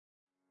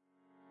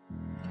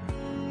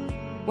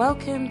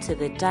Welcome to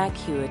the Dag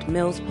Heward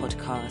Mills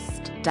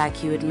podcast. Dag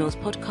Heward Mills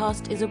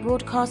podcast is a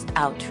broadcast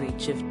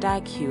outreach of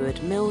Dag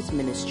Heward Mills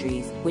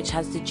Ministries, which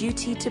has the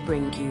duty to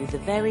bring you the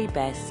very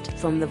best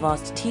from the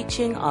vast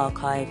teaching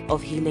archive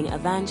of healing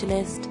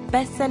evangelist,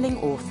 best-selling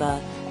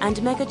author, and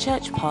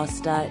megachurch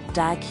pastor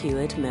Dag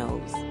Heward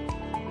Mills.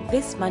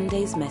 This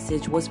Monday's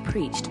message was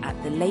preached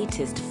at the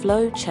latest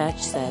Flow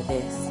Church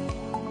service.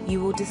 You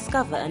will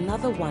discover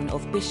another one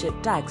of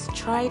Bishop Dag's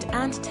tried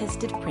and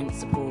tested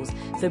principles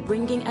for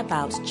bringing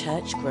about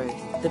church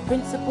growth, the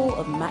principle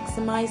of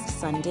maximized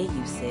Sunday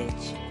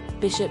usage.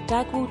 Bishop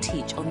Dag will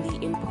teach on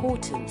the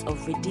importance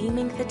of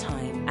redeeming the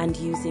time and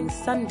using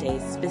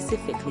Sundays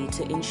specifically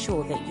to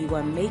ensure that you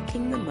are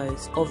making the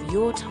most of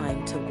your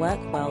time to work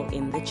well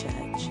in the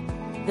church.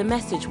 The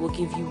message will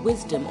give you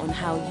wisdom on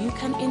how you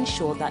can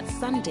ensure that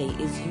Sunday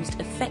is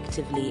used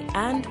effectively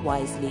and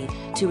wisely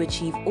to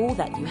achieve all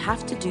that you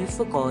have to do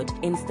for God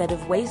instead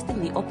of wasting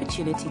the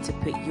opportunity to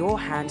put your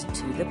hand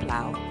to the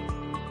plow.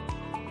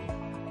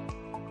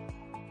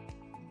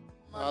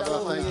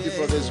 Father, thank you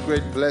for this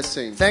great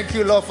blessing. Thank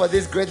you, Lord, for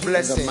this great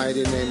blessing. In the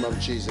mighty name of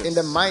Jesus. In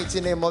the mighty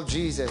name of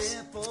Jesus.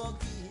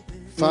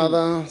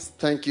 Father,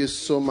 thank you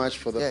so much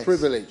for the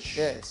privilege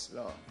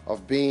Lord,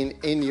 of being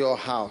in your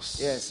house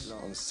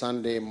Lord, on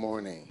Sunday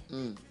morning.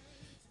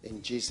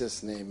 In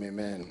Jesus' name,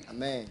 amen.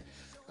 Amen.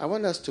 I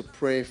want us to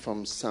pray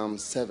from Psalm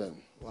 7.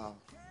 Wow.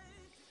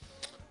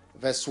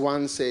 Verse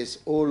 1 says,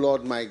 O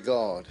Lord my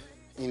God,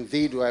 in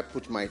thee do I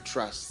put my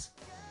trust.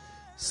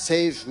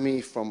 Save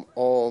me from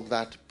all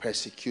that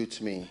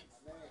persecute me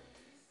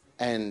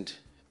and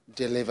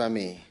deliver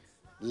me,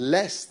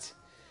 lest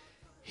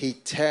he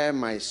tear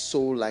my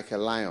soul like a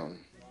lion,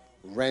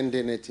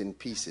 rending it in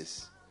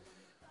pieces,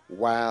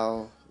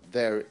 while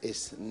there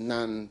is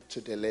none to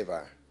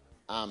deliver.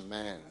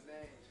 Amen.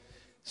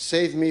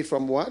 Save me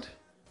from what?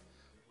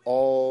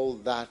 All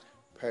that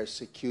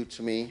persecute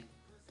me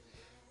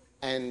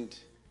and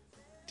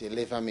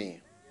deliver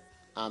me.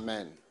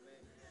 Amen.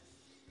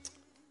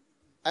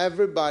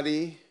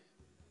 Everybody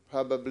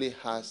probably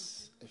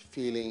has a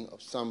feeling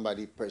of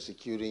somebody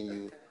persecuting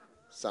you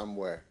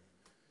somewhere.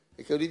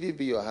 It could even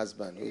be your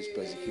husband who is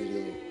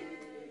persecuting you.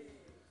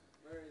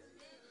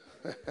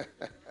 It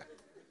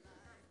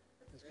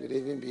could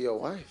even be your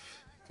wife.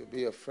 It could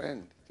be your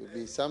friend. It could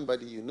be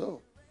somebody you know.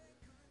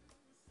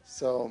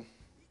 So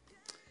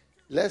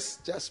let's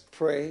just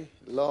pray,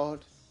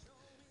 Lord.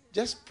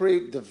 Just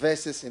pray the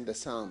verses in the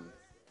psalm.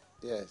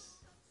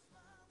 Yes.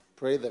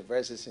 Pray the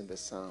verses in the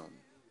psalm.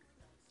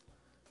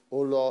 O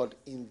Lord,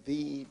 in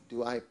thee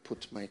do I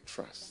put my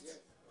trust.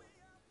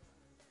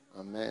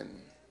 Amen.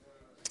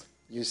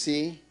 You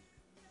see,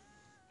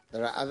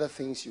 there are other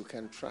things you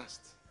can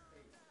trust.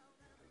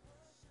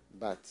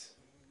 But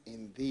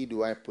in thee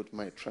do I put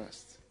my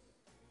trust.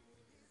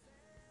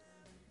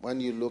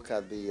 When you look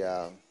at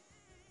the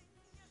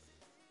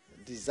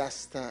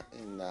disaster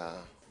in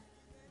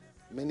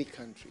many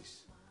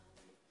countries,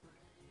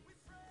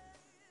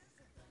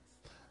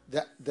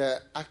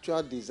 the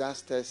actual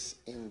disasters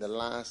in the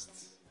last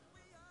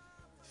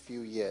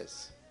few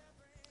years,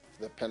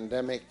 the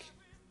pandemic,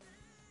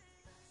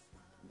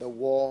 the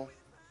war,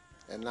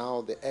 and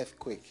now the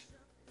earthquake.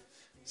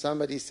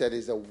 Somebody said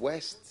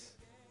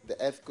the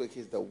earthquake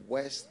is the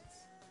worst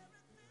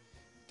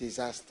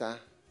disaster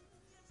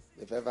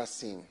they've ever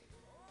seen.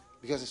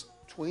 Because it's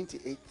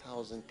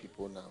 28,000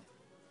 people now.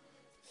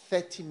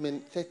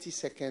 30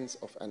 seconds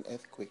of an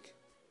earthquake.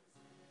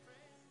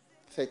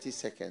 30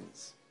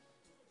 seconds.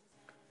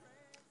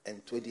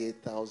 And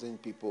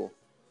 28,000 people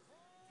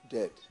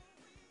dead.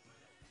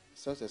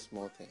 It's not a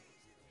small thing.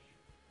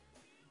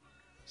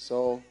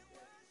 So,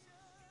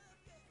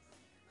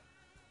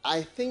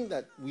 I think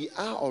that we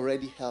are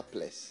already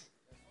helpless.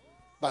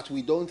 But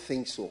we don't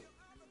think so.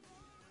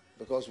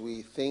 Because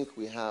we think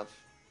we have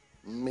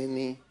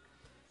many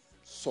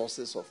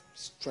sources of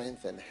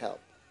strength and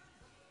help.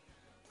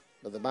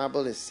 But the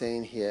Bible is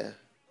saying here,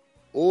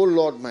 O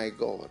Lord my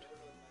God,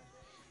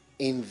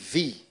 in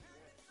thee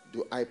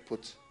do I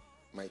put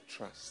my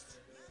trust.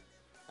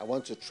 I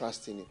want to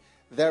trust in you.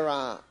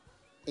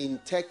 In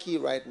Turkey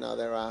right now,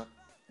 there are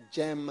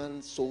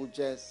German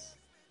soldiers,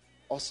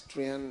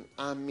 Austrian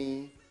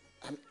army,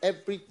 and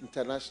every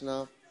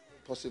international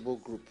possible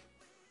group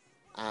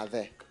are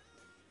there.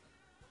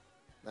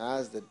 Now,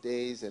 as the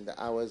days and the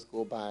hours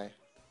go by,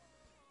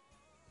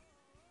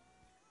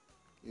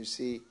 you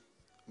see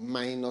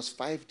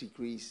 -5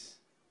 degrees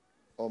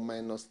or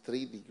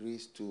 -3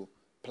 degrees to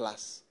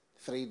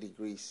 +3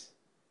 degrees.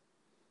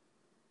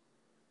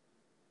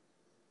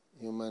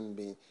 Human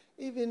being,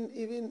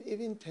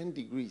 even 10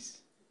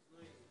 degrees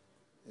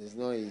is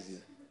not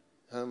easy.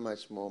 How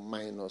much more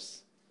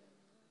minus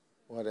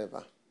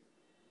whatever?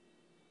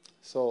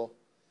 So,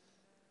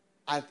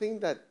 I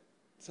think that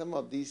some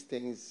of these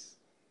things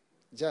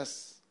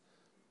just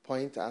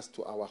point us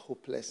to our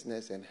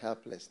hopelessness and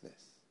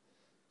helplessness.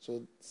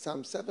 So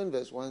Psalm 7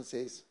 verse 1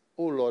 says,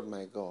 O Lord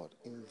my God,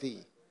 in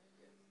thee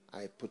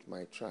I put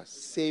my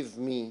trust. Save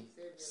me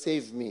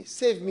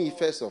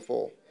first of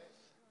all.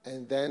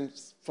 And then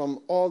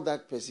from all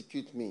that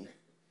persecute me,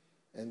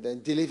 And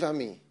then deliver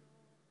me.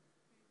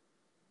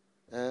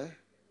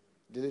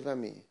 Deliver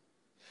me.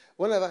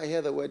 Whenever I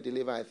hear the word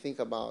deliver, I think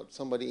about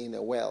somebody in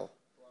a well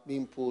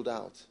being pulled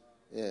out.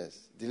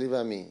 Yes,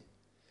 deliver me.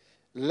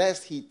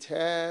 Lest he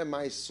tear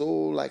my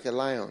soul like a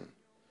lion,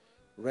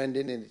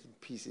 rending it in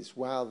pieces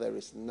while there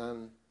is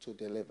none to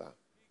deliver.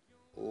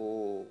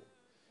 Oh, if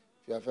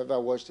you have ever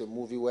watched a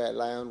movie where a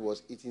lion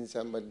was eating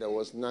somebody, there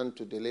was none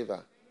to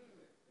deliver,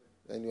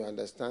 then you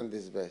understand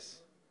this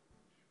verse.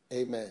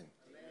 Amen.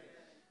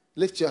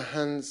 Lift your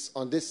hands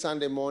on this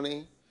Sunday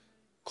morning.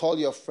 Call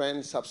your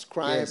friends,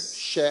 subscribe,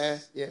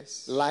 share,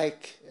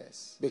 like,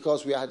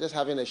 because we are just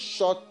having a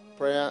short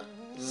prayer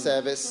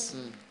service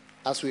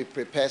as we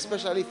prepare,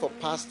 especially for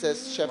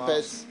pastors,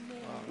 shepherds,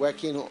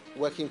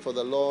 working for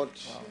the Lord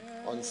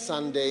on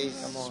Sundays.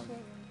 Come on.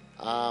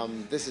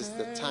 This is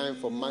the time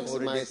for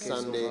Maximize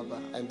Sunday,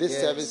 and this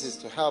service is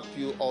to help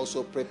you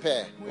also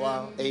prepare.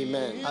 Wow.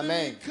 Amen.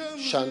 Amen.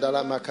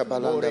 Shandala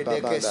makabalanda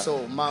babada.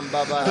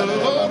 The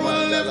Lord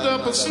will lift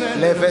up a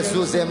standard.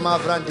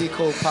 He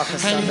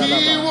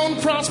won't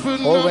prosper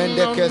no longer.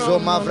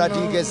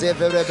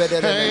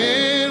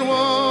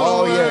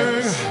 Oh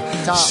yes.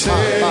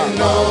 Say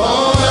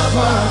no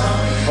weapon.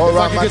 If I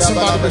can get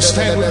somebody to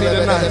stand with me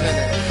tonight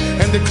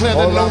and declare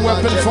that no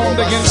weapon formed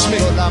against me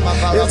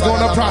is going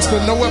to prosper.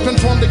 No weapon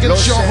formed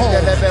against your home.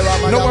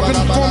 No weapon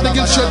formed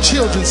against your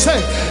children. Say,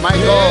 my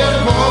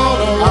God.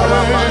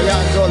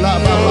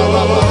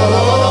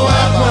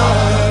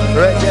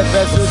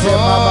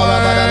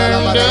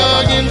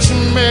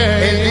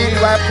 Indeed,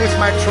 I put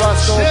my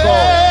trust, oh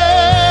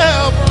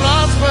God.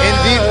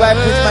 Indeed, I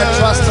put my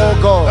trust, oh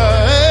God.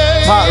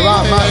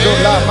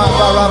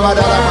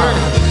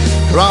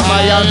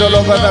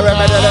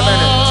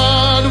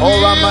 Oh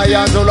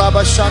Ramayandolo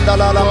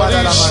Abashandala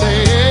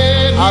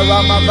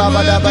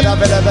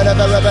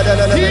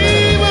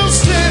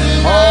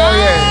Oh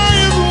yes,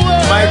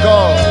 my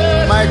God,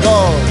 my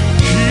God.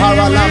 Oh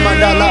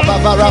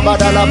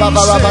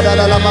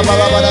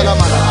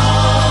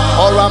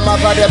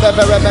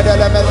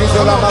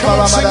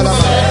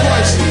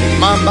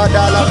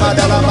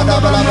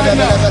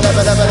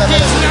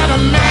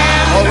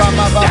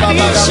Ramabada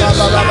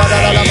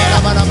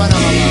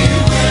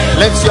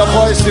lift your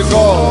voice to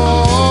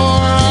God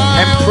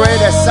and pray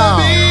the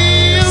psalm.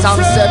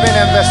 Psalm 7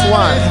 and verse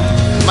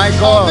 1. My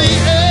God.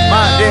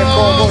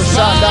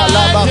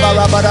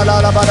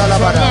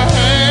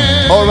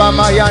 Oh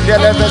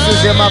Ramayandele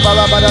Vesuzema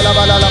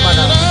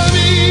Barabadalamana.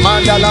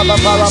 Mandala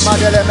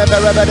Baramadele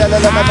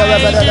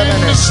Meberebedele.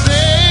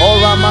 Oh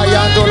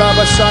Ramayandola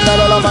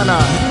Bashandala Lamana.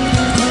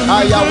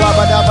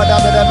 Ayawabada.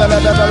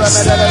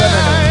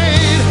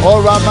 Oh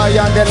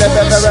Ramayandele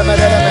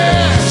Meberebedele.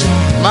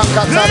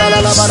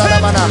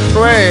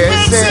 Pray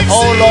and say,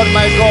 oh Lord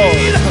my God,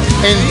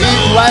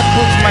 indeed do I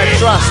put my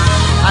trust.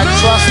 I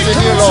trust in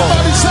you, Lord.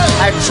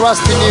 I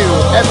trust in you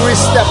every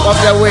step of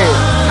the way.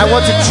 I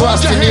want to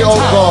trust in you, oh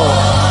God.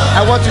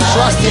 I want to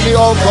trust in you,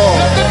 oh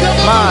God.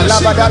 Ma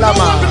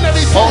labadalama.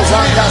 Oh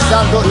Zanda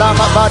Sando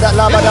Lama Bada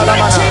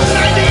Labadalamana.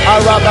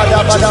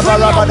 Arabada.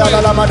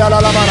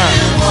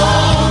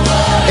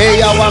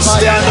 Eya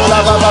Wamayando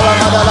Lava.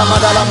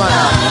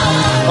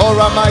 Oh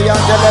Ramayan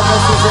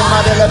Delevesus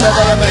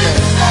Madelevelemene.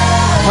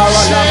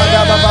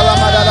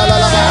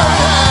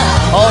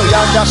 Oh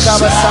Yanda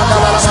Kabasanda.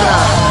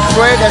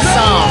 Pray the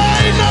psalm.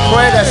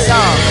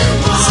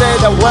 Say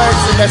the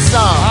words in the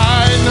psalm.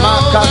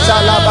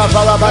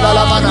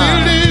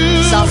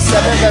 Psalm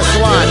 7 verse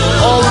 1.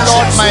 Oh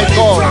Lord my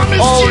God.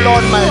 Oh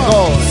Lord my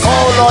God.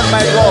 Oh Lord my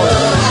God.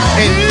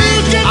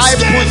 Indeed I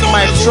put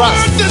my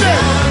trust.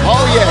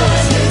 Oh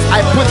yes,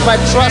 I put my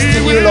trust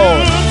in you,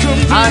 Lord.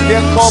 And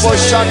the Kobo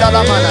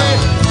Shandalamana.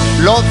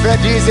 Lord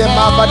Fredize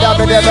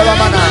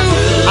Mabadabedelamana.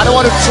 I don't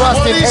want to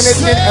trust in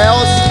anything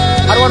else.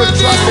 I don't want to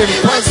trust in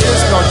princes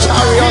nor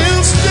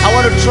chariots. I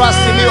want to trust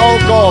in you, oh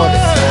God.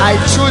 I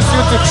choose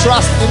you to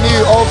trust in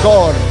you, oh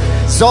God.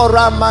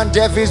 Zora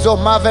Mandevizo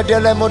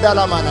Mavedele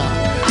Mudalamana.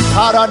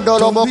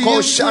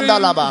 Harandoloboko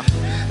Shandalaba.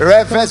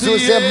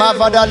 Revezuze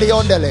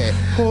Mavadaliondele.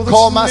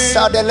 Koma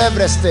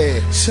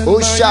Sadelevreste.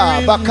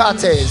 Usha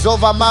Bakate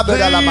Zova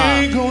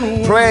Mabedalama.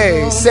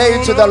 Pray,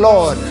 say to the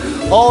Lord,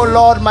 oh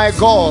Lord my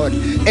God,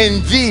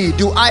 in thee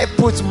do I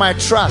put my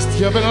trust.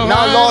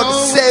 Now Lord,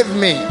 save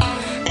me.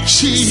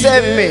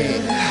 Save me.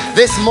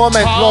 This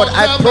moment, Lord,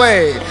 I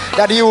pray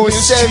that you will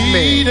save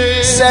me.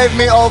 Save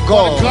me, oh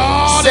God.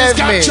 Save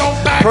me.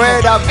 Pray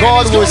that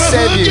God will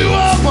save you.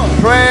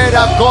 Pray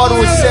that God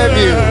will save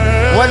you.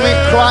 When we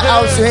cry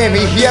out to him,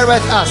 he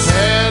heareth us.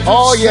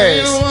 Oh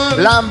yes.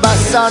 Lamba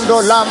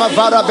Sando Lama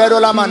Varabero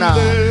Lamana.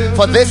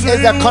 For this is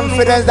the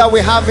confidence that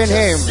we have in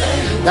him,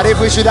 that if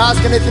we should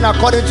ask anything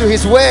according to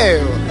his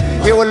will,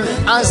 he will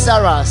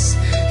answer us.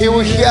 He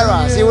will hear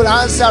us. He will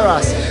answer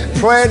us.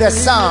 Pray the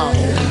psalm.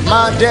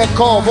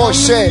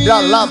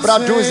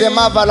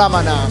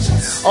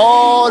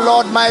 Oh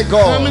Lord my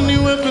God.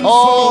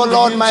 Oh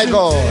Lord my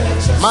God.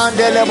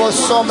 Mandelebo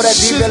sombre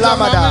dive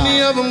lamada.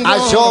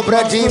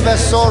 Ajobre dive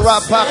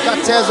sora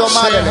pakatezo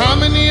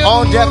madele.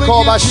 On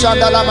dekoba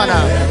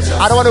shandalamana.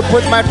 I don't want to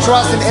put my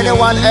trust in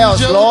anyone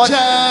else, Lord.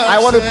 I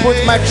want to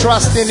put my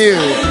trust in you.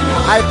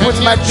 I put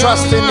my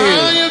trust in you.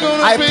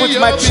 I put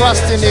my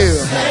trust in you.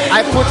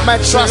 I put my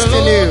trust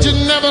in you.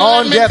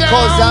 On the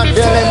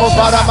kozandele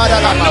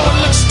mubaramadalama.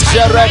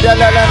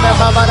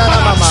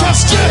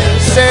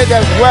 Say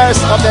the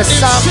words of the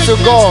psalm to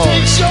God.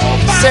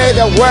 Say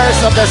the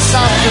words of the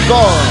psalm to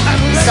God.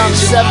 Psalm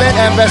 7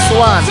 and verse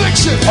 1.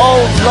 Oh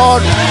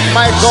Lord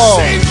my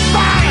God,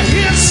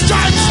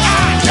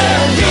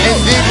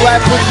 indeed do I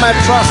put my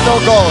trust, oh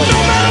God.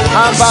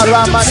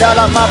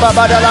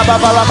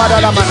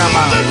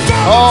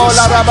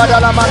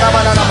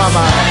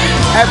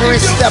 Every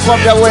step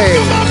of the way,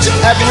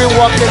 every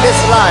walk in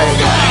this life,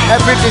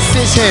 every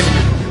decision,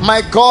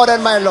 my God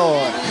and my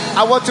Lord,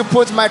 I want to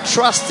put my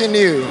trust in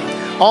you.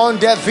 On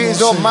the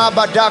viso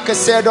mabadaka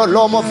sedo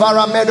lomo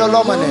varamedo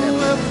lomane.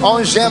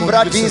 On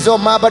jembradizo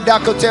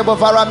mabadaka tebo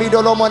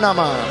varamido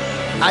lomonama.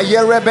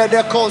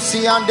 Ayerebede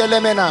kosi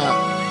andelemena.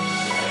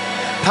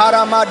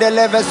 Parama de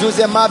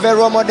levezuze mave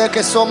romo de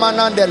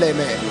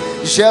kesomanandeleme.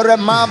 Jere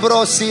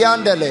mabro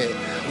siandele.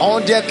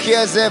 On the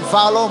kieze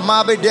valo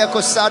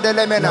mabedeko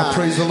sadelemena.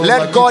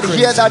 Let God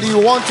hear that you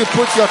want to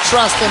put your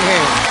trust in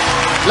Him.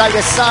 Like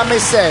the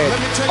psalmist said,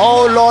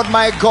 oh Lord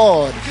my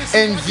God,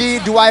 in thee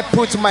do I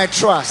put my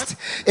trust.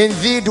 In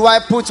thee do I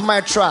put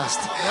my trust.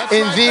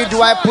 In thee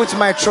do I put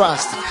my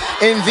trust.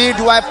 In thee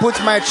do I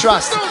put my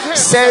trust.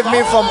 Save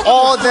me from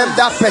all them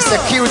that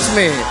persecute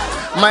me,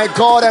 my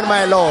God and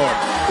my Lord.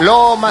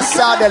 Lo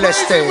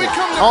masadeleste,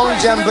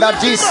 onjem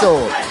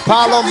bradiso,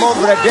 palomo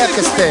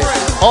bredekeste,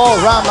 o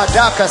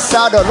ramadaka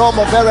sado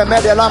lomo vere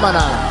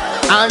medelamana,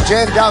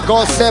 angenda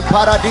gose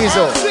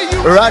paradiso.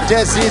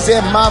 Radezize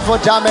mavo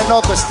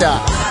damenokosta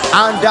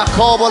anda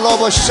kobo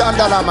lobo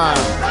shandalama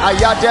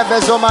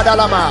ayadevezo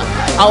madalama.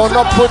 I will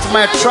not put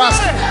my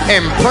trust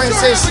in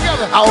princes.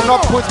 I will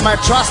not put my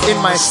trust in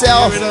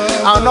myself.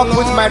 I will not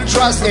put my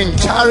trust in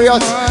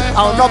chariots.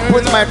 I will not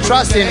put my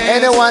trust in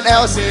anyone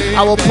else.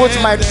 I will put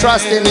my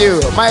trust in you,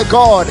 my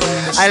God.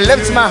 I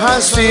lift my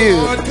hands to you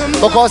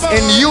because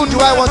in you do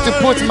I want to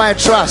put my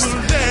trust.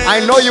 I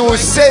know you will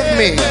save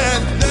me,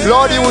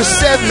 Lord. You will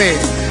save me.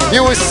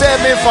 You will save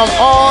me from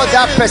all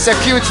that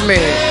persecute me,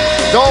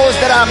 those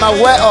that I'm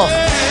aware of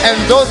and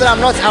those that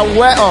I'm not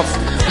aware of,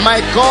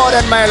 my God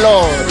and my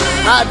Lord.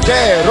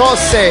 Ade,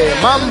 Rose,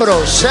 Mambro,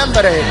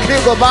 Shembre,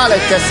 Krigobale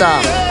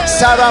Kesa,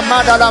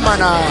 Saramada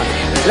Lamana.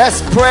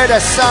 Let's pray the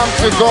psalm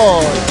to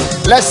God.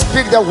 Let's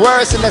speak the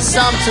words in the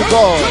psalm to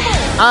God.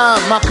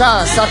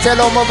 Maka,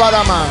 Satelo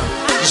Mobarama,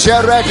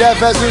 Jere de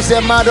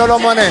Vezuze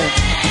Madolomone.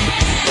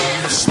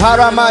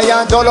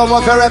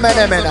 Paramayandolomo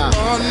veremenemena.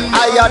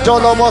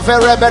 Ayadolomo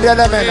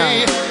verebedelemena.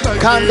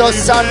 Kando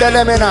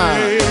sandelemena.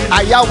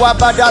 Ayawa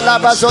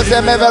badalaba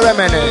zozeme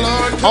veremene.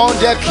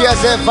 Onde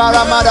kieze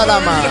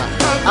varamadalama.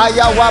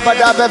 Ayawa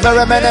badabe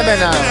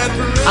veremenemena.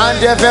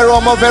 Ande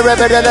veromo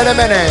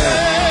verebedelemene.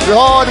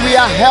 Lord, we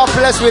are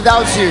helpless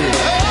without you.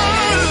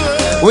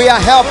 We are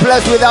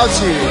helpless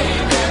without you.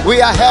 We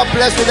are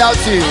helpless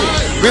without you.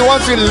 We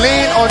want to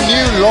lean on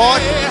you,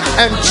 Lord,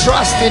 and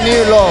trust in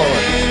you, Lord.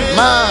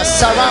 Ma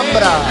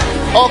sarambra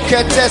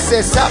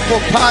oketese sapo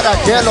para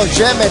delo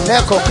jeme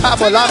neko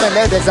kabo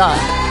lamene deza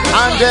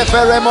ande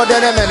feremo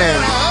denemene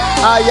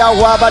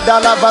ayawa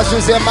dala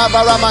vazuze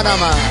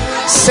mabaramanama.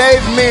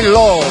 Save me,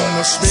 Lord.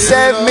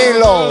 Save me,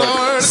 Lord.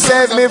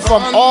 Save me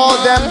from all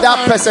them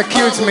that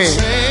persecute me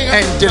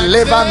and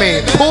deliver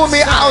me. Pull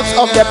me out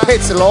of the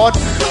pits, Lord.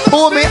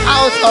 Pull me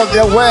out of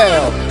the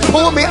well.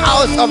 Pull me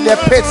out of the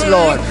pits,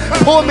 Lord.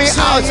 Pull me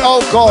out, oh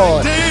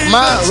God.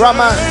 Ma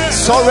Rama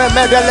Sore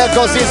Medele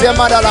Gozize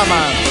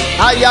Madalama.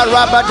 Aya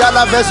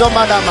Rabadala Vezo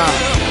Madama.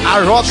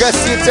 Aroge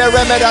Site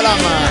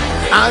Remedalama.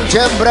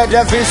 Anjembre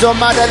de Vizo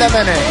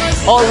Madelemene.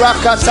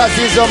 Oraka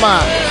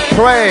Sazizoma.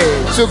 Pray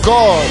to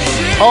God.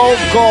 Oh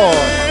God,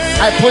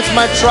 I put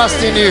my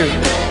trust in you.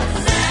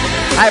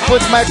 I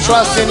put my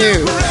trust in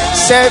you.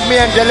 Save me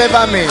and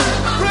deliver me.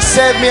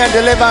 Save me and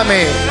deliver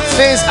me.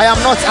 Things I am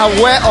not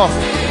aware of.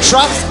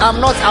 Traps I'm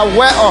not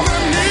aware of.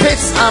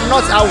 Pits I'm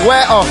not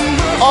aware of.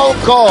 Oh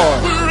God,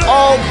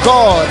 oh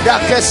God.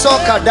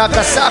 Dakesoka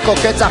dakasako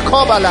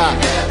ketakobala.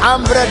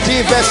 Ambre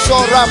dive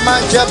sora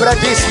manjebra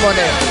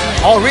dismone.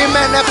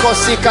 Orimene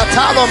kosika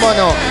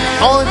talomono.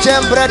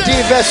 Onjembre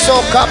dive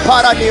soka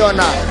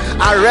paraniona.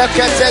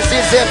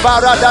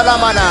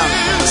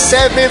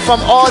 Save me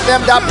from all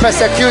them that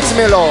persecute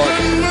me, Lord.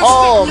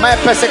 Oh, my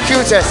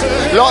persecutors,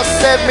 Lord,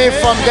 save me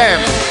from them.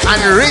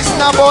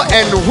 Unreasonable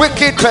and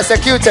wicked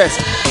persecutors,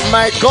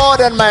 my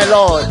God and my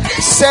Lord,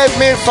 save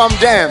me from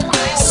them.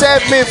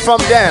 Save me from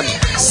them.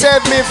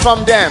 Save me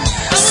from them.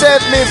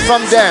 Save me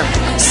from them.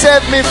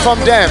 Save me from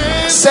them.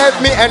 Save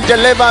me and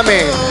deliver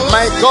me,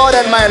 my God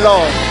and my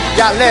Lord.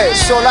 Yale,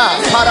 Sola,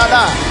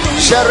 Parada,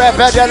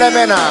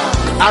 Sherebedelemena.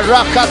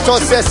 Arakato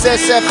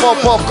se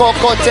popo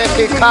koko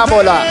teki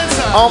kabola.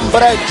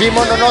 Ombre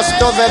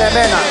dimonosto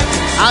veremena.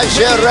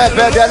 Ajere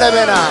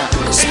bedelemena.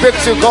 Speak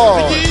to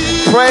God.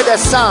 Pray the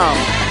psalm.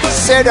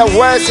 Say the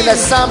words in the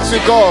psalm to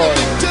God.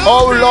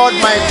 Oh Lord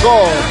my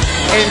God,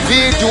 in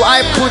thee do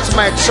I put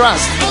my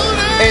trust.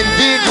 In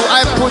thee do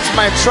I put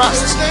my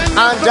trust.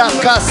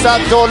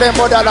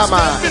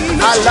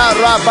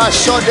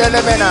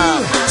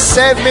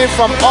 Save me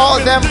from all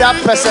them that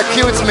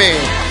persecute me,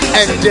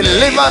 and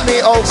deliver me,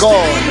 O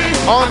God.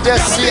 On the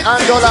sea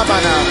and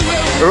Olamana.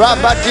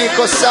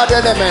 Rabadiko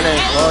Sadelemene.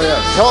 Oh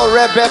yes.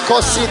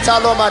 Torebeko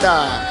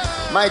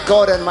Sitalomada. My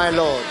God and my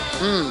Lord.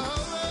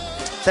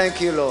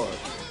 Thank you, Lord.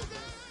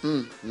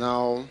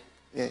 Now,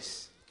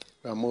 Yes.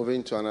 we are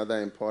moving to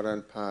another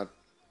important part.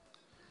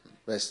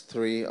 Verse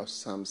 3 of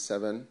Psalm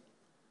 7.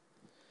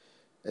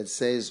 It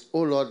says,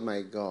 O Lord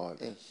my God,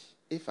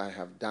 if I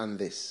have done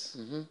this,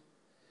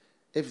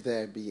 if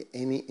there be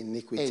any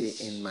iniquity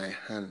in my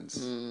hands.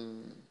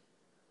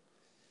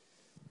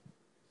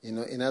 You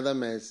know, in other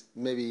words,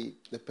 maybe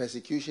the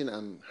persecution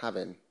I'm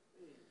having,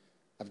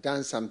 I've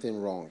done something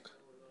wrong.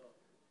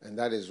 And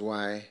that is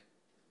why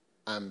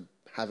I'm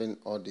having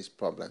all these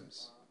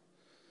problems.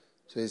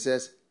 So he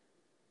says,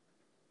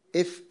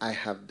 if I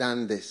have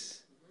done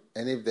this,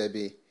 and if there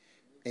be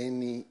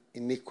any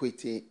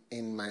iniquity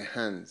in my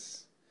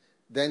hands,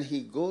 then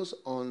he goes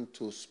on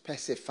to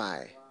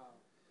specify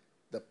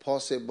the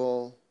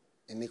possible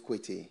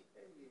iniquity.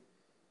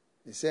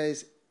 He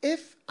says,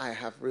 if I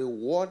have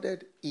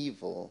rewarded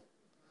evil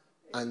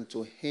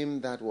unto him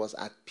that was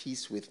at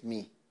peace with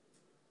me.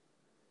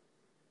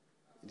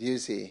 Do you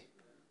see?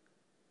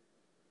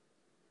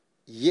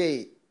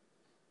 Yea,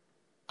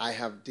 I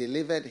have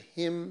delivered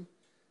him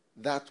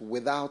that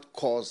without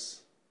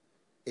cause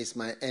is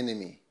my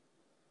enemy.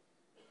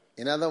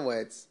 In other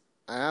words,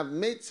 I have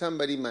made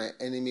somebody my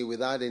enemy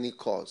without any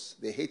cause.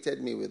 They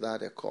hated me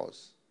without a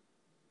cause.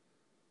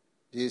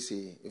 Do you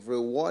see? I've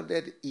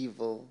rewarded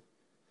evil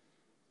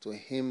to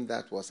him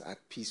that was at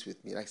peace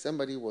with me. Like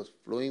somebody was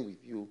flowing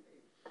with you,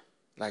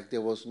 like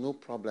there was no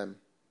problem.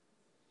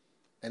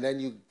 And then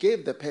you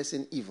gave the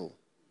person evil.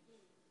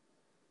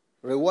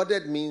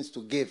 Rewarded means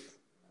to give.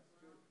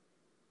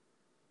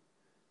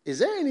 Is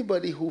there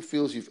anybody who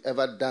feels you've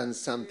ever done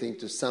something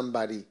to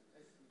somebody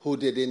who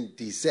didn't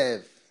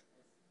deserve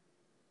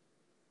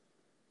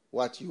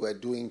what you were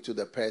doing to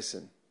the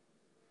person?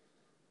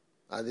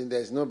 I think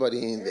there's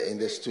nobody in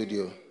the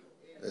studio.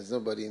 There's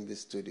nobody in the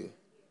studio.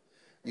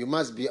 You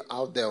must be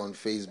out there on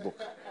Facebook.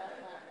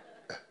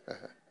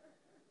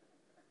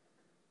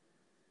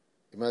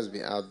 You must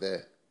be out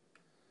there.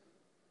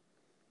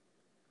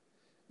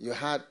 You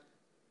had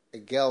a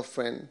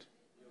girlfriend,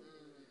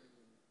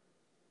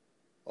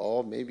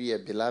 or maybe a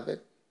beloved.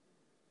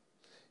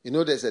 You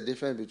know there's a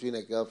difference between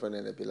a girlfriend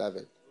and a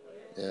beloved.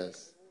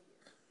 Yes.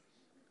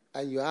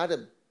 And you had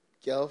a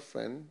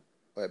girlfriend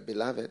or a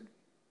beloved.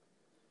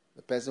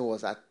 The person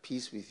was at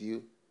peace with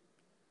you.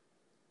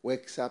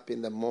 Wakes up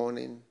in the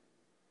morning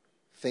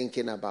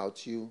thinking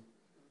about you.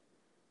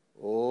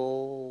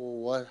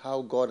 Oh,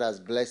 how God has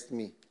blessed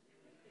me.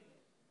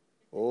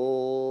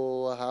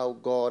 Oh, how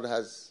God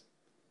has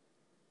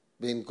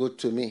been good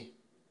to me.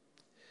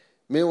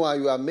 Meanwhile,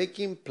 you are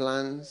making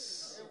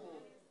plans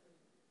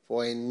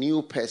for a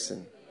new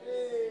person.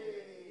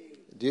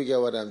 Do you get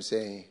what I'm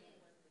saying?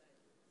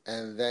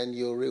 And then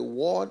you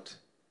reward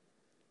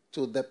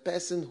to the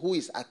person who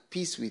is at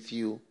peace with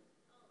you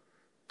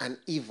an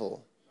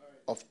evil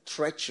of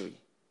treachery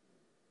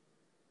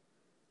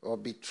or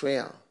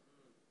betrayal.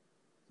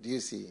 Do you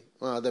see?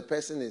 Well, the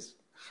person is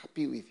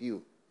happy with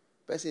you.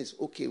 The person is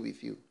okay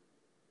with you.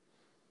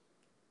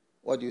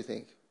 What do you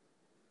think?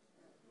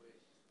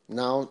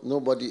 Now,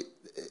 nobody...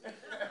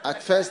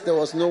 At first, there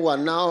was no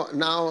one.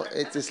 Now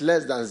it is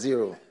less than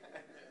zero.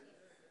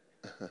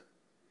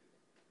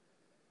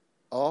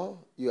 Or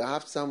you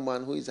have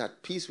someone who is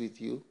at peace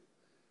with you,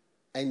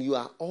 and you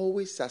are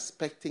always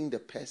suspecting the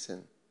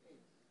person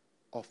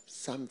of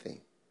something.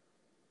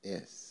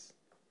 Yes.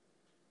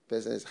 The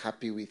person is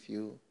happy with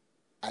you.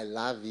 I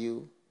love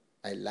you.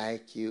 I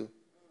like you.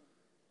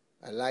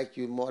 I like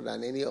you more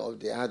than any of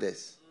the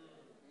others.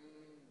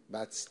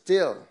 But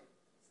still,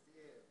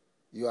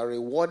 you are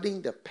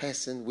rewarding the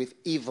person with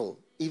evil.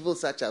 Evil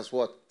such as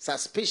what?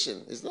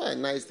 Suspicion. It's not a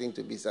nice thing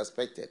to be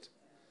suspected.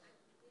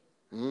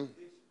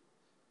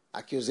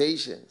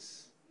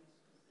 Accusations.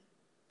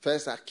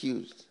 First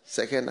accused,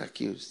 second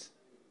accused.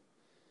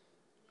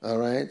 All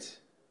right?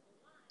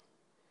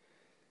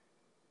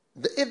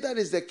 If that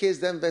is the case,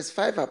 then verse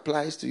 5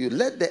 applies to you.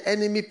 Let the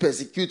enemy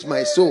persecute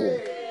my soul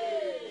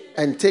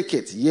and take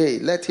it. Yea,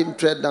 let him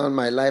tread down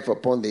my life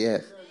upon the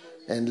earth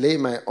and lay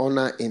my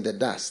honor in the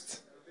dust.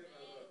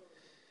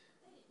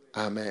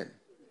 Amen.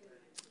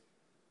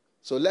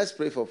 So let's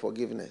pray for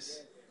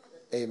forgiveness.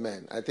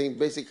 Amen. I think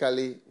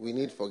basically we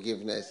need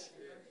forgiveness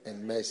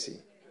and mercy.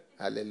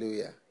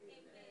 Hallelujah.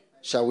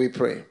 Shall we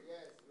pray?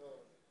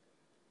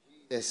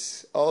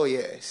 Yes. Oh,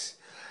 yes.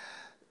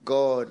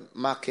 God,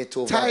 mark it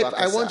over. Type.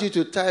 I want you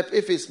to type,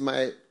 if it's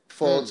my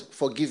fault,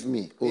 forgive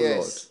me, O yes.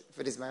 Lord. If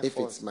it is my If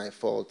fault, it's my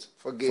fault,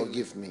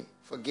 forgive me.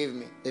 Forgive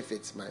me. If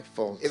it's my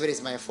fault, If it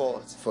is my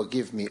fault,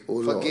 forgive me, O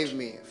Lord. forgive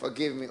me.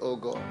 Forgive me, oh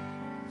God.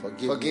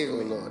 Forgive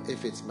me, O Lord,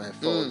 if it's my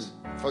fault.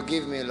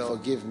 Forgive me, Lord.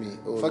 Forgive me,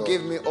 O Lord.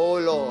 Forgive me, O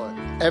Lord.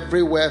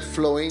 Everywhere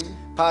flowing.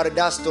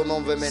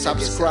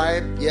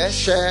 Subscribe, yes,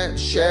 share.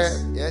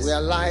 Yes. We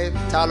are live.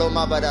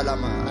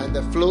 And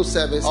the flow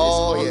service is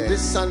on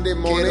this Sunday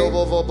morning.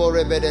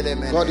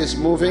 God is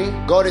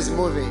moving. God is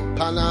moving.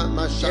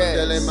 Yes.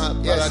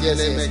 We are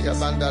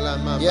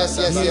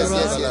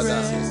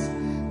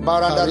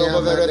your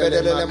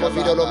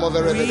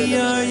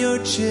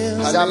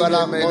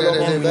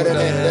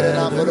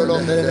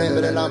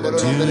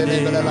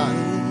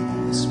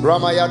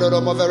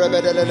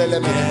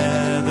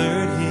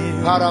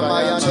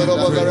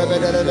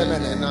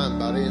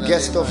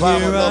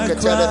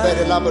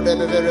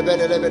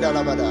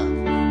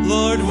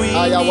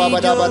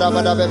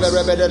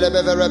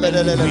Lord,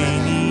 we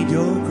need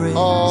your grace.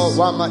 Oh,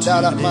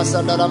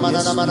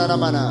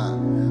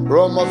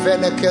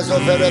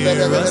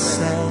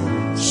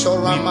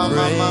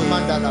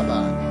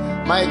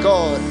 my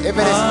God, if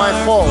it is my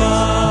fault,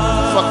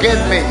 forgive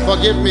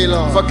me,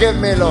 Lord. Forgive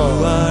me,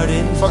 Lord.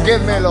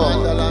 Forgive me,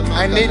 Lord.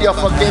 I need your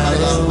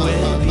forgiveness.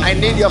 I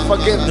need your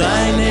forgiveness.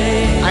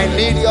 I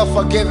need your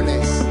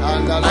forgiveness. I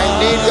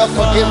need your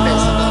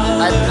forgiveness.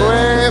 I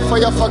pray for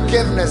your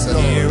forgiveness,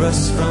 Lord.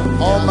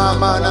 Oh,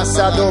 Mama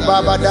Nasado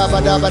Baba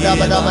Daba Daba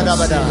Daba Daba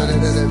Daba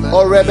Daba.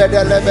 Oh,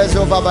 Rebede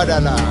Lebezo Baba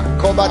Dala.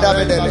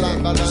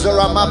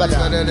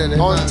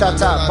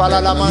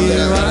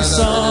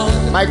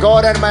 My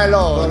God and my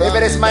Lord, if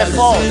it is my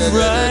fault,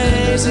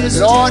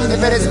 Lord,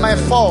 if it is my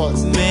fault,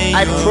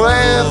 I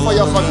pray for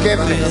your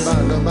forgiveness.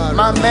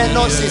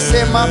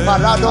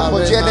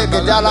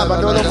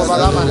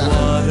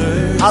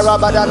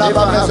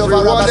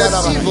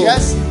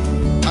 Yes,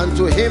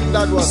 unto him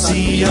that was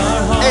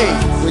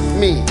with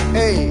me.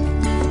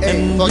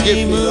 Forgive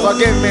me, Lord.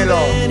 Forgive me,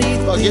 Lord.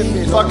 Forgive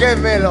me, Lord. Forgive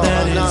me, Lord.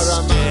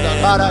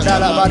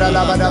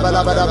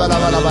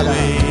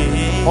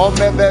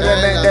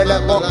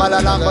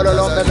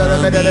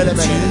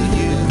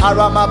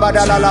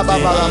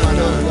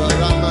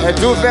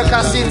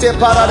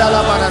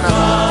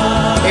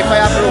 If I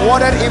have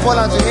rewarded evil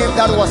unto him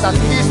that was at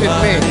peace with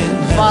me,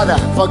 Father,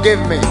 forgive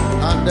me.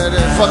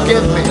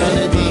 Forgive me.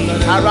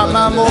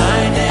 Aramamo,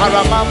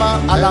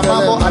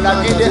 Alamamo,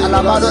 Alagide,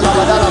 Alabado,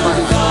 Labadalama.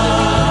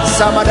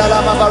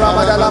 Samadalama,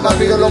 Baramadalama,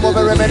 Bidolomo,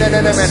 Remene.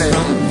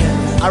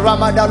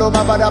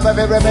 Aramadaloma, Badaba,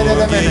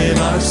 Remene.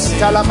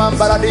 Talamam,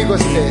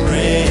 Baladigoste.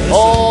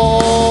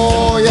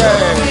 Oh, yes.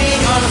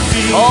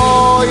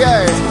 Oh,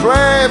 yes.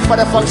 Pray for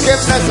the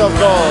forgiveness of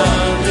God.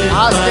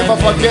 Ask him for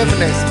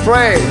forgiveness.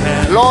 Pray,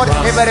 Lord,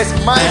 if it is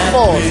my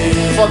fault,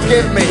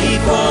 forgive me.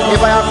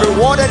 If I have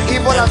rewarded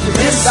evil unto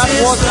him that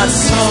was at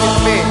peace with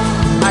me,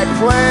 I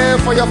pray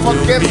for your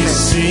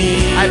forgiveness.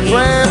 I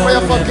pray for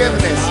your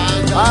forgiveness.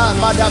 Ah,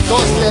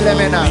 Madagoste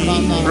Lemena,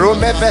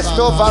 Rume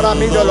Vesto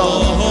Varamidolo,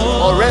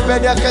 or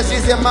Rebeda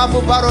Casise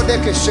Mabu Baro de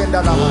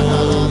Kishenda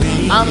Lamana,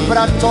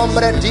 Ambra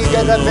Tombre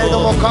Diga de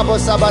Vedo Cabo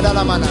Sabada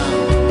Lamana,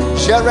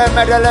 Shere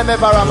Medeleme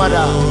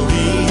Baramada,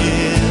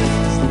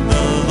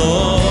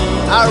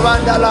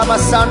 Aranda Lama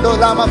Sando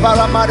Lama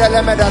Baramada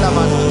Lemeda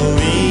Lamana,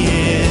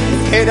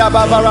 Eda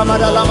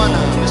Babaramada Lamana,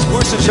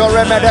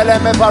 Shere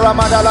Medeleme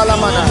Baramada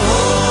Lamana.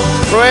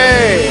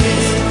 Pray.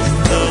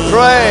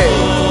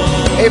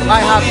 If I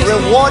have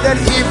rewarded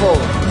evil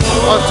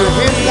unto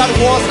him that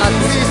was at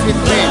peace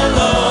with me,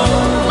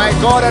 my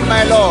God and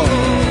my Lord,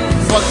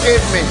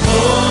 forgive me.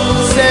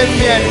 Save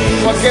me and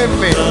forgive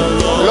me.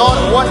 Lord,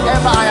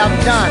 whatever I have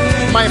done,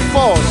 my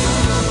fault,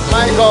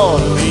 my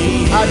God.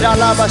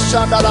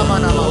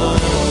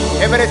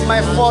 If it is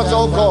my fault,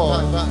 oh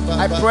God,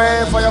 I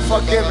pray for your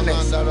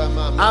forgiveness.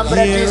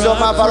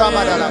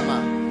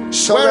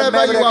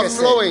 Wherever you are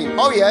flowing,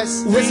 oh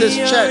yes, this is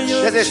church.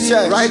 This is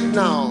church right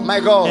now. My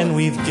God, and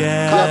we've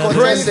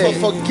pray for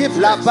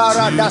forgiveness.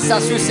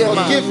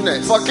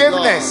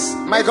 Forgiveness.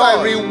 My God,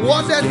 I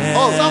rewarded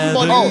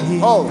somebody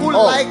who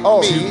liked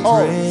me,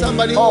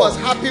 somebody who was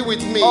happy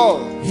with me,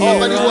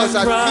 somebody who was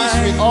at peace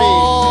with me,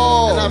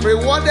 and I've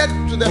rewarded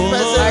to the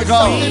person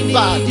something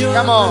bad,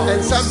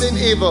 and something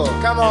evil.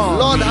 Come on,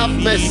 Lord have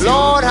mercy.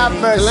 Lord have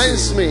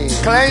mercy.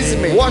 Cleanse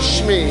me.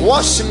 Wash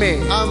me.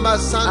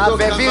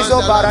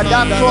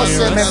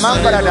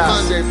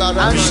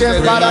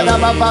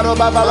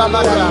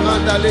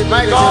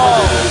 My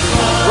God,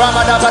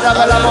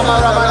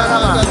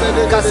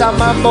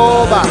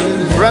 Casamamboba,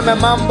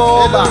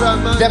 Rememamboba,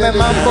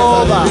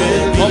 Dememamboba,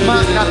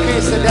 Omana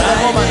Kiss,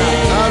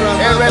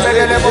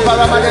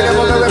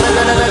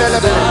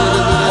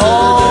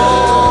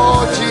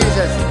 oh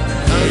Jesus,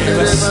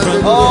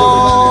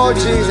 oh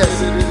Jesus,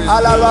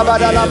 Ala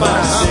Rabada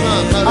Lamana,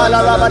 Ala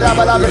Rabada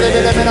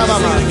Balabella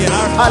Mama,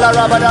 Ala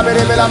Rabada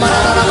Bella Mana,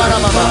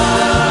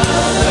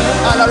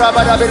 Ala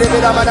Rabada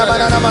Bella Mana,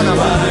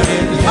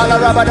 Ala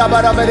Rabada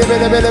Bella,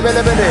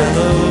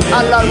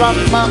 Ala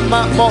Ramma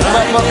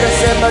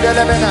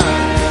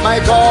my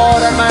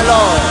God and my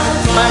Lord,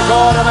 my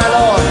God and my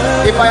Lord,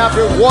 if I have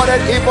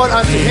rewarded evil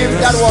unto him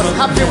that was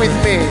happy with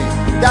me,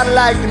 that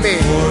liked me,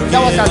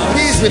 that was at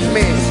peace with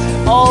me,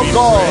 Oh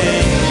God,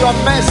 your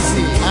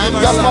mercy,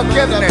 your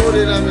forgiveness.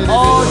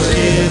 Oh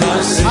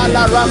Jesus.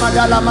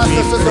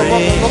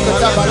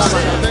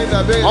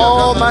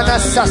 Oh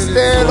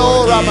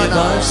Manasastelo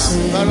Ramana.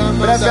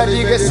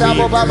 Bragadige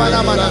Sabo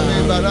Bamanamana.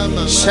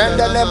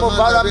 Shendelemo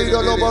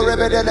Baramidolobo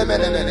Rebedele.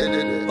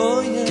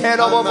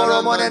 Kerobo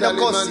Boromone no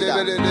Cosia.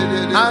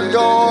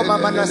 Ando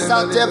Mamana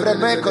Sante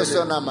Bremeco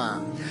Sonama.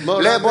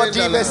 Lebo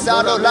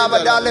divesado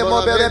lavadale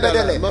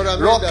moberebedele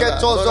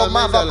roketozo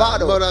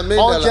mavavado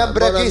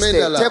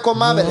onjembregiste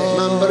tekomamele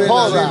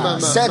hora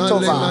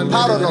setova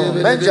parono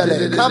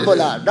benjale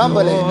kambola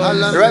dambole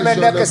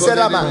remendeke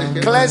serama.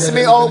 Cleanse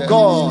me, O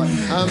God.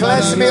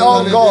 Cleanse me,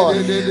 O God.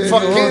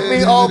 Forgive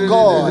me, O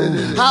God.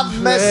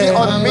 Have mercy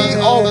on me,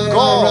 O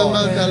God.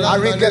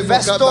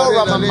 Arigevesto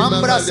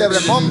ramamambra se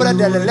remombre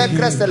delle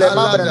lecres delle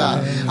mambrana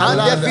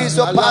ande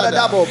fiso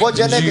paradabo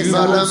bojeneke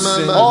sara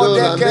o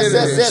de que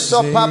se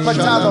so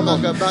Papatamo,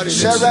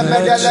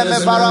 Sheremedeleme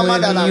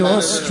Baramadana,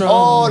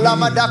 oh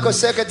Lamadako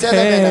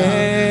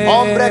Secretary,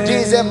 Ombre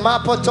Dize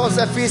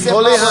Mapotose Fise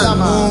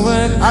Mamanama,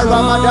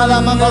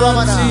 Aramadala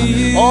Mabaramana,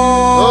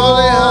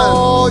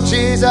 oh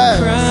Jesus,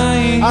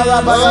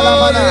 Aramadala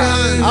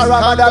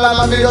Aramadala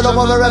Mabido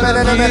over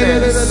Remene,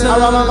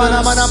 Aramana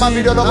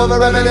Mabido over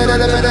Remene,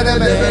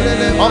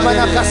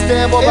 Omana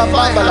Castebo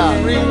Bambala.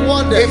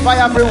 If I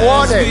have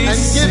rewarded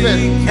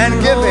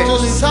and given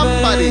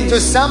to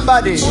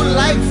somebody who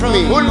liked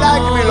me,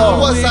 Lord,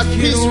 who was at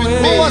peace with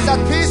me, who was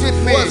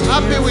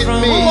happy with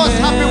me,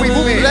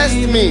 who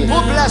blessed me,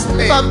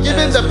 if I'm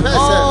giving the person,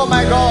 oh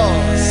my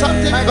God,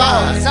 something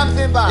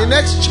bad in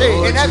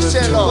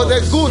exchange Lord, for the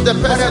good the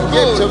person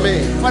gave to me,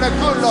 for the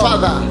good, Lord,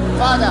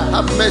 Father,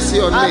 have mercy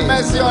on me.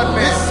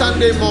 This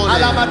Sunday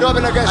morning, I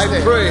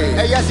pray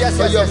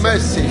for your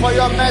mercy. For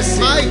your mercy,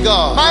 my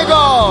God,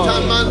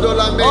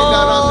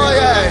 oh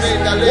yes,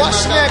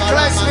 wash me and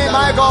cleanse me,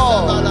 my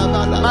God.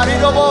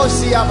 Marido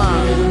Bosiama,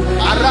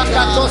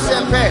 Arakato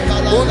Sempe,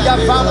 Unda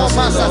Vamo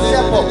Masa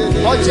Sepo,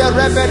 Oje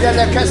Rebe de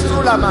la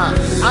Castrulama,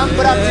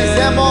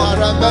 Ambratizemo,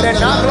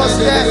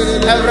 Renagloste,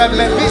 and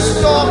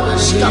Rebebisto,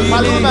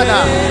 Scapalumana.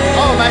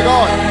 Oh my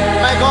God,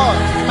 my God,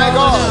 my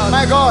God,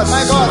 my God,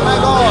 my God, my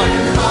God.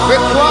 We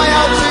cry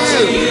out to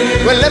you.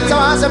 We lift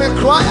our hands and we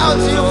cry out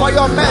to you for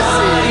your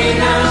mercy.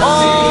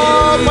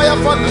 Oh, for your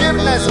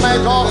forgiveness, my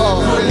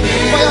God.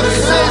 For your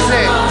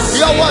cleansing,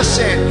 your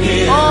washing.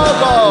 Oh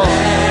God.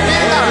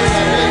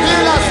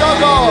 Heal us, oh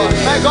God.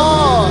 My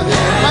God.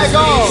 My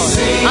God.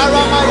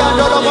 Aramaya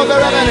Dolomo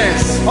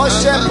Beremenes.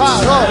 Oshepa,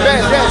 Robe,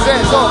 Deze,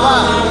 Zova,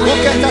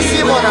 Uketa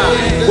Simona,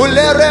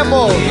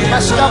 Uleremo,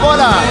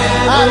 Mashkabola,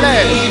 Ale,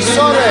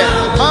 Sore,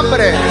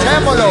 Mambre,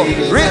 Temolo,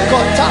 Rico,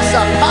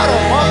 Tasa, Paro,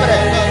 Mambre.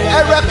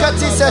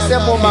 Erekatise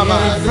mama.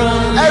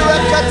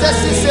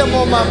 Erekatise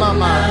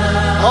mama.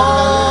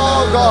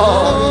 Oh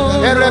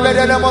God.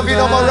 Erebedele mo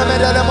vino mo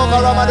remedele mo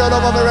paramadolo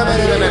mo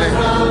remedele.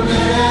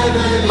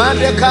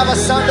 Mande kava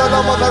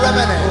sandolo mo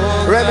remedele.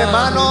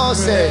 Rememano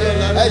se,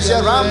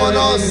 Ejeramo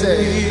no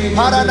se,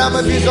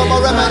 Paranama viso mo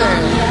remedele.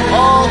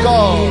 Oh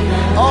God.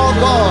 Oh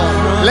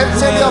God.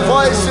 Lifting your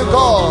voice to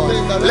God.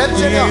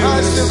 Lifting your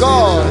hands to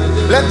God.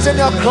 Lifting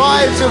your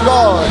cry to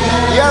God.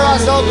 Hear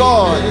us, oh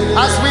God,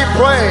 as we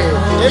pray.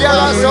 Hear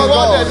us, oh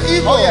God.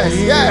 Oh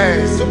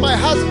yes. To my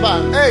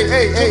husband. Hey.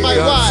 To my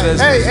wife.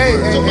 Hey.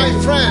 To my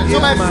friend. To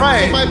my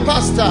friend. To my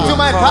pastor. To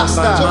my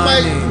pastor. To my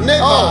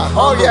neighbor.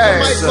 Oh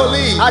yes. To my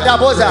colleague.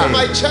 Adaboza. To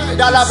my church.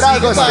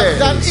 Dalabragos. If I've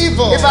done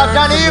evil. If I've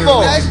done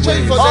evil. In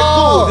exchange for the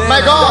good.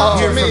 My God.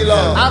 To me,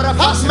 Lord.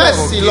 Have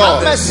mercy, Lord.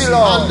 Have mercy,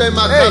 Lord.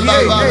 Hey.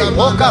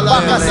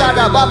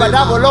 Okapakasada Baba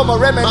Dabolomo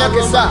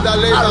Remenekisa.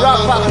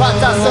 Arapa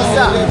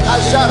Patasasa.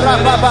 Ashara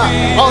Baba.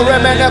 O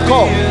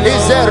Remeneko.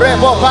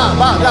 Izerebo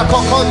Baba. La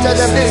Coconte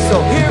de Niso.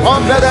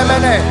 On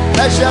Veremene.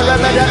 Eshara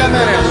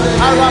Medemene.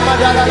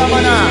 Aramadala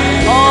Lamana.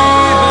 Oh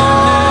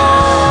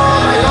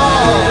my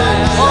God.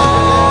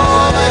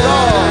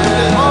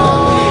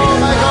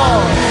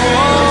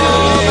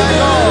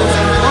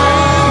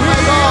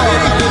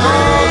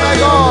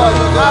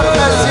 Have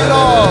mercy,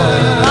 Lord.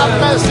 Have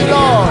mercy,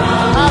 Lord.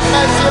 Have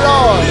mercy,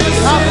 Lord.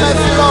 Have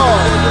mercy, Lord.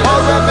 Oh,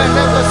 Reverend,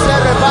 never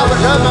said it, Baba,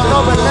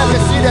 never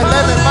see the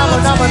lemon, Mama,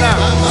 Namana.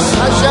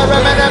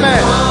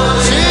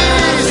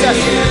 Jesus,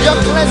 your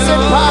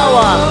cleansing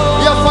power,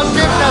 your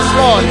forgiveness,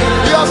 Lord,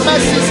 your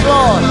mercies,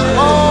 Lord.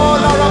 Oh,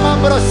 la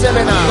Ramambro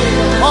Semena.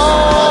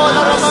 Oh,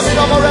 la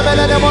Ramambro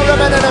Remena.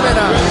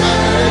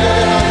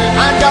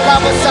 And the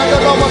Lava Sando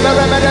Roma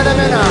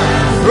Remena.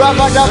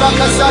 Rabadaba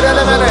Casada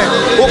Lemene.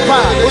 Upa,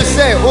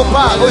 Use.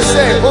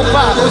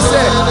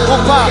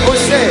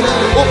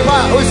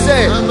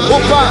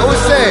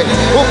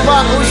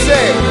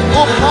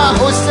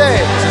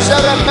 Je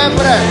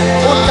remember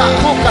Uta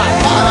Kuka,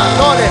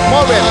 Paranone,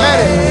 More,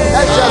 Mere,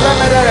 Eja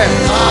Remere.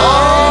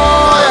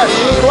 Oh, yes.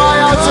 Cry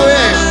out to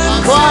him.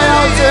 Call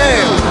on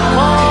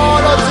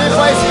him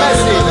for his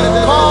mercy.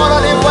 Call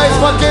on him for his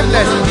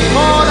forgiveness.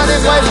 Call on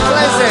him for his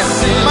cleansing.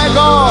 My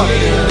God.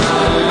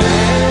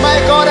 My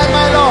God and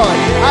my Lord.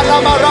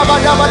 Alama raba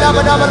daba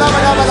daba daba daba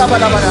daba daba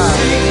daba.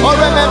 Oh,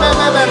 remember.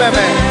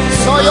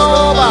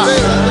 Soyoba.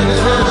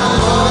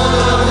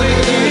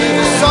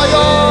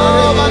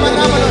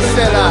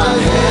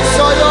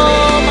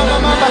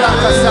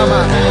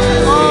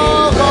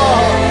 Oh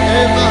God.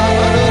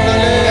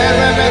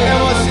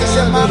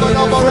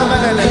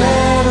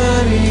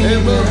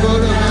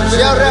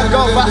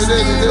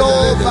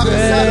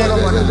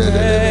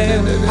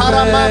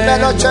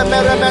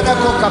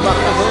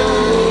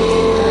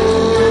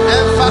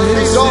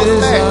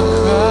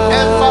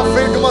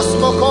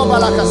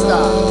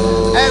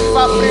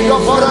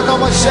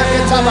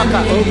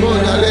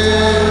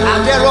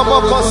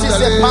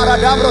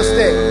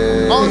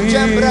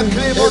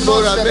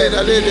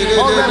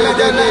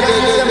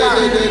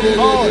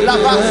 Oh, la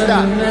basta.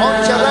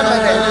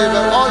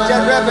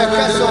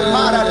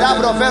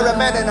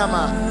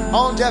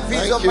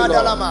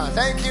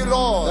 Thank you,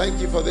 Lord. Thank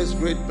you for this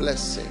great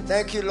blessing.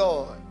 Thank you,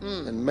 Lord.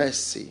 And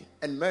mercy.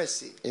 And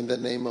mercy. In the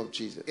name of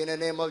Jesus. In the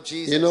name of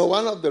Jesus. You know,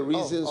 one of the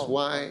reasons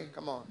why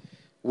come on.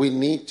 we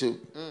need to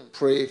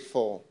pray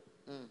for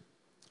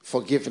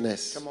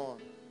forgiveness. Come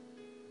on.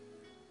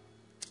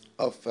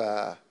 Of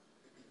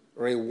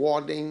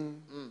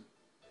rewarding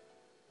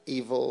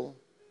evil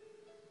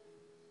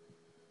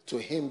to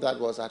him that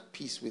was at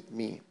peace with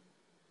me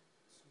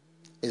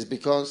is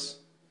because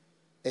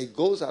it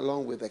goes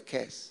along with a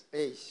curse.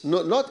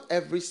 No, not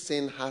every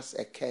sin has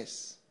a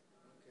curse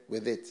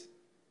with it.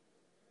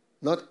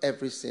 Not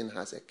every sin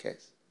has a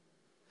curse.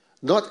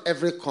 Not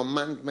every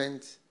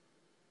commandment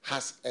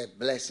has a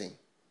blessing.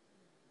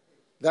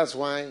 That's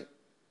why,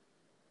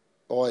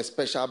 or a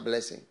special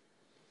blessing.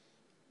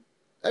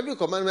 Every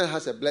commandment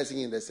has a blessing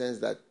in the sense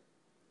that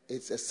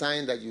it's a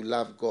sign that you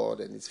love God,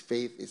 and it's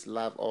faith, it's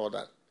love, all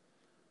that.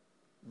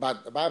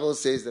 But the Bible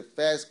says the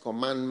first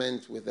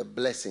commandment with a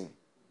blessing,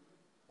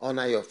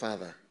 honor your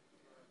father.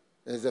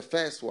 It's the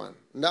first one.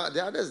 Now,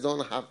 the others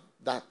don't have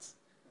that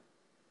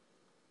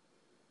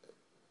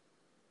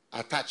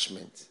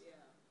attachment.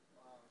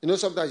 You know,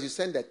 sometimes you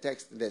send a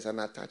text, there's an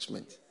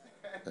attachment.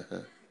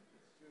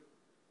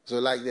 So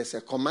like there's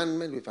a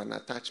commandment with an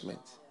attachment.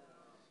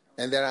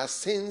 And there are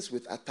sins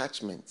with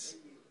attachments.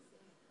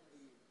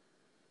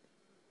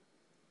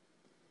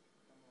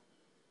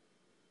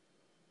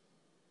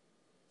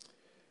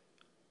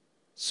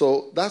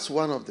 So that's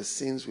one of the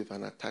sins with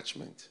an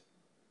attachment.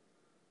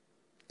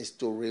 Is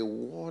to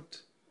reward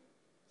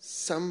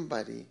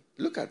somebody.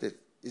 Look at it.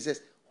 It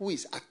says, who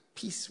is at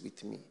peace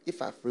with me?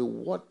 If I've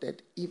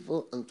rewarded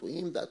evil unto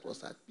him that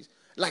was at peace.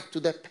 Like to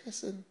the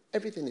person,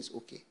 everything is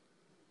okay.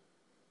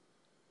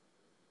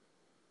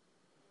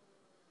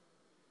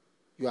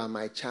 You are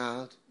my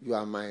child, you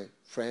are my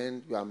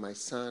friend, you are my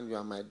son, you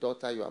are my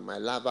daughter, you are my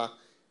lover,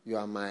 you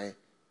are my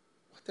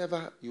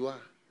whatever you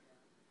are.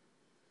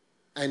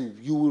 And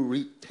you will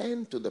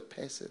return to the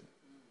person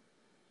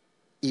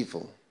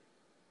evil.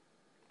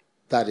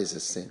 That is a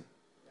sin.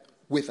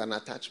 With an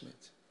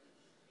attachment.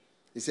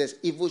 It says,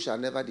 evil shall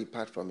never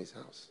depart from his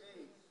house.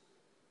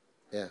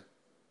 Yeah.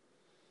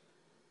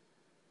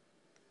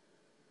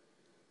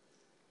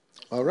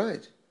 All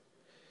right.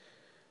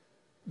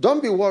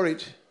 Don't be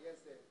worried.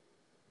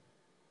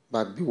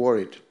 But be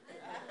worried.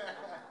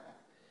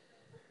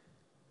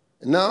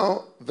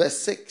 Now, verse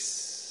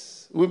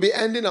 6. We'll be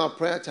ending our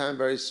prayer time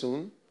very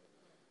soon.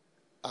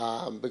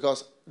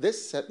 Because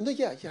this said, no,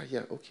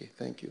 okay,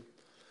 thank you.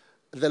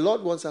 The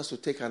Lord wants us to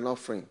take an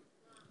offering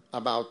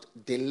about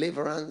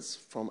deliverance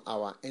from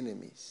our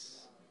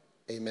enemies.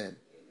 Amen.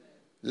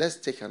 Let's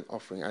take an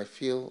offering. I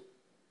feel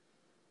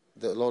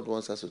the Lord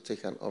wants us to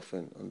take an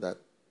offering on that.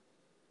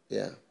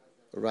 Yeah,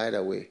 right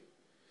away.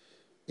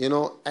 You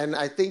know, and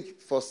I think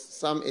for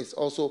some it's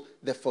also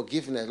the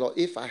forgiveness. Lord,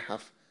 if I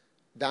have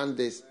done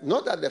this,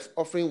 not that the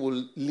offering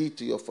will lead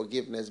to your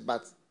forgiveness,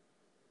 but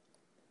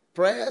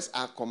prayers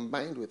are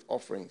combined with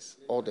offerings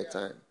all the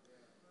time.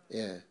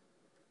 Yeah.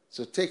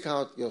 So take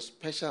out your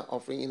special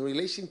offering in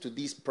relation to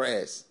these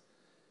prayers.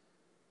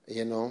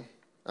 You know,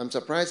 I'm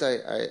surprised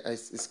I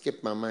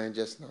skipped my mind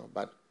just now,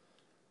 but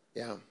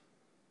yeah.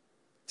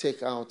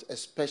 Take out a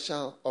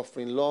special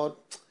offering. Lord,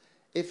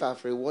 if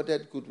I've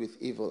rewarded good with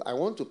evil, I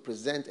want to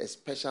present a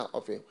special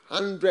offering.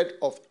 100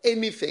 of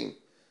anything.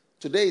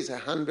 Today is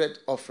 100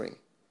 offering.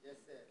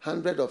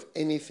 100 of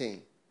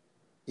anything.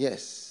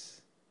 Yes.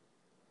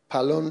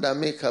 Palonda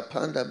meka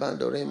panda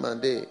bandore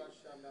mande.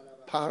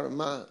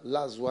 Parma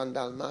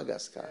lazwandal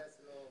magaska.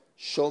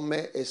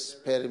 Shome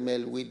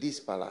espermel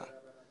widispala.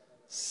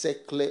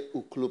 Sekle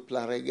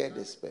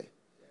ukluplaregedespe.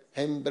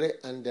 Hembre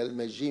andel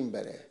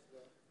mejimbere.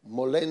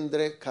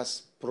 Molendre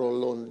kas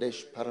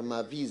prolondesh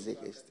parmavize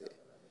este.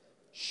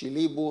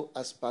 Shilibu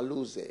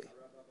aspaluze.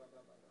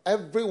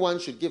 Everyone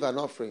should give an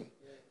offering.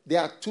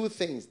 There are two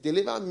things.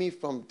 Deliver me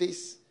from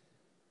these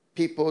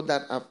people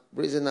that have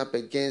risen up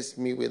against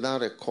me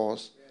without a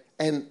cause.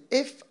 And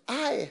if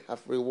I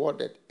have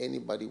rewarded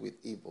anybody with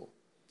evil,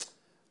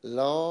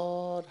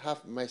 Lord,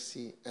 have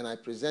mercy. And I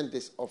present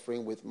this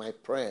offering with my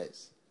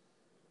prayers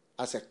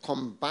as a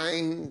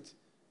combined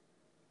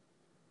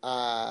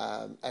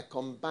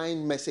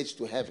message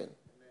to heaven.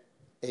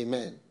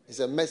 Amen. It's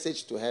a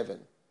message to heaven.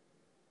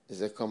 It's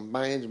a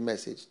combined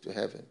message to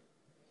heaven.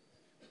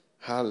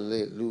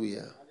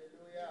 Hallelujah.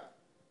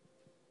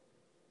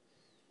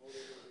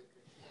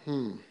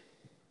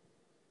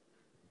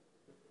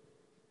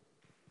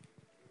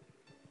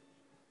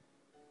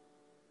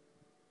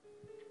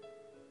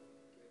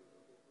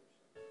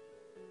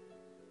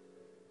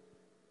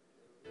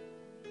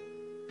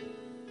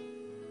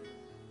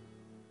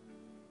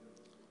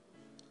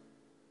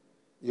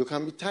 You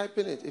can be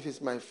typing it. If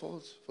it's my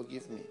fault,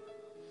 forgive me.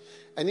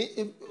 And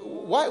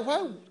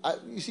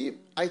you see,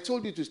 I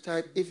told you to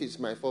type, if it's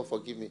my fault,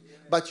 forgive me.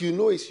 But you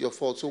know it's your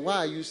fault. So why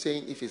are you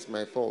saying, if it's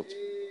my fault?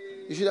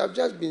 You should have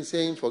just been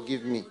saying,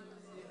 forgive me.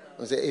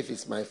 Or say, if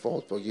it's my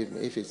fault, forgive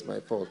me. If it's my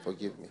fault,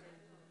 forgive me.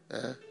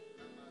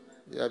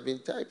 You have been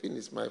typing,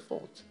 it's my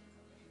fault.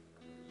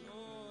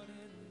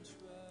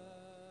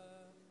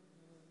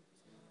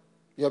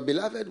 Your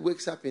beloved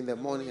wakes up in the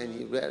morning and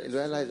he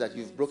realizes that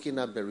you've broken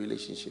up the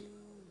relationship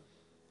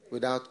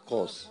without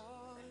cause.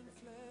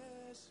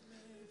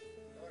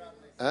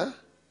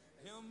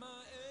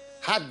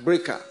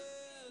 Heartbreaker.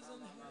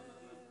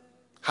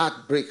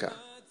 Heartbreaker.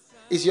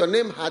 Is your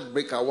name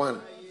Heartbreaker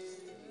 1?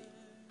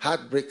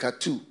 Heartbreaker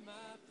 2?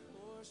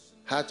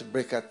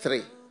 Heartbreaker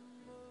 3?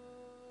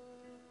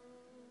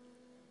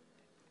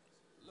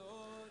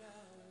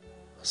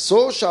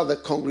 So shall the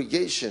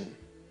congregation.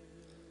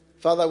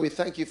 Father, we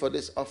thank you for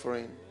this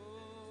offering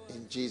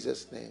in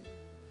Jesus' name.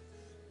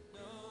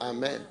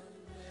 Amen.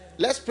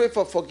 Let's pray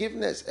for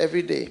forgiveness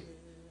every day.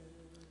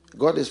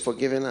 God is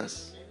forgiving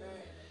us.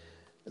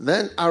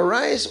 Then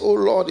arise, O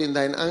Lord, in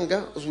thine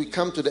anger, as we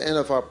come to the end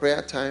of our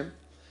prayer time.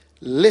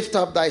 Lift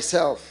up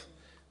thyself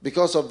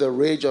because of the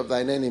rage of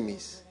thine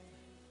enemies.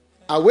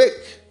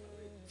 Awake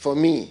for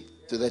me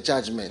to the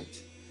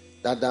judgment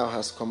that thou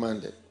hast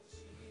commanded.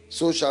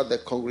 So shall the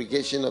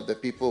congregation of the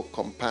people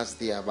compass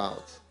thee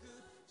about.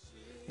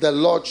 The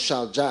Lord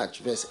shall judge.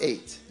 Verse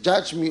 8.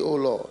 Judge me, O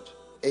Lord.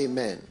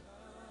 Amen.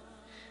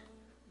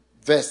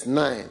 Verse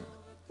 9.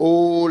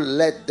 Oh,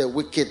 let the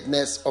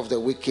wickedness of the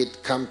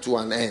wicked come to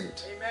an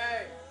end.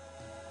 Amen.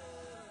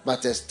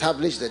 But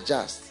establish the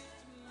just,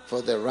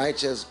 for the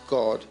righteous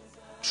God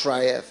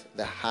trieth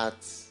the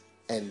hearts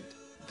and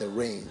the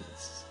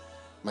reins.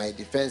 My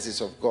defense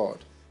is of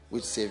God,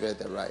 which saveth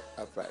the right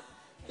upright.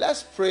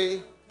 Let's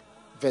pray.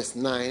 Verse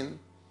 9.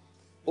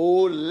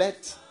 Oh,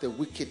 let the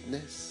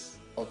wickedness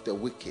of the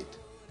wicked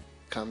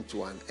come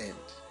to an end.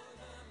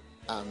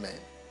 Amen.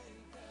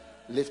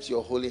 Lift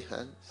your holy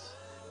hands.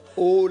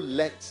 Oh,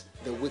 let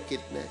the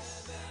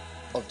wickedness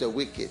of the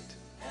wicked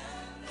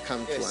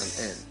come to an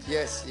end.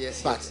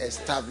 Yes. But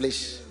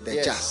establish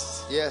the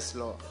just. Yes,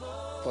 Lord.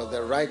 For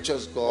the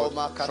righteous God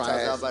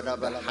tries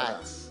the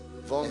hearts.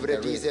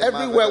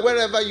 Everywhere,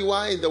 wherever you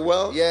are in the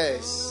world.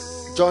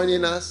 Yes.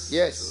 Joining us.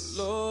 Yes.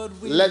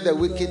 Let the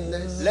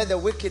wickedness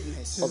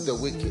of the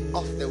wicked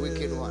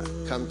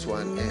one come to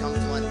an end. Come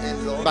to an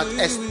end, Lord. But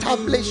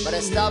establish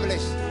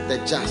the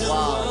just.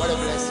 Wow, what a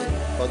blessing.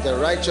 For the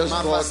righteous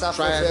God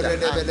trieth the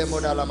hearts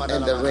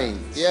and the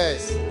reins.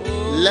 Yes.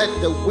 Let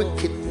the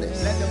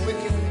wickedness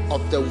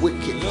of the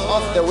wicked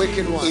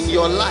one in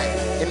your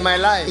life, in my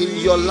life, in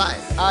your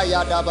life,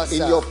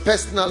 in your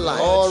personal life,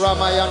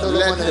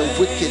 let the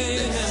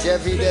wickedness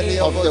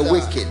of the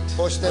wicked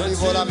come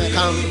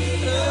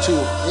to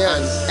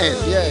an end.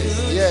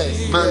 Yes.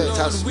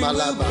 Mantas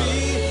malaba.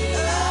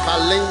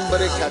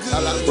 Kalimbre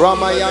katala.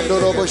 Ramayando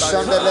robo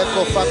shandele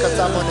ko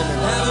fakatamoneme.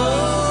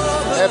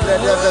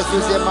 Ebrede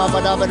vezuze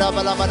mabada bada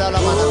bala bada la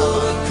bada.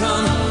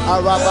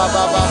 Araba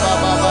ba ba ba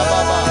ba ba ba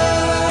ba.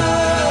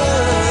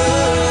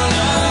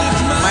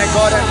 My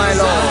God and my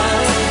Lord.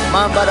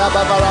 Mambara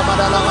ba ba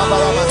ramada la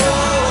mambara manda.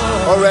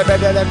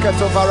 Orebedele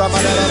ketova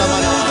ramada la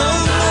manda.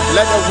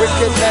 Let the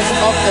wickedness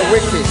of the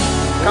wicked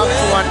come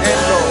to an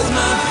end, Lord,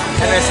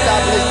 and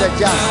establish the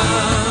just.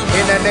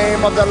 In the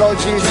name of the Lord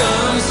Jesus.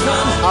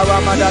 My God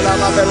and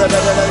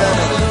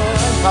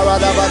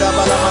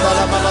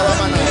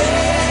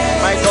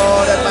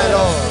my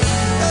Lord.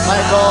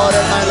 My God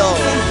and my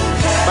Lord.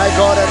 My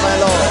God and my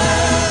Lord.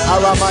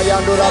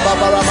 Aramayandu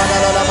Rababa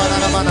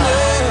Ramana Mana.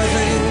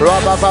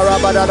 Rababa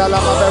Rabada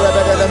Lama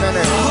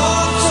Berebede.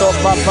 So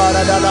Papa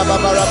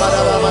Rababa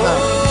Ramana.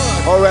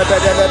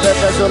 Orebede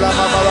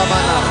Zulama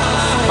Ramana.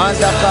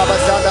 Manda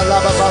Kabazada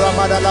Lava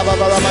Ramada Lava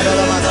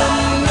Ramana.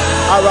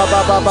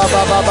 Arababa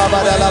Baba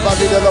Lava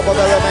Video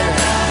Beremene.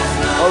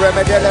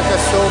 Oremedele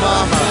Kesoma.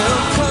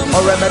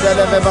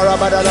 Oremedele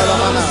Barabada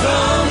Lamana.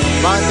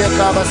 Mande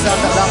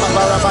Kabasanda Lama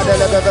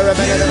Barabadele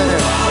Beremene.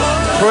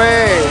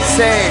 Pray,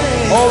 say,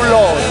 oh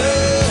Lord,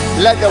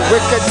 let the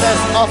wickedness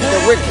of the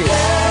wicked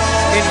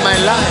in my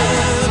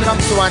life come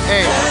to an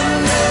end.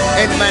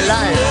 In my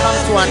life come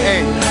to an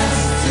end.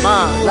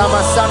 Ma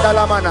Lama Sanda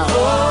Lamana.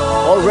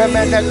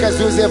 Oremene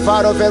Kezuze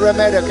Varo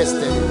Veremede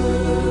Keste.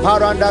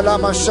 Paranda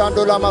Lama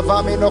Shando Lama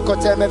Vami no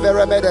Koteme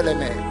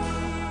Veremedeleme.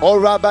 O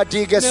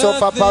Rabadige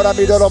Sofa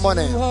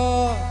Paramidolomone.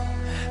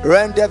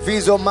 Rende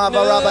Viso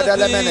Mavaraba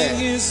Delemene.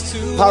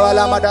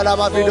 Paralama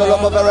Dalama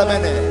Vidolomo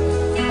Veremene.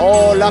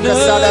 Oh La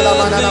Casada La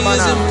Mana.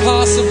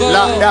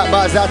 La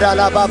Bazada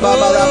La Baba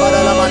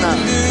La Mana.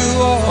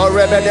 O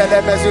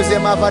Rebedele Mezuzi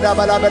Mavada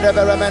Balaba de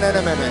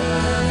Veremene.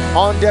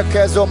 On the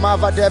Kezo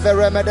Mava de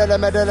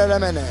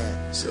Veremene.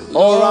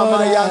 O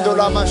Ramayando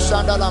Lama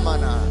Shanda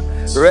Lamana.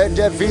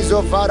 Rende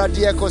Viso Vara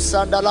Dieko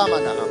Sanda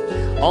Lamana.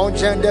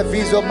 Onjende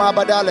Viso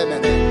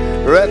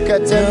Mabadalemene.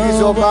 Rekete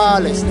Viso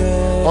Vales.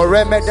 O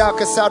Remeda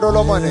Casado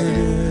Lomone.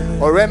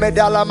 O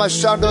Remedala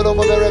Mashando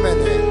Lomo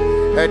Veremene.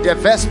 E de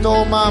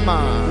Vesto Mama.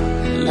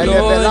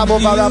 Elebelabo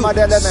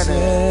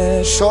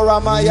baramadelemene.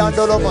 Shorama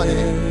yandolomone.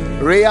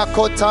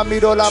 Riakota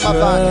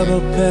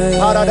midolamabane.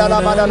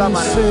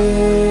 Paradalamadalaman.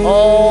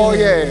 Oh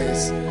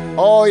yes.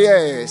 Oh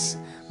yes.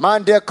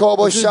 Mande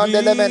kobo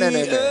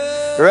shandelemenene.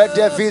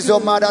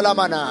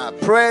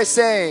 Pray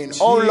saying,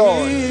 oh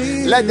Lord,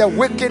 let the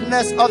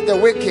wickedness of the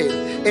wicked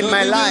in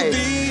my life,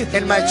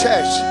 in my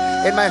church,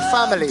 in my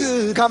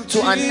family come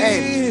to an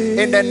end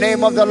in the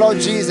name of the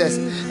Lord Jesus,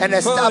 and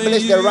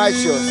establish the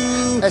righteous,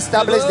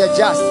 establish the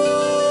just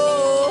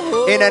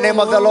in the name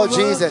of the Lord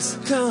Jesus.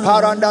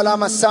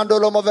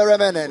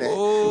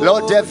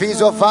 Lord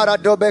Deviso Fara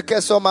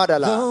Dobekeso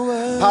Madala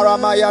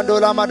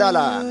Paramayandola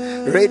Madala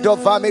Redo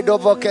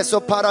Vamidovo Keso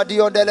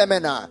Paradio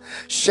Delemena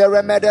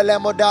Sheremedele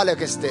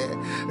Modalekeste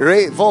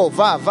Revo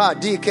Va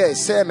Dike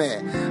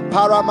Seme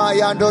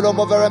Paramayandolo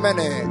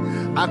Moveremene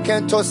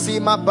Akento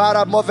Sima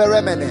Bara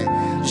Moveremene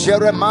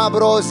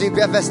Jeremabro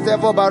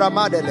Zigvestevo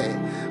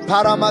Baramadele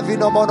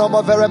Paramavino Mono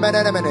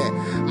Moveremene.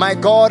 My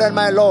God and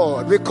my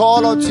Lord, we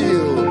call unto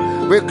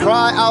you, we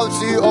cry out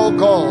to you, O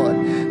God.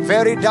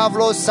 Very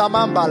Davlo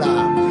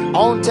Samambala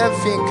Ontem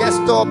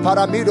Finkesto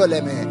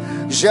Paramidoleme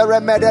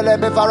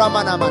Jeremedeleme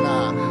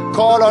Varamanamana.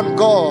 Call on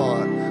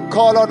God,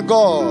 call on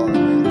God,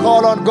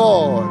 call on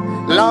God.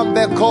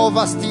 Lambe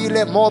Kova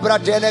Stile Mobra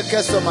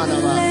Deneke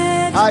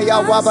Somanama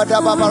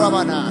Ayawabadaba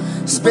Varamana.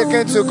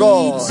 Speaking to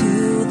God,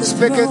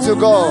 speaking to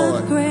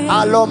God.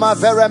 Aloma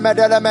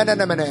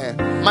Veremedelemene.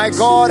 My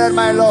God and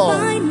my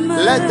Lord,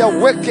 let the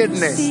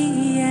wickedness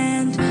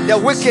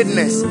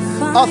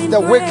of the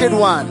wicked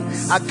one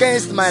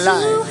against my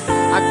life,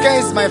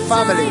 against my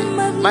family,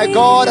 my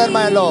God and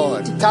my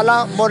Lord.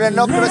 Tala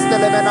moreno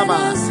crestelemenama.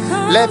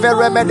 Leve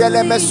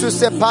remedele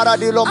mesuse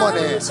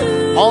paradilomone.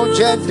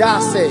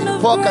 Ongendase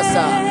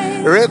pokasa.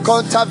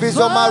 Reconta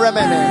vizoma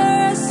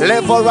remene.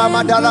 Levo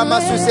ramadala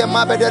masuse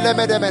mabedele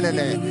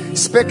medemene.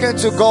 Speaking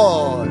to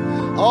God.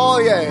 Oh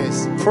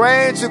yes.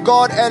 Praying to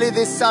God early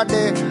this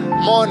Sunday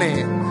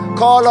morning.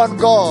 Call on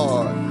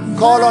God.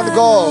 Call on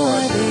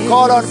God.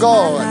 Call on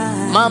God.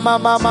 Mama.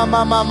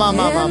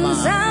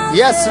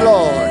 Yes,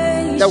 Lord.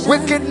 The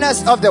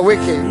wickedness of the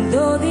wicked.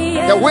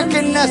 The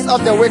wickedness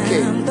of the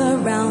wicked.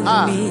 Come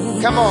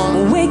on. Come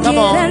on. Come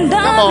on.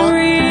 Come on.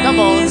 Come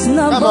on.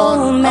 Come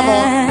on.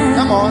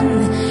 Come on.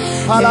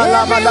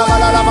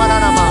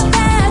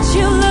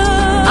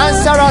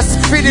 Answer us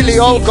speedily,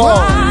 O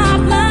God.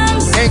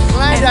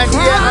 Incline and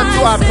hear unto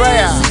our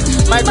prayer.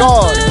 My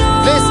God,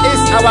 this is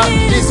our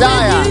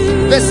desire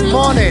this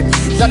morning,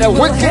 that the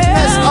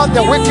wickedness of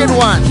the wicked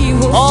one,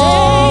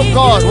 oh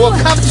God, will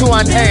come to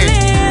an end.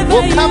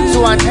 Will come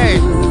to an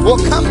end. Will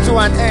come to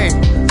an end.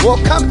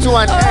 Will come to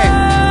an end.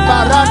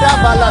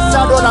 Parada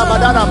balasado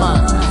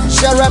ramadanama.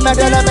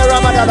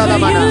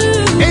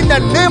 In the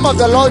name of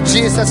the Lord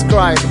Jesus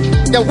Christ,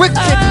 the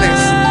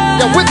wickedness,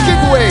 the wicked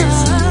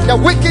ways, the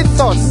wicked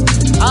thoughts.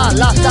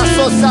 La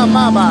tasosa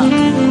mama,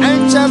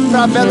 enche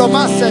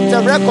fravelomase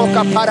tereko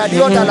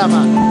kaparadio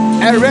dalama,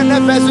 erene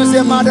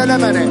vezuze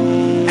madalemene,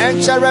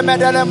 enche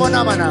remedele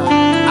monamana,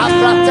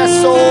 afrate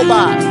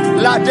soba,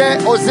 lade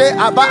oze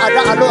aba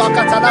ada alo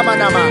akatanama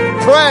nama.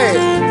 Pray.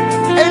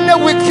 In the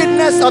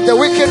wickedness of the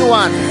wicked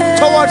one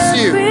towards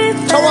you,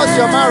 towards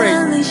your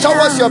marriage,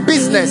 towards your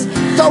business,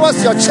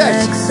 towards your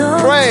church,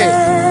 pray.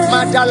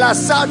 Madala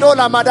sado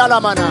la madala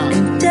mana.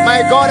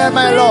 My God and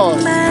my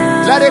Lord,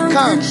 let it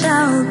come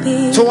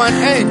to an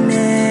end.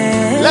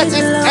 Let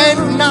it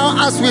end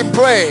now as we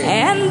pray.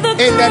 In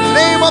the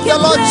name of the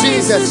Lord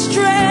Jesus.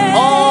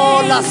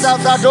 Oh, la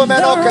savra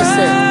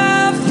domenokese.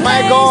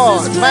 My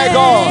God, my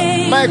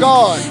God, my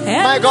God,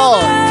 my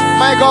God,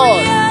 my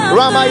God.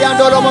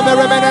 Ramayando lomo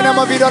remenene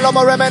mo vido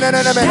lomo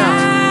remenene mena.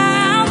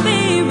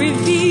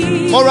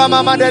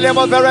 Morama mandele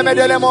mo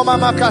veremedele mo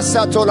mama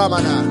kasato la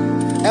mana.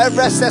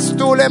 Everest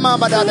stule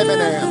mama dale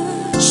mene.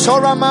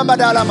 Shora mama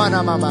dala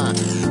mana mama.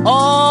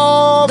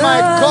 Oh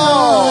my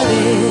God.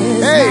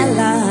 Hey,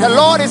 the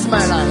Lord is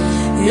my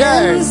life.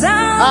 Yes.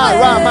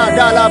 Rama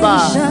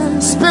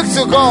dalaba. Speak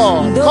to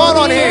God. Call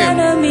on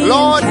Him.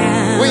 Lord,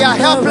 we are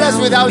helpless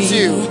without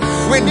you.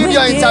 We need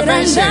your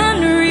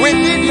intervention. We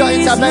need your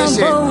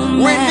intervention.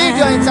 We need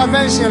your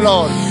intervention,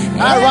 Lord.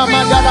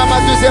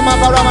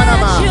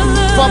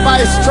 For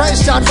by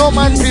strength shall no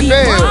man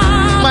prevail.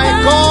 My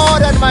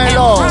God and my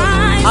Lord.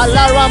 Come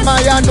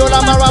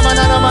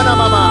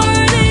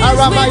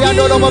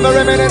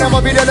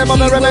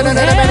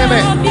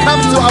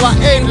to our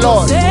aid,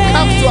 Lord.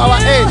 Come to our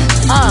aid.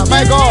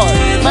 My God.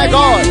 My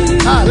God.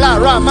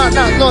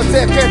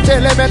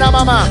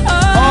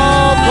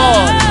 Oh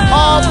God.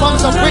 All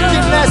forms of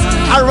wickedness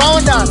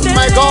around us,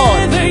 my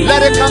God,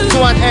 let it come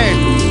to an end.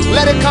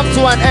 Let it come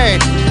to an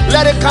end.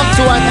 Let it come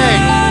to an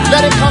end.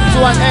 Let it come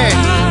to an end.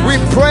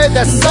 We pray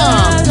the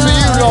psalm to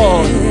you,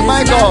 Lord.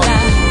 My God,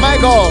 my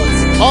God.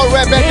 Oh,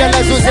 Rebecca,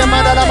 let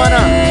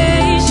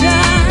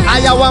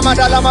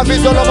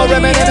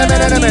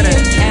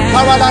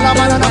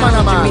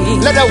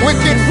the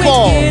wicked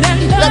fall.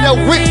 Let the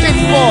wicked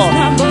fall.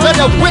 Let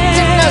the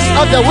wickedness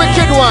of the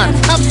wicked one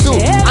come to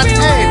an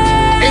end.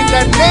 In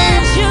the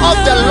name of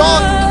the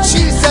Lord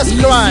Jesus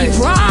Jesus Christ.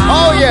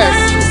 Oh yes.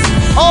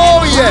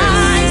 Oh yes.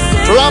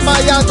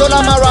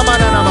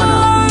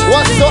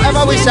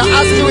 Whatsoever we shall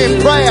ask you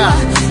in prayer,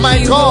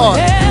 my God,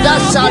 that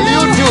shall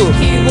you do.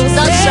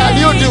 That shall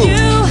you do.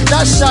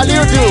 That shall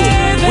you do.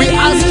 We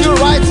ask you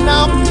right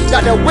now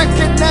that the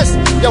wickedness,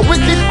 the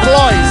wicked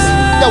ploys,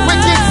 the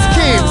wicked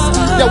schemes,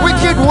 the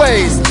wicked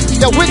ways,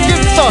 the wicked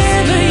thoughts,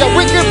 the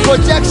wicked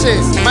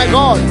projections, my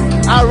God,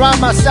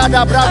 Arama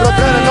Sada Brabro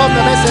Breno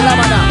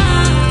Meselamana,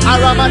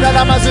 Aramada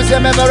Lamazuze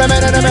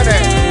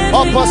Meveremene,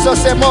 Oposo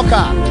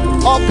Semoka,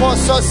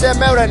 Oposo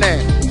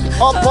Semerene,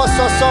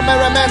 Oposo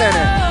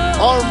Someremene.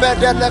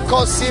 Orbedele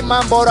kosi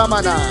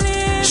mamboramana.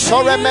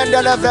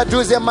 Shoremendele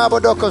vreduze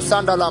mabodoko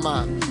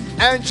sandalama.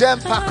 Enjem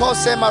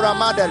pakose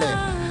maramadele.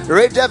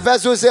 Rede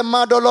vezuze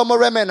madolomo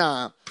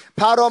remena.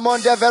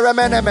 Paromonde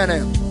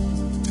veremenemene.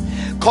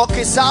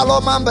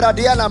 Kokisalo mambra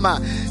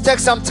dialama. Take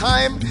some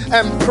time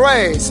and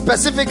pray,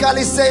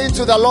 specifically saying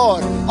to the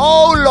Lord,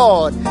 oh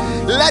Lord,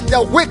 let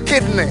the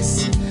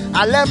wickedness,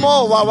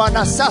 alemo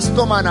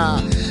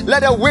wawanasastomana,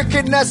 let the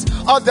wickedness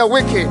of the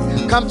wicked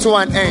come to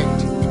an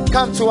end.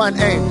 Come to an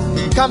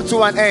end. Come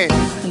to an end.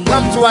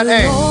 Come to an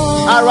end.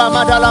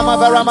 Aramadalama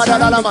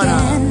Varamadalalamana.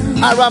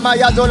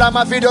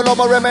 Aramayadolama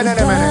Vidolomo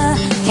Remenemene.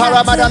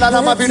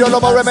 Paramadalama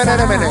Vidolomo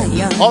Remenemene.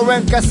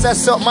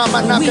 Orencaseso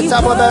Mama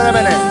Nakatabo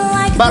Veremene.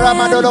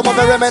 Baramadolomo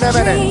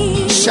Veremenemene.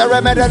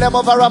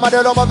 Sheremedelemo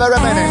Varamadolomo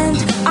Veremene.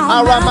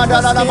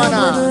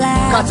 Aramadalamana.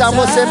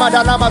 Katamose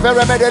Madalama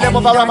Veremedelemo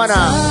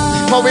Varamana.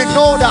 For we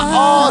know that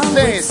all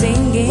things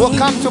will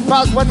come to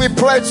pass when we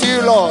pray to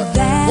you, Lord.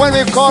 When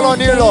we call on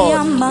you,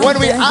 Lord. When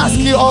we ask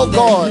you, oh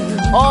God.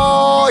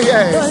 Oh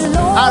yes.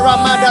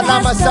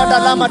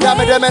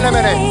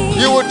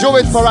 You will do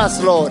it for us,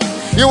 Lord.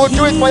 You will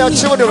do it for your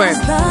children.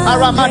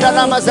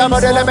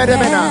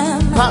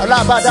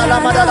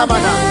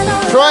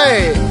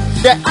 Pray.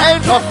 The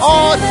end of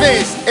all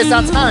things is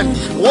at hand.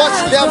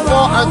 Watch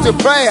therefore unto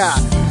prayer.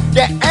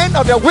 The end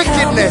of the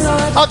wickedness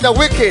of the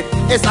wicked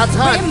is at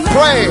hand.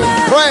 Pray,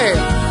 pray,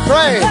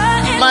 pray.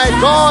 My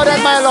God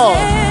and my Lord.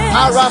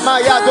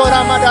 Aramaya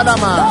Dora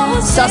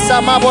Madalama.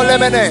 Sasama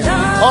Bolemene.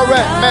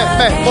 Ore me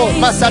mo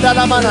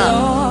Masadalamana.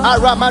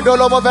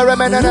 Aramadolomo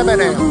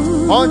Veremenemene.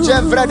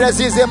 Onje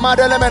Vredezize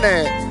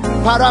Madelemene.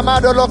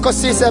 Paramadolo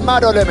Cosise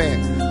Madoleme.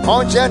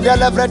 Onje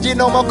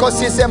Delevredino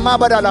Mocosise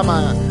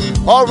Mabadalama.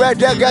 Ore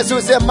de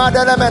Gesuze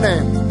Madelemene.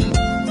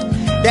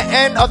 The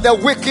end of the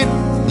wicked.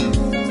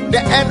 The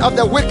end of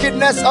the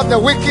wickedness of the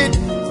wicked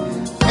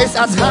is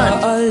at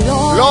hand.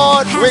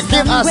 Lord, we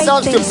give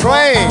ourselves to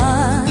praying.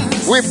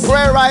 We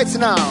pray right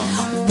now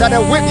that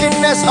the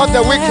wickedness of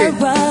the wicked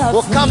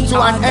will come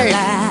to an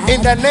end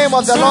in the name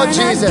of the Lord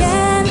Jesus.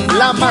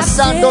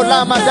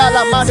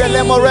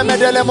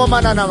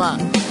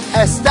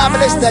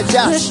 Establish the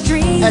just,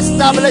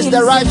 establish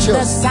the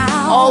righteous.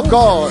 Oh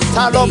God,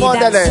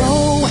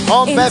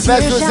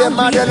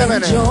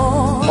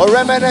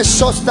 Oremene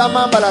shosta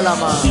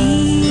mambalalama.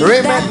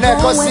 Remene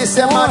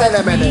kosise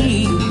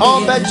madelemene.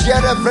 Ombe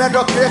jere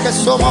vredo kreke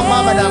somo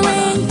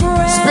mamadamana.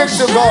 Speak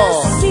to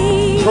God.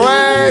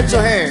 Pray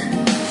to Him.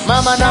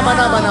 Mama nama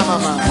nama nama.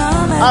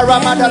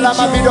 Aramada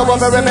lama bido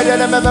bobe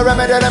remedele mebe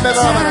remedele mebe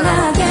ramana.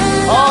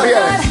 Oh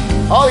yes.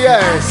 Oh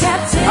yes.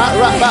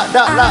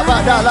 Arabada la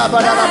bada la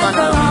bada la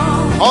mana.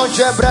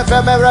 Onje breve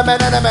me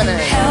remene mene.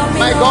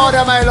 My God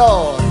and my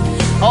Lord.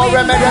 Oh,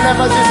 remedele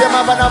mazise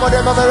mabana mode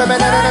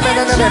remene.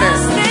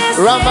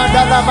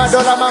 Ramadala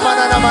madola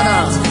mamana namana.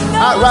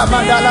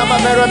 Ramadala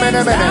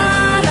mameremene mene.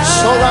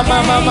 Shora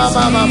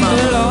mama.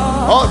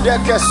 Oh,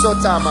 deke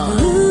sotama.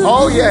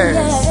 Oh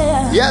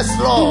yes. Yes,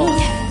 Lord.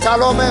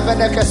 Talome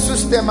veneke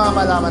suste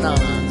mama lamana.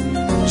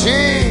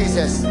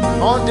 Jesus.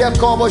 On de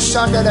kobo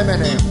shandele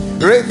mene.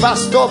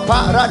 Revasto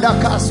parada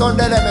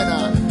kasondele mena.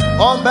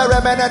 Ombe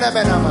remene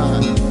menama.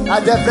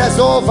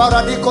 Adevrezo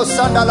varadiko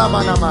sandala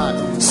manama.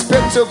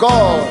 Speak to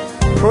God.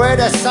 Pray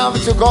the psalm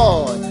to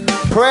God.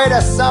 Pray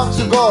the psalm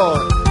to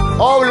God.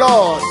 Oh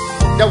Lord,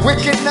 the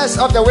wickedness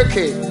of the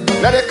wicked,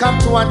 let it come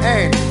to an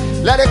end.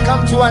 Let it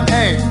come to an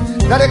end.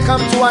 Let it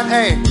come to an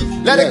end.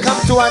 Let it come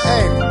to an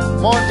end.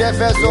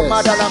 Yes.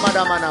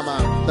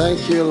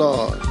 Thank you,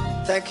 Lord.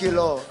 Thank you,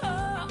 Lord.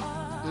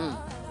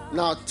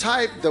 Now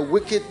type the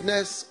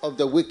wickedness of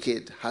the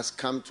wicked has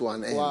come to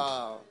an end.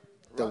 Wow.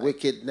 The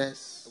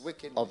wickedness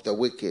of the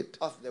wicked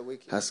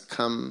has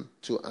come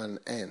to an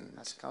end.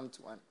 Has come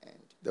to an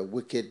end. The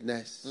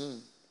wickedness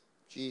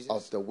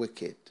of the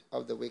wicked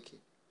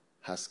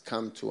has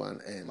come to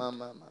an end.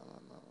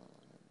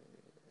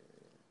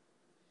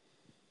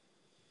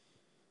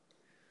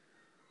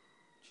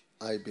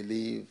 I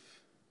believe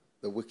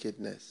the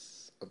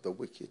wickedness of the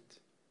wicked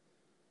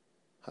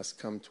has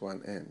come to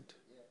an end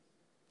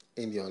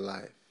in your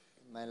life.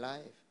 In my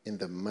life. In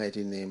the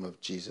mighty name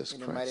of Jesus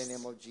Christ. In the mighty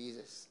name of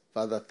Jesus.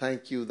 Father,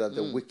 thank you that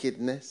the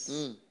wickedness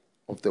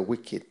of the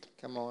wicked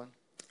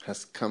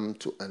has come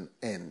to an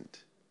end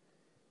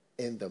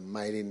in the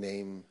mighty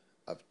name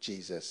of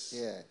Jesus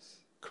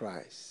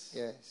Christ.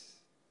 Yes.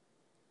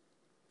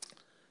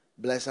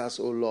 Bless us,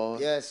 O Lord.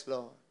 Yes,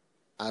 Lord.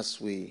 As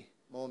we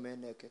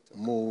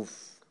move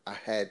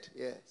ahead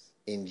Yes.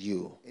 in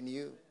you. In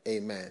you.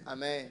 Amen.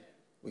 Amen.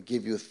 We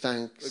give you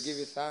thanks. We give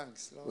you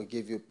thanks, Lord. We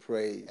give you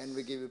praise. And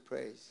we give you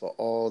praise. For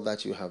all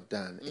that you have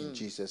done. In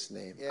Jesus'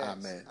 name. Yes.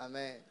 Amen.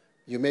 Amen.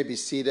 You may be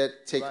seated.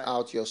 Take Right.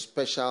 out your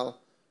special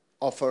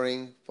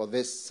offering for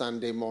this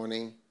Sunday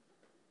morning.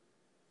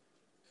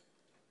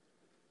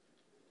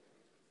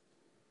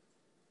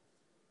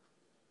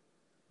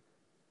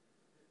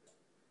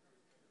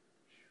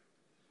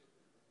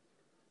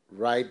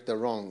 Right the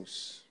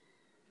wrongs.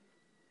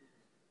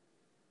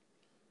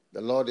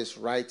 The Lord is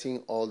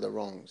righting all the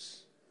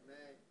wrongs.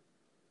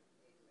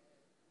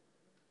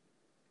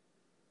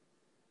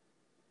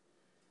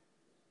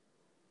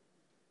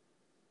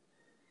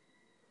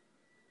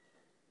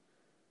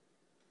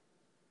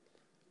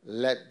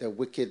 Let the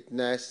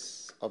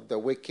wickedness of the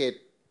wicked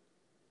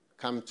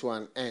come to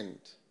an end.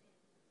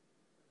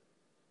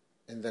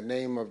 In the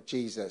name of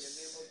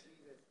Jesus.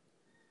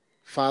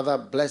 Father,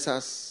 bless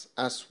us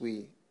as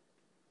we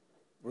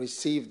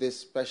receive this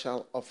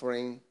special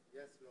offering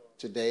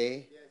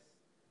today.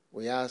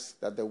 We ask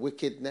that the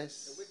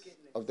wickedness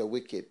of the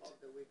wicked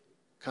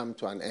come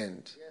to an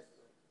end.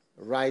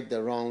 Right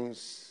the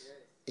wrongs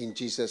in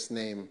Jesus'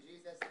 name.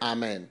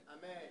 Amen.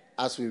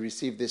 As we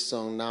receive this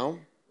song now.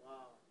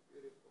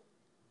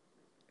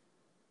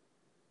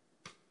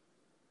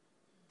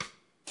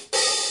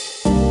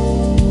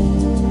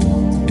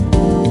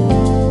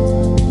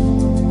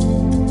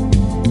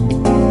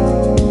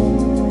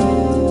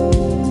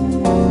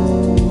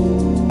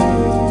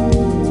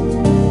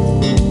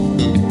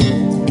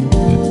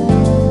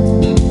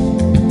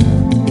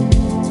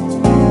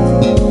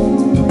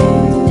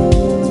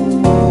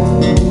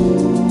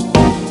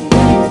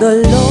 The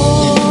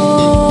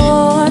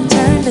Lord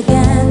turned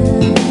again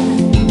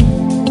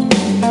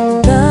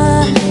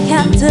the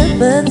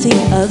captivity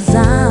of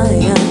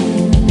Zion.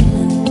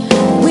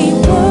 We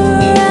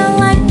were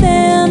like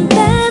them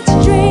that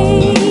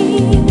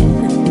dream,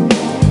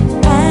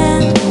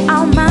 and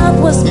our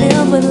mouth was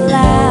filled with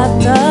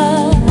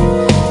laughter,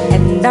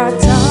 and our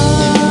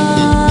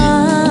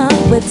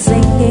tongue with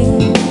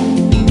singing.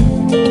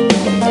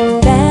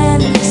 Then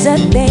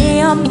said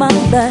they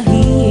among the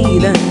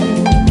heathen,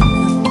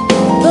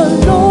 the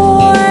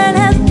Lord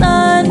has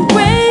done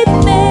great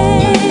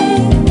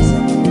things.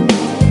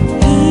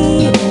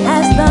 He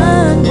has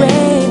done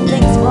great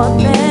things for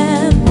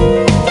them.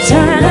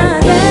 Turn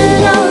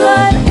again, O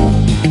Lord,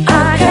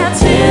 our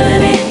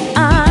captivity.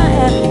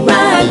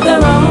 Right the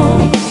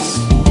wrongs.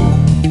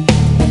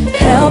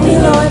 Help me,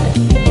 Lord.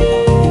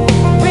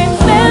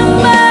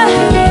 Remember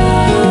the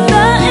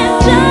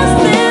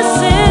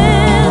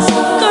injustices.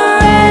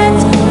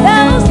 Correct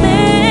those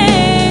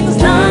things,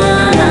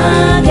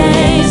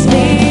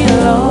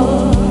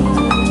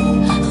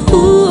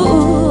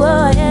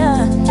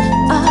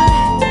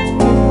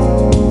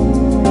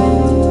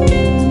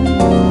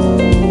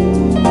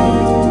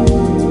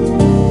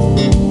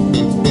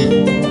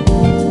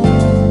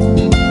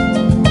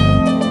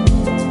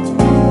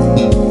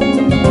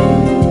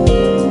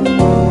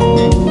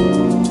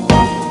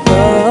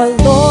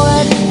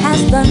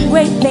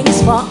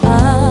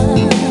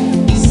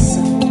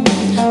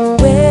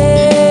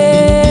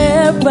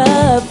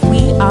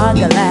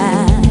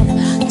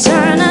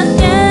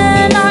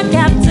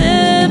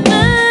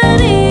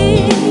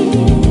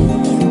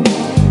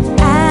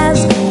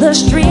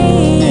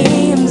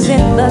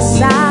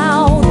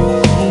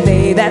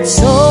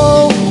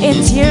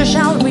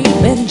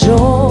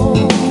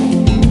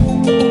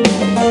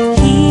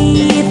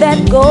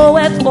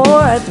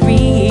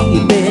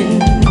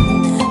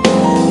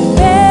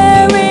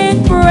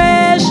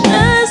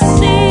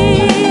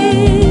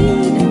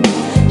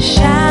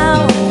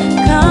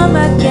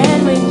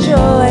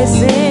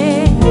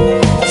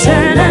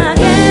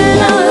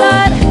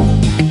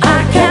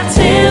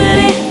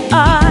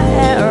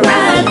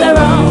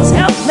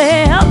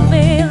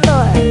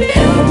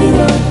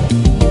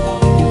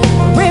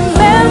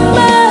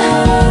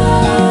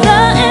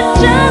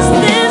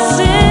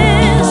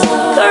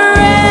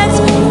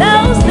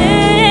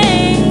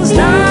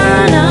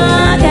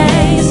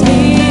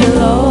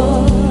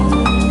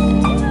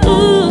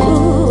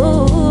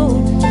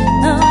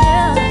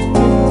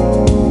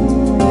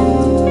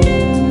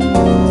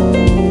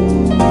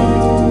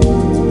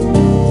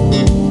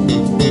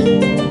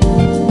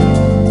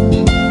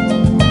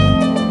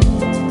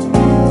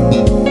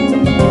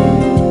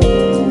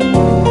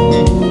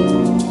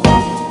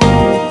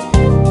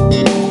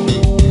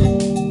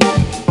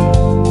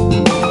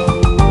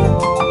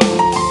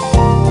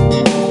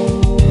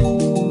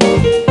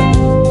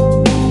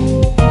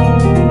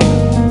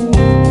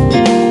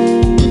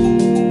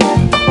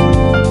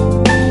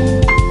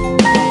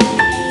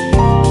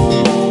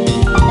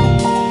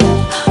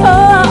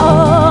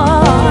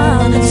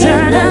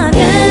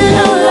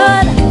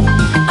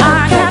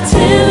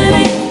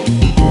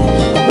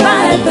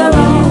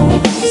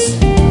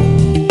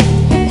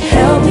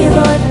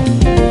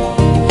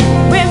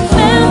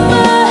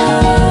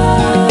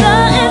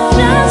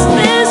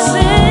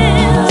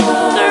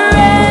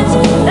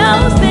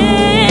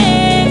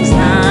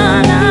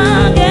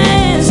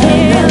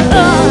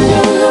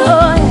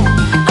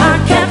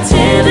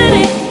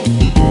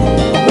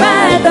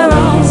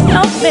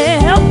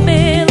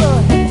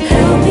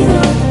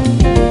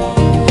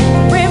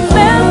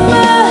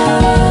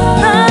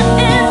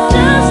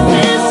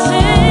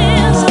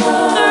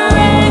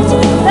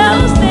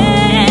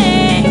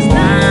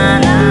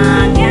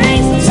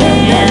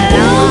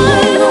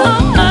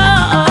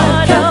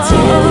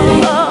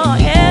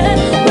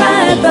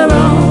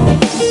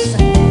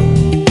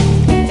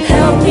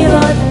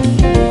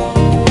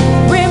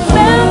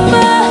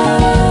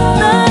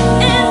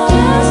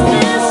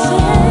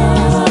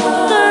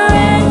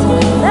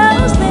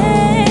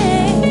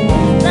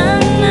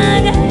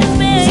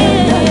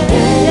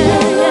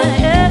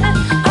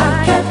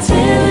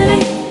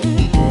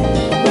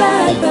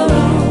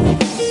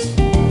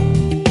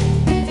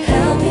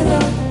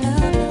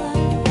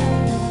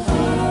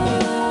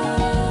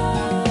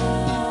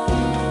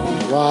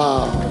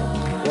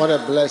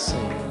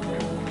 blessing.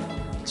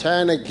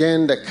 Turn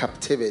again the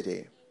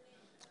captivity.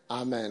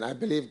 Amen. I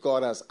believe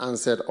God has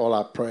answered all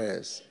our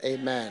prayers.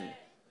 Amen.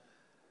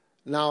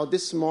 Now,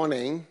 this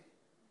morning,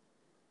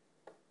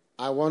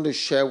 I want to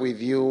share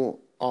with you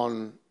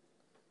on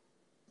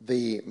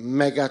the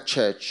mega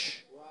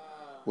church,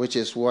 which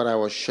is what I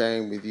was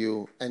sharing with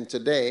you. And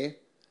today,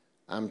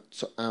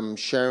 I'm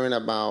sharing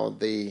about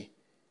the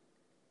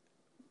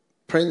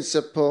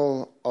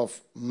principle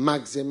of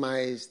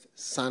maximized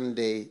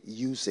Sunday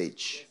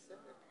usage.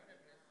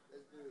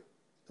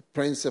 The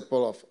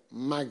principle of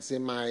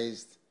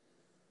maximized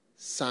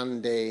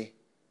Sunday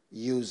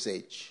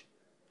usage.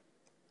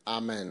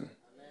 Amen.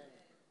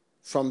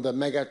 From the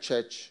mega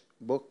church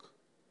book.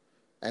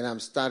 And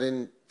I'm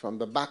starting from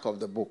the back of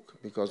the book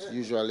because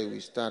usually we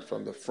start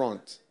from the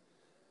front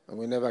and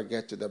we never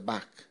get to the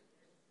back.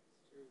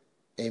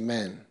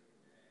 Amen.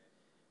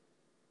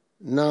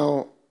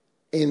 Now,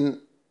 in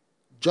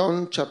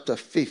John chapter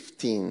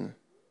 15,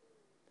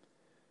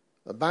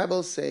 the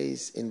Bible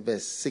says in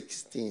verse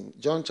 16,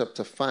 John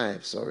chapter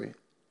 5,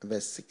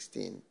 verse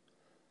 16.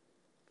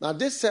 Now,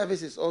 this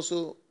service is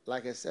also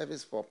like a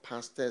service for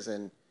pastors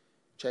and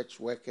church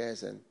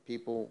workers and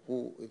people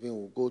who even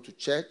will go to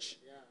church.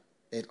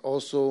 It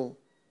also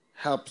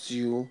helps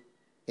you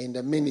in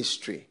the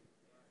ministry.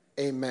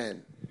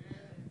 Amen.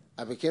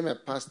 I became a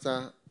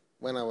pastor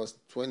when I was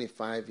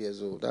 25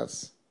 years old.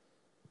 That's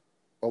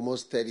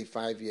almost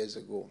 35 years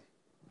ago.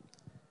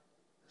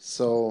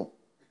 So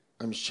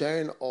I'm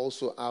sharing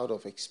also out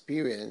of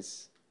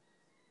experience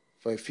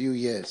for a few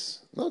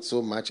years. Not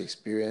so much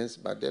experience,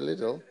 but a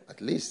little, at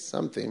least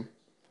something.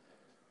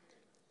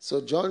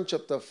 So John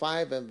chapter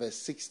 5 and verse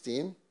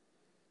 16,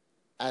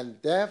 and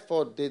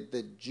therefore did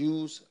the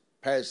Jews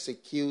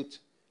persecute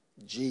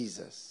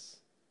Jesus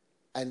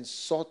and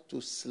sought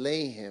to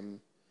slay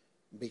him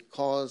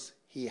because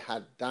he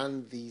had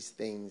done these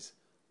things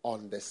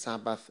on the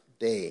Sabbath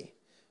day.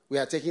 We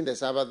are taking the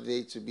Sabbath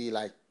day to be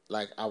like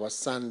our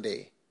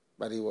Sunday,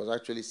 but it was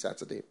actually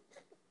Saturday.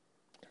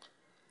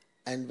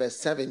 And verse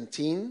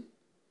 17,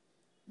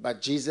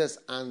 but Jesus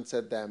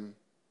answered them,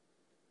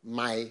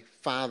 my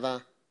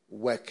Father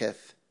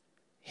worketh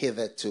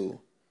hitherto,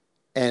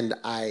 and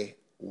I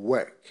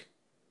work.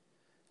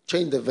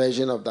 Change the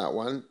version of that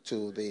one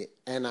to the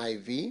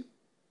NIV.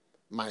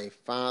 My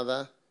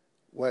Father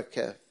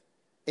worketh.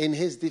 In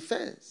his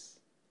defense,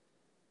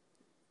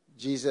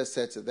 Jesus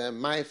said to them,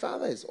 my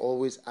Father is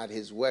always at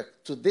his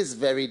work to this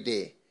very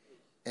day,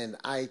 and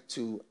I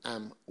too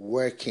am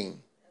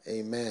working.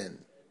 Amen.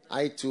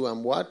 I too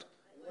am what?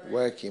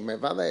 Working. My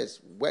Father is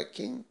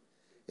working,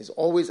 is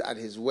always at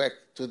his work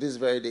to this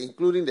very day,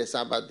 including the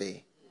Sabbath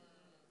day.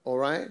 All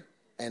right?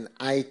 And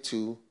I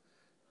too,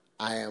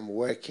 I am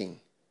working.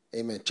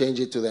 Amen. Change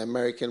it to the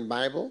American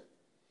Bible.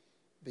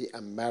 The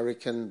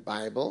American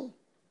Bible.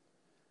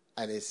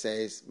 And it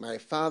says, my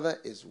Father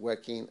is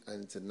working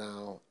until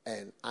now,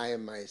 and I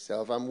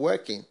myself am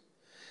working.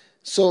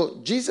 So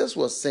Jesus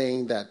was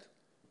saying that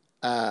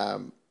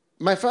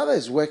my Father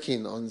is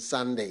working on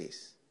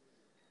Sundays,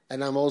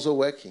 and I'm also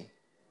working.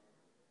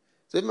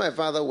 So if my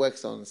Father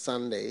works on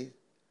Sunday,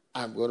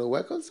 I'm going to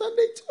work on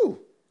Sunday too.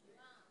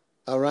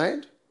 All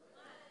right?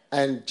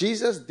 And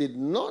Jesus did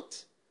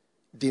not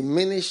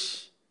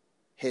diminish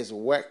his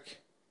work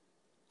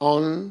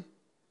on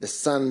the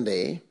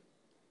Sunday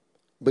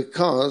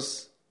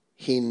because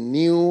he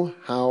knew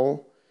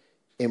how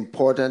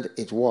important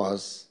it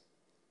was,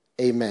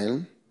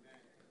 amen,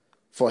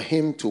 for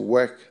him to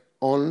work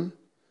on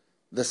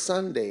the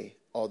Sunday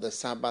or the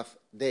Sabbath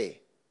day.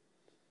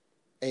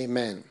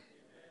 Amen.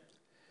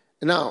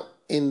 Now,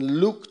 in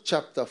Luke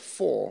chapter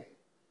 4,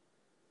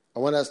 I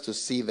want us to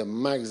see the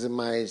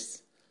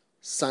maximized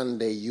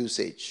Sunday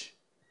usage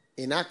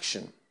in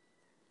action.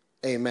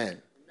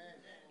 Amen.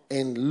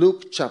 In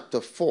Luke chapter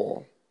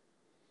 4,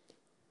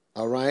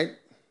 all right,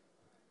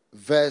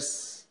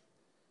 verse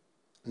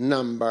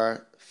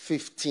number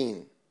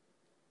 15.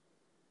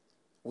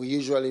 We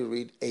usually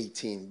read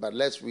 18, but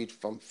let's read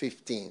from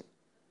 15.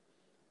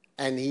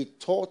 And he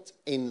taught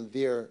in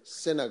their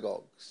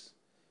synagogues,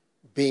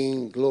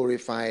 being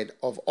glorified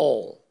of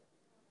all.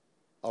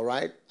 All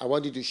right? I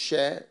want you to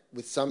share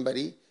with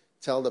somebody.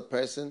 Tell the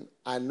person,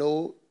 I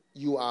know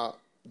you are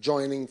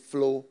joining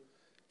Flow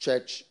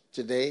Church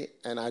today,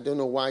 and I don't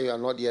know why you are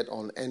not yet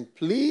on. And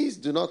please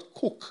do not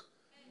cook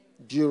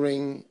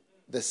during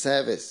the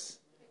service,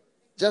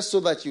 just so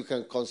that you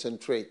can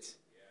concentrate.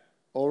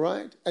 All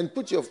right? And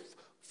put your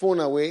phone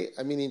away.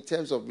 I mean, in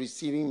terms of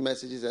receiving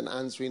messages and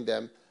answering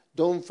them,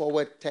 don't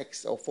forward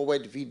text or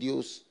forward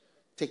videos,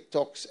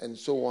 TikToks, and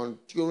so on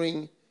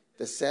during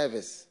the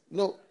service.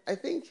 No, I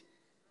think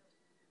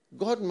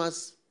God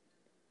must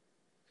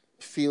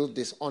feel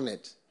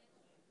dishonored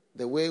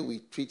the way we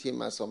treat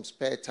him as some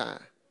spare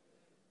tire.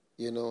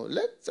 You know,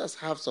 let's just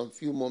have some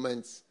few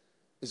moments.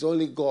 It's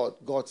only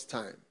God's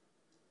time.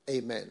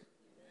 Amen.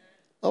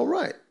 All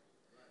right.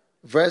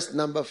 Verse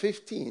number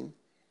 15.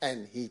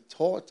 And he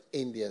taught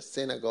in their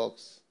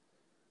synagogues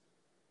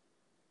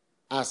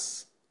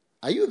as,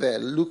 are you there?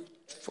 Luke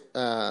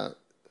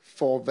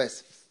 4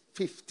 verse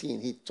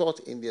 15, he taught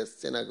in their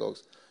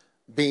synagogues,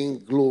 being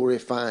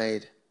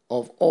glorified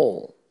of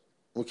all.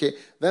 Okay,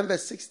 then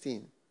verse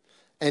 16.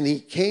 And he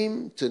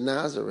came to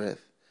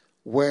Nazareth,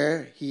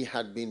 where he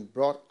had been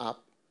brought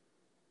up,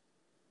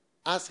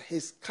 as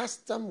his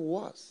custom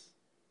was.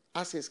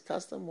 As his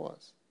custom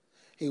was.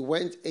 He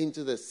went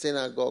into the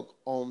synagogue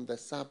on the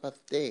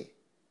Sabbath day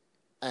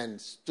and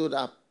stood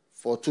up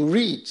to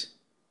read.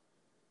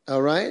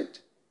 All right?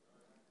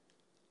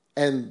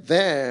 And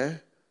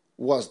there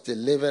was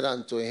delivered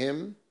unto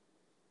him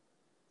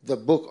the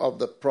book of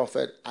the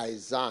prophet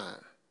Isaiah.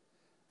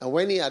 And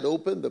when he had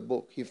opened the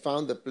book, he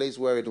found the place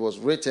where it was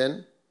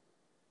written,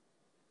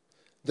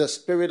 the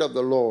Spirit of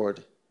the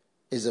Lord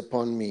is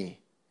upon me,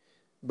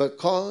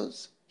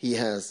 because he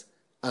has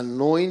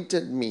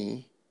anointed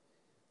me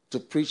to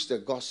preach the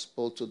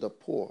gospel to the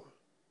poor.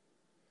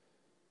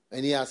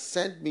 And he has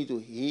sent me to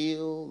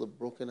heal the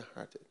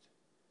brokenhearted,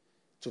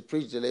 to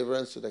preach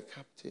deliverance to the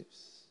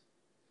captives,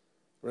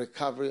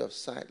 recovery of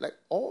sight, like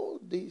all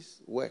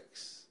these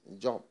works,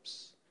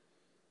 jobs,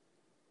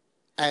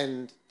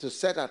 and to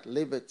set at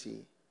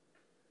liberty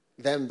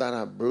them that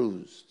are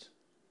bruised.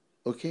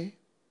 Okay?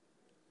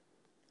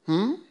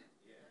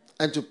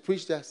 And to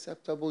preach the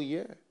acceptable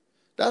year.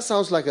 That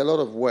sounds like a lot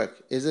of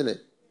work, isn't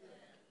it?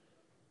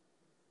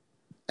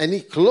 And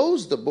he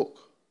closed the book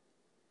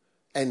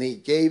and he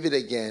gave it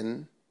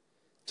again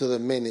to the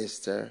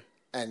minister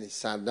and he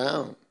sat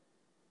down.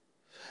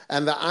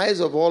 And the eyes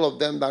of all of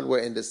them that were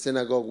in the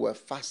synagogue were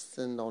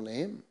fastened on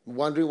him,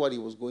 wondering what he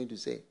was going to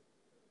say.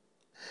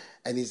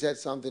 And he said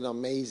something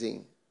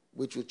amazing,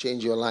 which will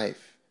change your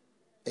life.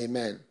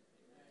 Amen.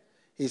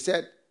 He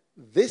said,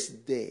 this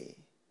day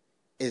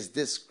is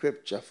this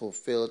scripture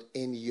fulfilled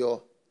in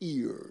your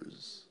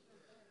ears.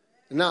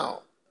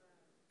 Now,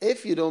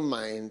 if you don't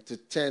mind to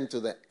turn to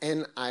the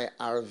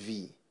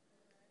NIRV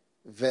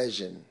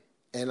version.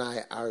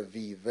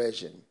 NIRV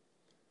version.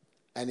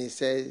 And he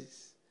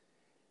says,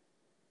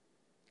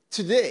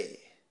 today,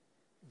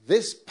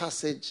 this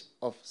passage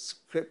of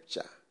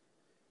scripture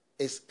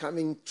is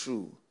coming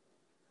true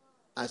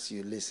as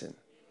you listen.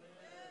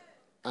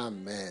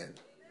 Amen.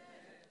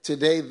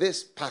 Today,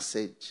 this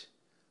passage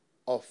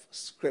of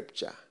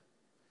scripture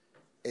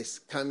is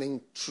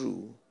coming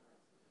true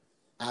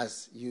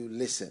as you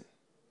listen.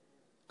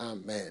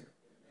 Amen.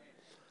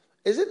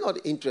 Is it not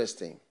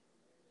interesting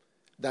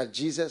that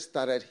Jesus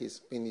started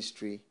his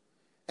ministry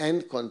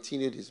and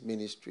continued his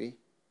ministry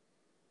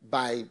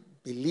by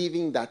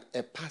believing that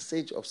a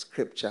passage of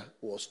scripture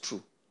was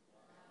true?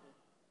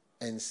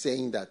 And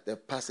saying that the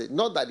passage,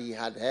 not that he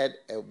had heard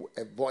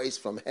a voice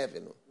from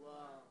heaven,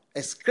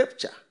 a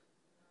scripture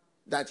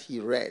that he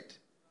read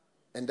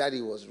and that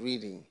he was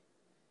reading,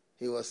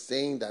 he was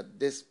saying that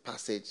this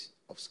passage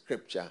of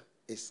scripture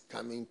is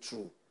coming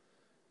true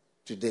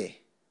today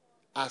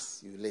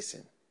as you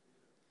listen.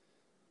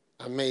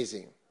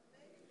 Amazing.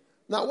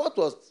 Now,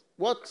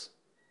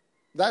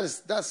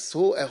 that's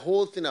a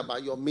whole thing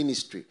about your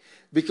ministry.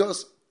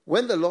 Because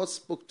when the Lord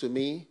spoke to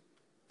me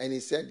and he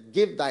said,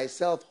 give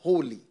thyself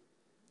wholly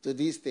to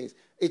these things,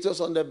 it was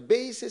on the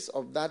basis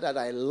of that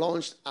I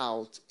launched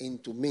out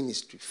into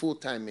ministry,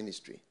 full-time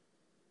ministry.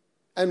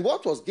 And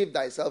what was give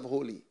thyself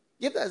wholly?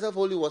 Give thyself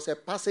wholly was a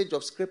passage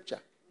of scripture.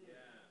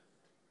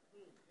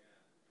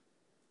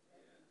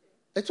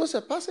 It was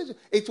a passage.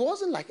 It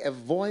wasn't like a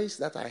voice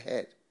that I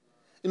heard.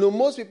 You know,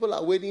 most people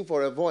are waiting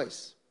for a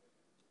voice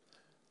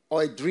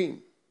or a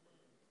dream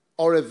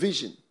or a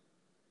vision.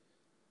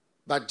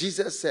 But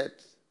Jesus said,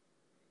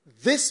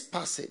 this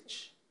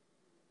passage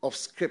of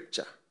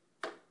scripture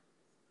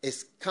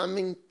is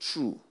coming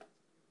true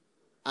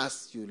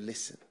as you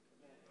listen.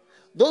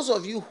 Those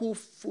of you who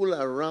fool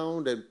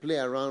around and play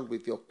around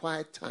with your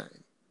quiet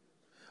time,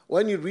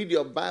 when you read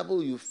your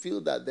Bible, you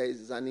feel that there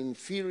is an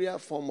inferior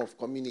form of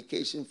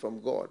communication from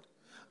God.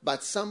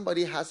 But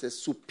somebody has a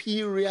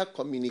superior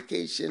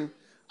communication,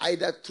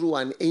 either through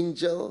an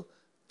angel,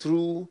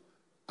 through,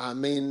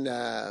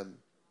 a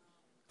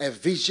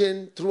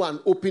vision, through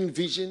an open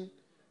vision,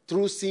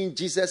 through seeing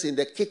Jesus in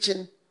the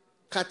kitchen,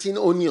 cutting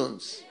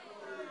onions.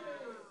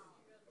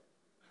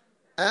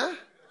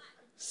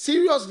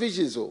 Serious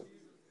visions, oh.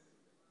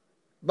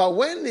 But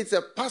when it's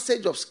a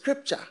passage of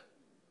scripture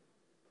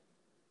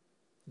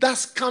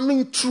that's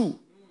coming true,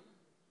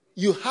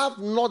 you have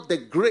not the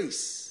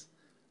grace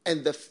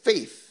and the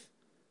faith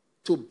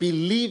to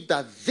believe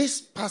that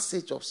this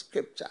passage of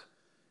scripture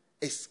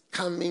is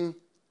coming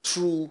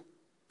true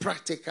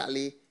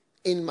practically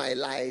in my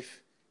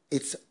life.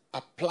 It's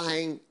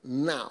applying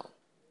now.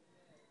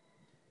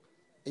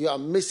 You are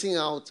missing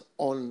out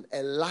on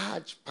a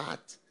large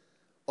part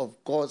of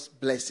God's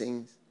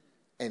blessings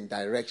and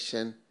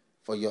direction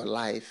for your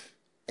life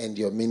and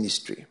your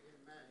ministry.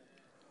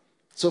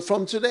 So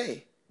from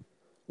today,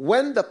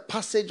 when the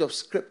passage of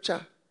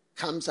scripture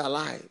comes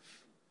alive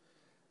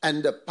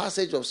and the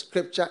passage of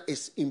scripture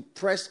is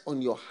impressed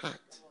on your heart,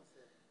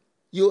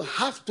 you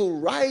have to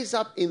rise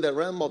up in the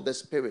realm of the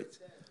spirit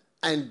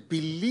and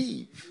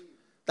believe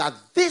that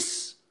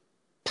this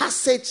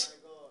passage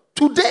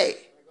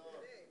today,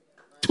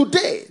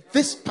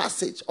 this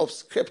passage of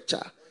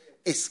scripture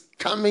is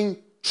coming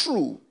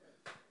true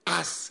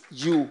as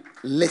you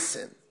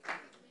listen.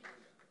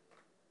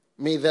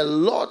 May the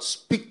Lord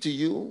speak to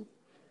you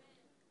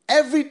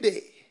every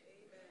day.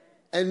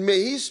 And may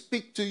he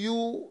speak to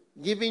you,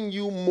 giving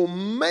you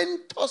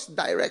momentous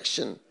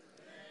direction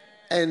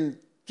and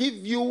give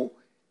you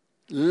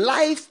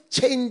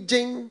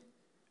life-changing,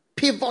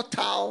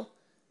 pivotal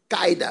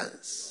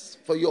guidance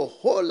for your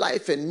whole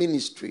life and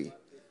ministry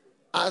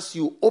as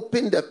you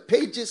open the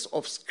pages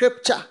of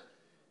Scripture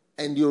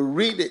and you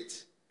read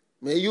it.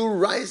 May you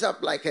rise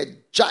up like a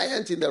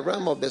giant in the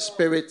realm of the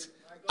Spirit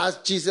as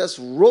Jesus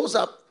rose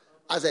up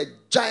as a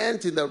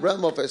giant in the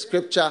realm of a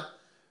Scripture,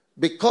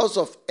 because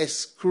of a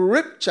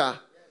Scripture,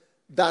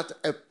 that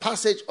a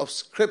passage of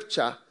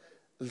Scripture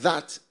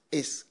that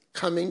is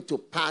coming to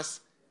pass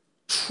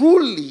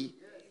truly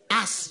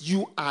as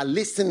you are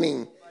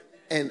listening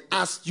and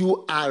as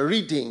you are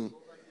reading.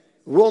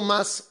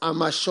 Romas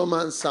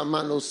Amashoman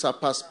Samano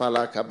Sapas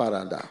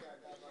Palakabarada.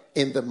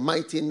 In the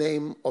mighty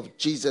name of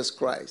Jesus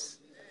Christ.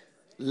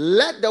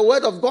 Let the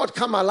word of God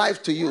come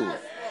alive to you.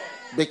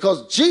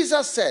 Because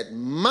Jesus said,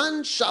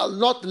 man shall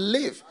not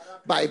live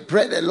by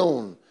bread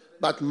alone,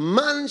 but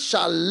man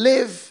shall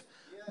live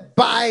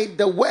by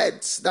the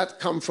words that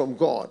come from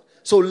God.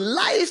 So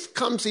life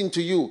comes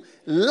into you.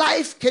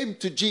 Life came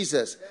to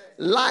Jesus.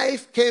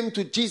 Life came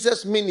to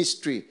Jesus'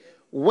 ministry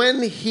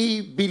when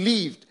he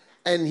believed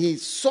and he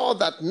saw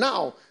that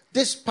now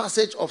this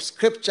passage of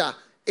Scripture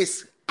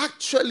is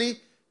actually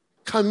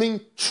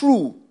coming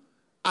true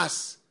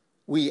as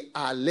we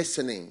are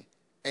listening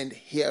and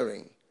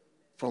hearing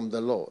from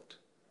the Lord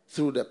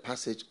through the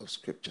passage of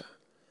Scripture.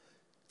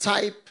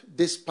 Type,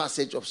 this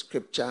passage of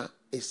Scripture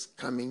is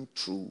coming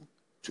true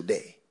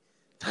today.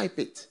 Type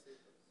it.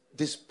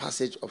 This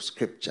passage of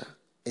Scripture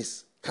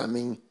is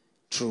coming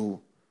true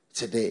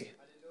today.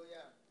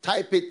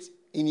 Type it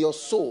in your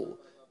soul.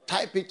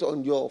 Type it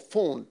on your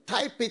phone.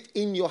 Type it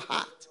in your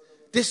heart.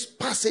 This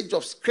passage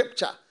of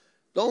Scripture.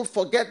 Don't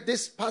forget,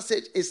 this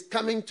passage is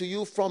coming to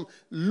you from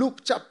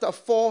Luke chapter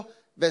 4,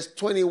 verse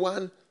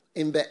 21.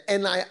 In the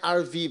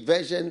NIRV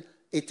version,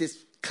 it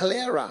is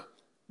clearer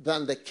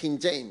than the King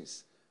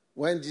James.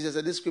 When Jesus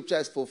said this scripture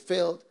is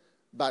fulfilled,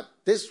 but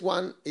this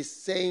one is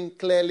saying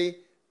clearly,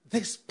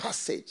 this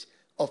passage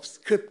of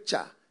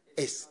Scripture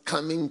is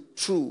coming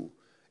true.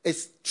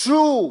 It's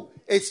true.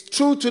 It's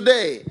true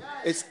today.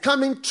 It's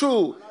coming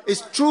true.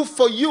 It's true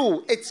for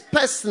you. It's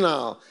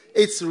personal.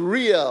 It's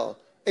real.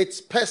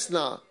 It's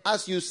personal.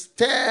 As you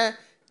stare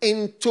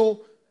into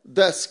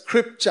the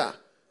Scripture,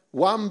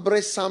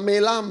 Wambre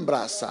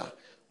samelambrasa,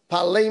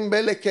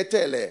 palembele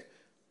ketele,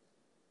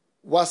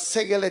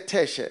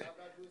 wasegeleteshe.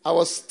 I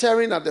was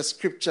staring at the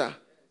Scripture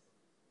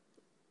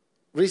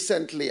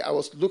recently. I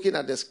was looking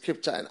at the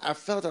Scripture and I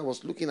felt I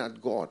was looking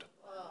at God.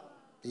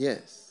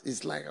 Yes,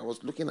 it's like I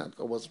was looking at.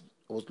 I was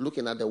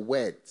looking at the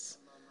words.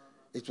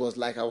 It was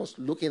like I was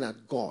looking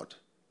at God.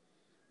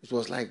 It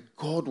was like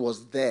God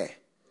was there,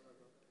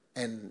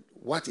 and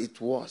what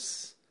it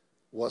was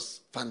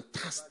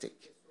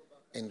fantastic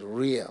and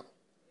real.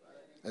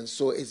 And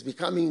so it's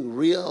becoming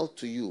real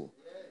to you.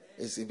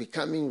 It's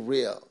becoming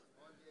real.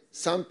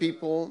 Some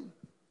people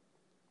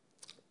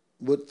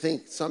would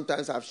think,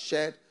 sometimes I've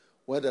shared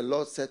where the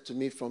Lord said to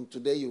me, from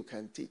today you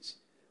can teach.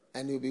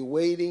 And you'll be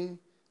waiting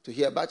to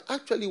hear. But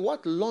actually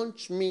what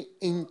launched me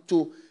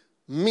into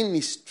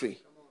ministry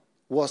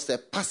was the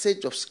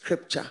passage of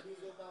Scripture.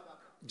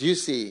 Do you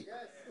see?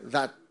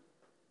 That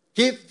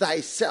give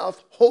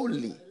thyself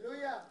wholly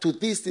to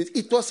these things.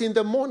 It was in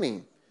the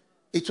morning.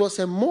 It was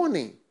a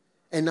morning.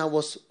 And I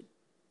was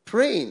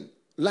praying,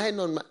 lying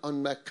on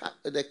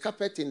the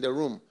carpet in the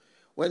room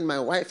when my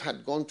wife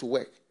had gone to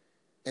work.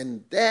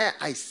 And there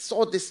I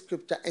saw this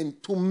Scripture.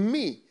 And to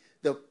me,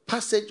 the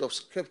passage of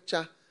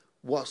Scripture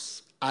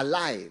was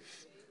alive.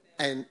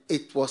 And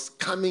it was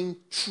coming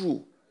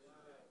true.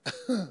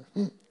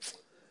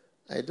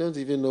 I don't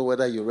even know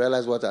whether you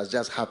realize what has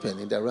just happened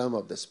in the realm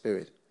of the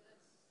Spirit.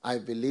 I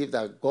believe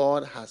that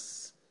God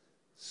has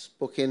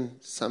spoken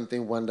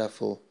something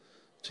wonderful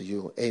to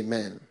you.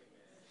 Amen.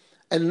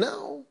 And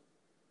now,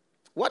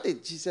 what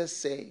did Jesus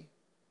say?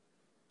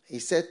 He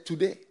said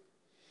today.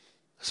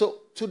 So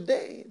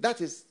today,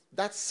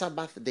 that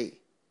Sabbath day.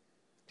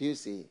 Do you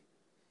see?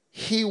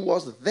 He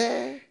was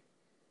there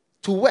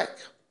to work.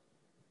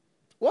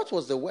 What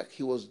was the work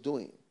he was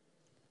doing?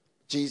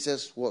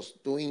 Jesus was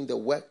doing the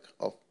work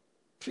of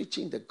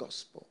preaching the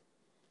gospel.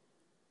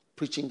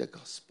 Preaching the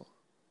gospel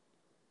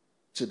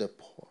to the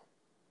poor.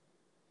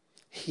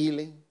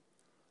 Healing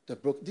the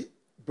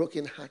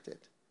brokenhearted.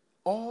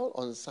 All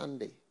on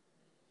Sunday.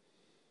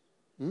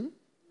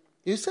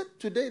 You said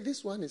today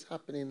this one is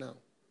happening now.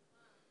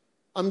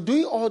 I'm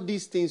doing all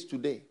these things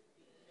today.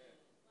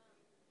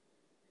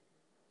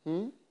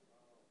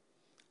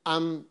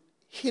 I'm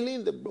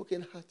healing the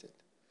brokenhearted.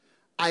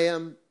 I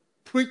am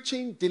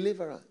preaching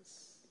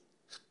deliverance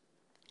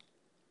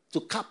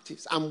to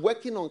captives. I'm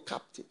working on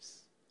captives.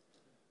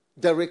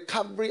 The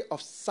recovery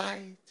of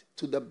sight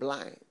to the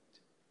blind.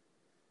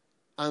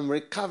 I'm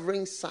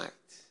recovering sight.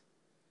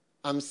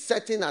 I'm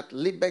setting at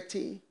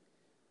liberty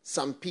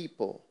some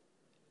people,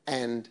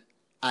 and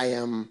I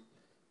am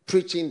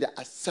preaching the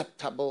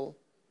acceptable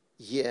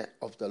year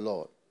of the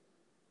Lord.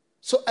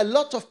 So a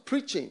lot of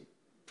preaching.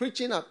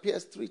 Preaching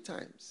appears 3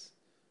 times.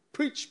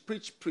 Preach,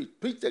 preach, preach.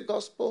 Preach the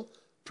gospel,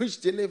 preach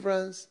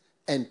deliverance,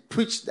 and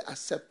preach the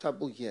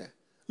acceptable year.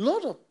 A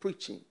lot of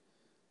preaching.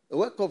 The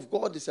work of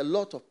God is a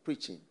lot of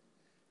preaching.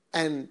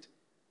 And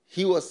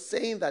he was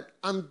saying that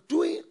I'm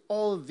doing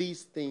all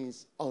these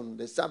things on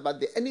the Sabbath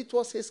day. And it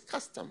was his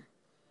custom.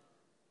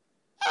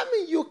 I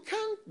mean, you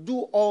can't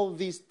do all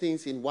these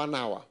things in 1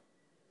 hour.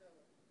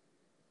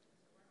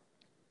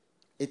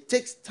 It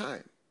takes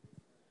time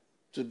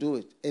to do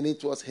it. And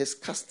it was his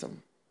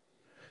custom.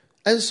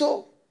 And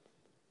so,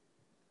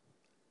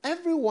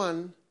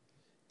 everyone,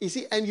 you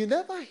see, and you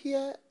never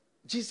hear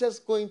Jesus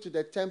going to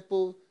the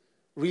temple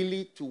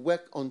really to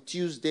work on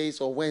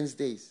Tuesdays or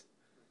Wednesdays.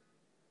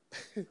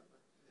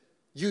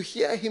 You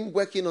hear him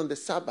working on the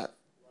Sabbath.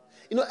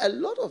 You know, a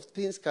lot of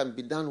things can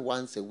be done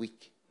once a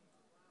week.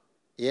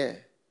 Yeah.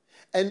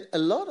 And a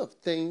lot of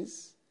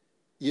things,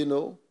 you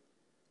know,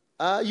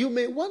 you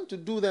may want to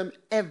do them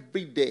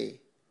every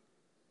day,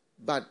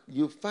 but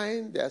you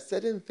find there are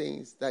certain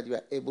things that you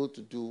are able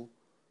to do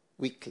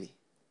weekly.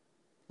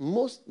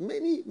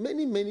 Many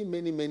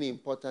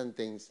important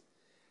things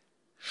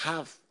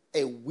have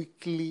a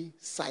weekly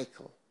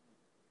cycle.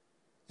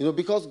 You know,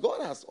 because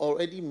God has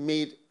already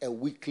made a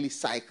weekly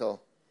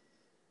cycle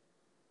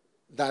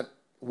that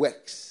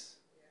works.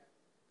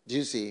 Do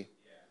you see?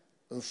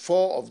 And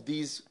 4 of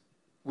these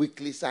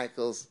weekly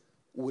cycles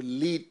will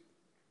lead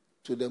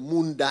to the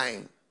moon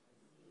dying.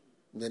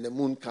 And then the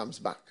moon comes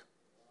back.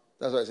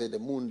 That's why I say the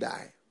moon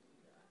die.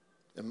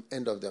 The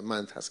end of the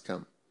month has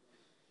come.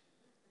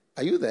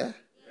 Are you there?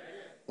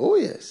 Oh,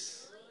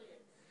 yes.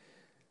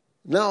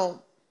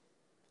 Now,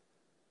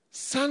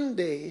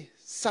 Sunday,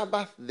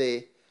 Sabbath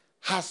day,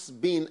 has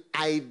been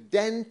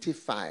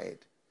identified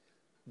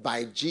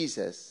by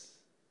Jesus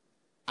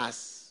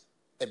as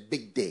a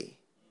big day.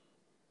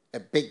 A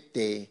big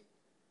day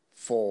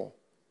for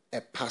a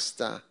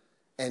pastor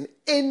and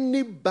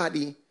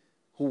anybody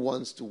who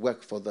wants to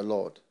work for the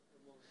Lord.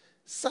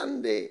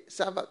 Sunday,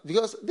 Sabbath,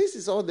 because this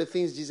is all the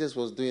things Jesus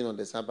was doing on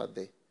the Sabbath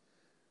day.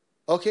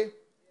 Okay?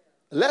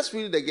 Let's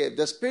read it again.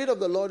 The Spirit of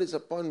the Lord is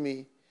upon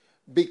me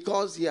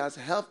because he has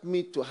helped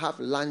me to have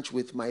lunch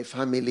with my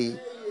family.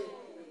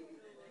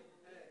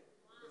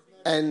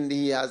 And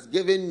he has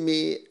given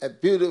me a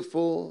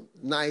beautiful,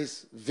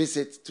 nice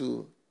visit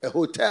to a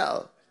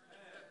hotel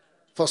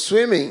for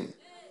swimming.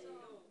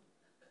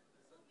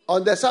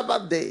 On the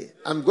Sabbath day,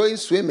 I'm going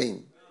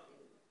swimming.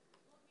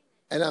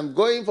 And I'm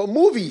going for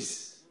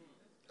movies.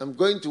 I'm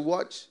going to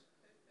watch,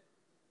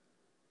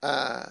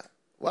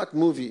 what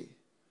movie?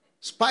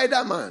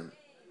 Spider-Man.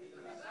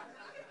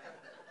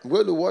 I'm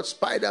going to watch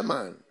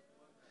Spider-Man.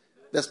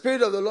 The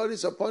Spirit of the Lord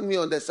is upon me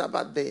on the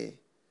Sabbath day.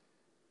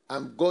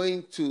 I'm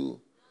going to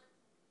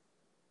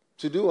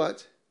do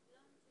what?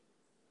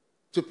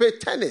 To play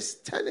tennis.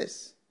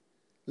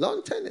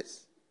 Lawn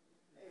tennis.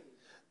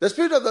 The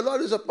Spirit of the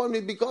Lord is upon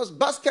me because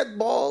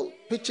basketball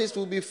pitches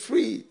will be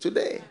free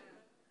today.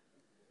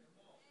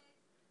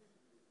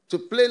 To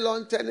play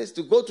lawn tennis,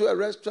 to go to a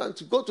restaurant,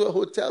 to go to a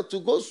hotel, to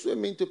go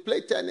swimming, to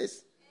play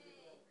tennis.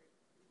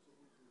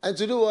 And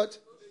to do what?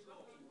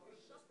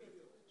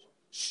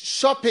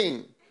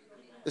 Shopping.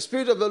 The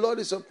Spirit of the Lord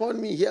is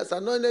upon me. He has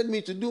anointed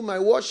me to do my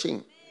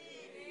washing.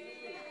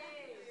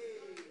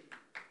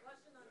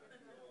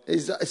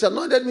 He's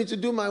anointed me to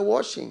do my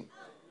washing.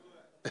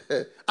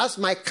 As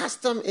my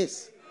custom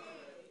is.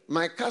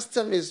 My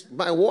custom is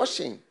my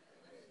washing.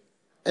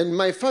 And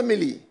my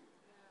family.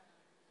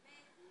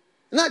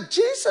 Now,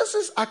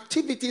 Jesus'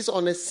 activities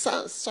on a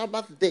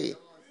Sabbath day.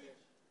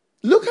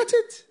 Look at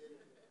it.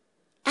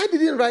 I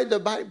didn't write the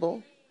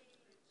Bible.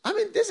 I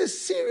mean, this is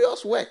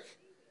serious work.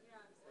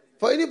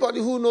 For anybody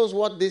who knows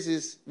what this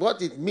is,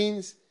 what it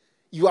means,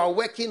 you are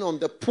working on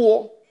the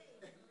poor.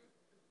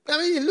 I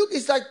mean, look,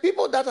 it's like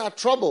people that are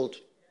troubled.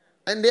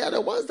 And they are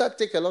the ones that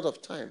take a lot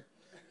of time.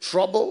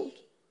 Troubled,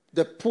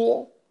 the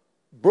poor,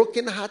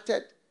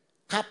 brokenhearted,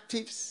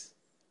 captives,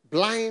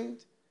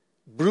 blind,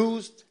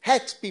 bruised,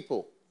 hurt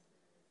people.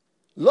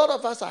 A lot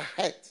of us are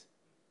hurt.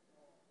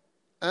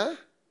 Huh?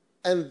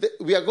 And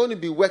we are going to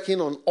be working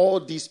on all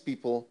these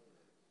people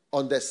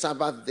on the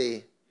Sabbath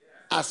day,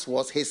 as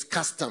was his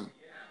custom.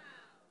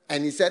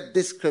 And he said,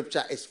 this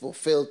scripture is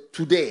fulfilled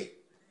today.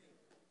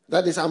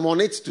 That is, I'm on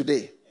it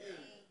today.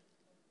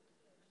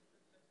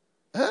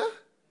 Huh?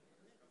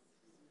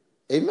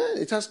 Amen.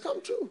 It has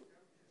come true.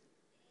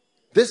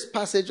 This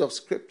passage of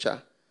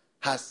scripture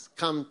has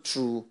come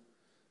true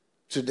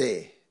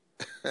today.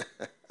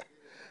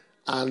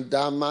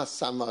 Andama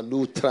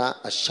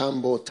samalutra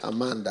ashambo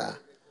tamanda.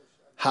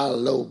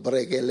 Hallo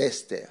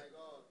bregeleste.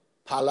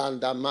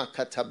 Palanda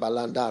makata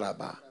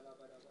balandaraba.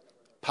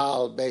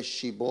 Pal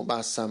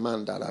beshiboba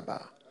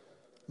samandaraba.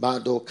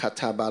 Bado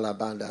katabala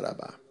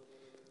bandaraba.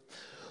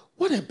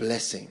 What a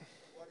blessing.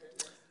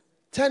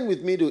 Turn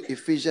with me to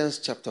Ephesians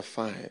chapter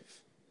 5.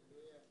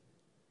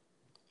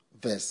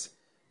 Verse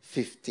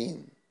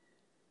 15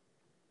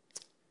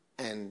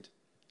 and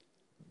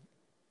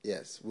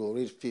Yes, we'll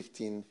read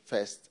 15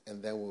 first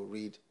and then we'll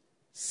read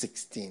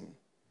 16.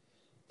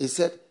 He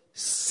said,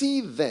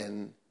 see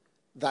then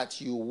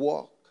that you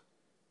walk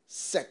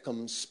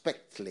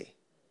circumspectly,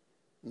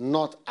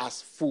 not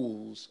as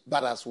fools,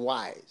 but as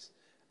wise.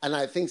 And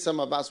I think some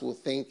of us will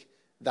think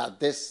that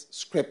this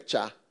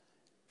scripture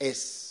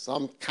is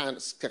some kind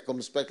of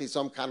circumspectly,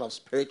 some kind of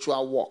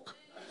spiritual walk.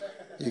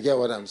 You get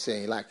what I'm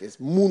saying? Like it's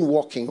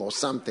moonwalking or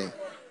something.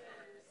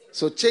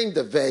 So change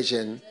the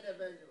version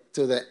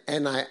to the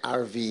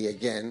NIRV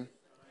again.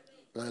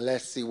 And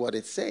let's see what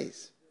it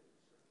says.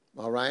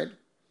 All right?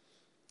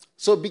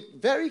 So be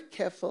very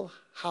careful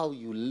how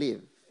you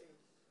live.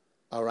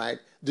 All right?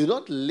 Do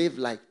not live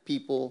like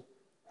people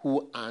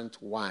who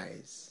aren't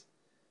wise.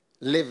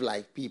 Live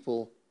like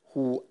people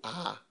who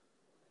are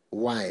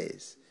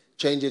wise.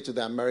 Change it to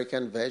the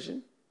American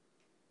version.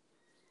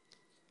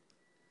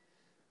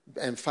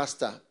 And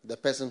faster. The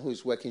person who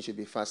is working should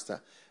be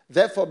faster.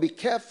 Therefore, be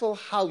careful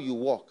how you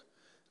walk,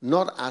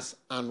 not as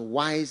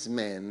unwise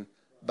men,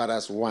 but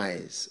as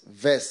wise.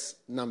 Verse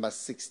number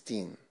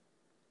 16.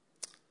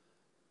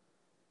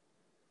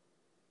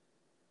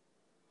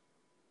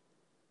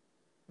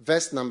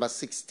 Verse number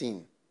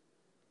 16.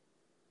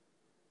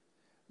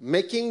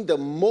 Making the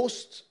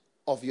most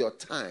of your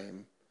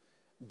time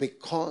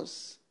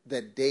because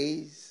the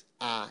days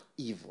are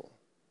evil.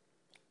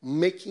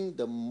 Making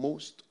the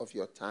most of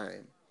your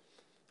time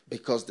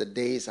because the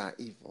days are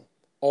evil.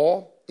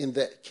 Or in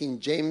the King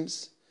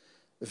James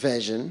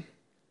Version,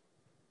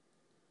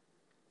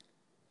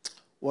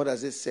 what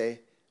does it say?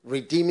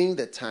 Redeeming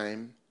the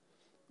time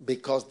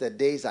because the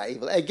days are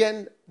evil.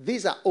 Again,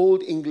 these are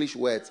old English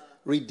words.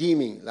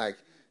 Redeeming, like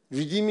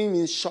redeeming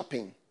means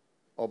shopping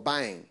or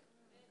buying.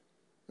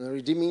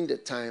 Redeeming the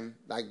time,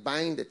 like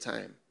buying the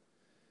time.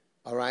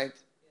 All right?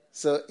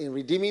 So in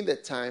redeeming the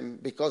time,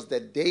 because the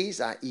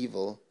days are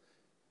evil,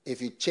 if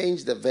you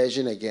change the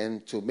version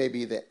again to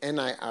maybe the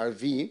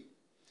NIRV,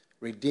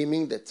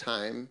 redeeming the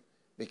time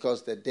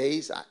because the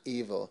days are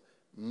evil,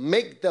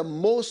 make the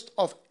most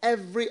of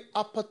every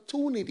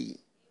opportunity.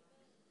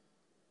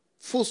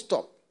 Full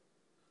stop.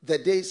 The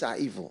days are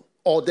evil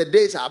or the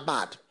days are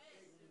bad.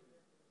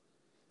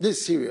 This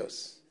is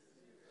serious.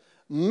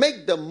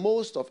 Make the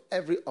most of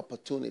every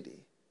opportunity.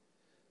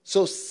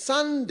 So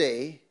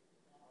Sunday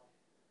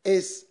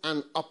is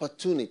an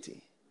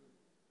opportunity.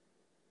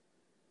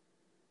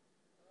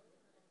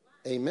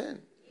 Amen.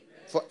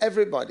 For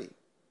everybody,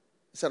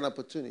 it's an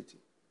opportunity.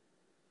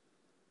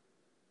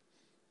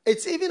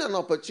 It's even an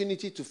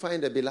opportunity to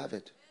find a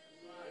beloved.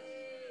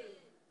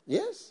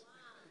 Yes.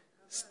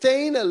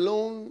 Staying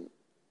alone,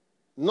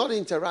 not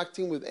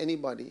interacting with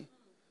anybody,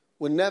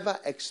 will never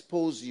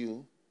expose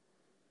you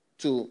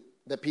to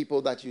the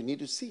people that you need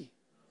to see.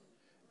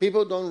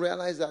 People don't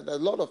realize that there are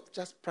a lot of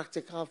just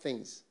practical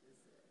things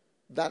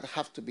that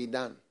have to be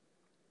done.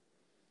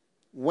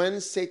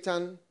 When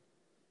Satan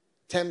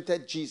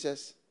tempted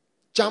Jesus,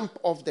 jump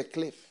off the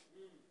cliff.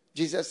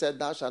 Jesus said,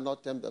 thou shalt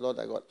not tempt the Lord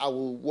thy God. I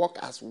will walk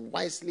as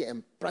wisely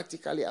and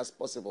practically as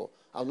possible.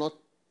 I will not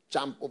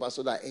jump over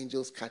so that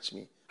angels catch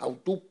me. I will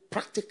do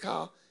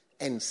practical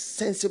and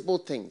sensible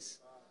things.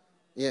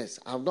 Yes,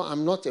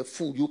 I'm not a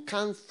fool. You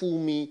can't fool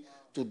me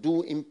to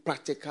do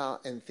impractical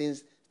and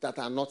things that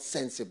are not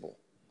sensible.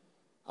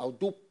 I'll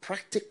do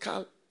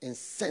practical and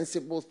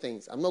sensible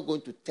things. I'm not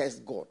going to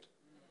test God.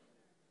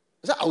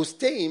 So I'll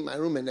stay in my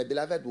room and the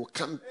beloved will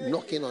come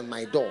knocking on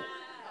my door.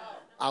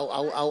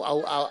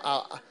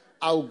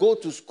 I'll go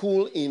to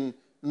school in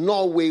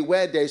Norway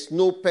where there's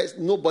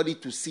nobody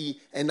to see,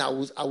 and I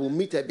will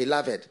meet a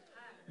beloved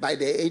by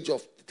the age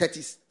of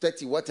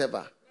 30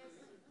 whatever.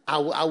 I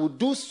will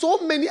do so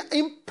many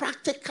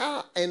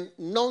impractical and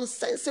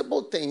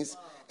nonsensible things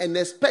and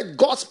expect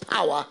God's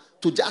power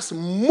to just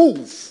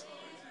move.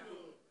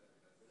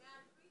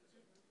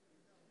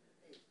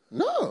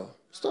 No,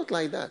 it's not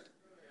like that.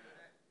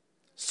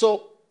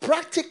 So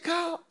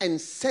practical and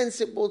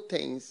sensible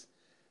things,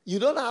 you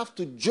don't have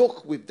to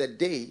joke with the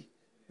day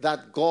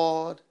that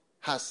God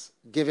has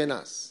given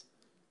us.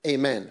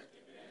 Amen.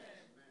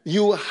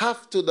 You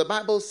have to, the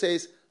Bible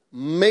says,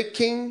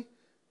 making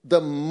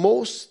the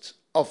most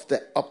of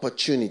the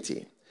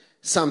opportunity.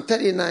 Psalm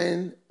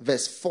 39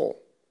 verse 4.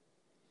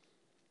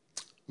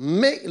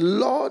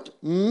 Lord,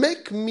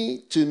 make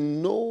me to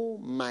know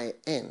my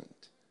end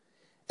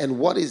and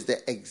what is the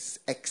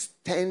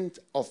extent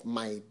of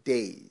my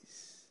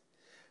days.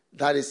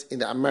 That is in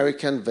the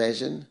American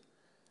version.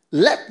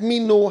 Let me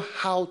know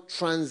how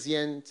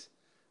transient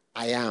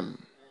I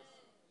am.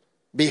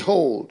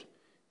 Behold,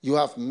 you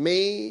have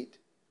made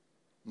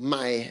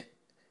my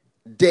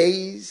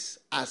days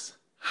as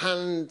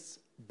hand's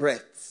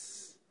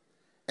breadths,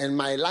 and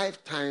my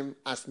lifetime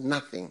as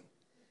nothing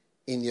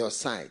in your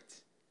sight.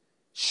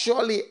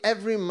 Surely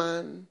every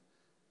man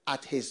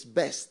at his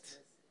best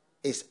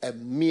is a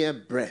mere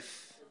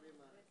breath.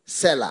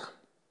 Selah.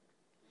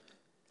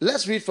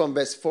 Let's read from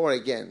verse 4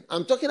 again.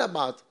 I'm talking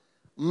about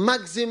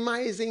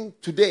maximizing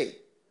today,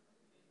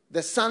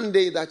 the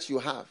Sunday that you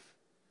have,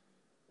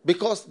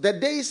 because the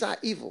days are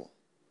evil.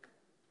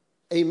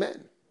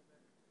 Amen.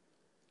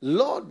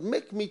 Lord,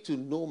 make me to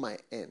know my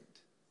end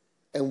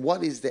and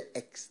what is the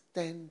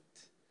extent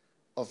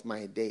of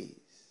my days.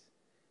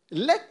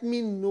 Let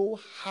me know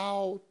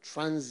how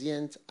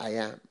transient I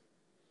am,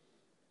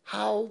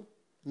 how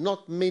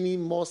not many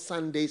more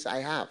Sundays I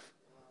have,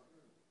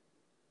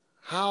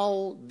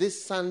 how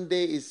this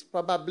Sunday is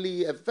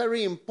probably a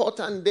very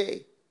important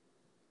day.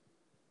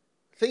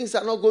 Things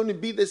are not going to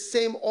be the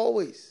same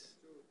always.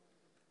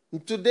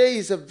 And today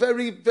is a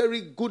very,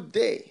 very good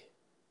day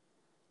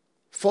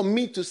for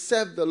me to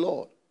serve the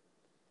Lord.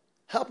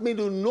 Help me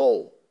to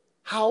know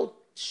how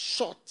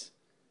short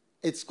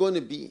it's going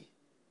to be.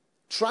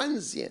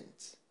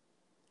 Transient.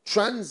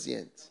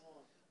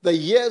 The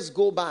years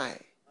go by.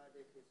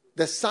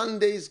 The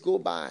Sundays go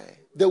by.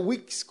 The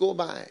weeks go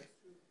by.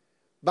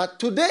 But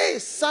today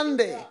is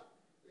Sunday.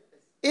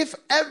 If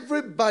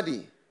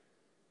everybody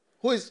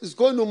who is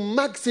going to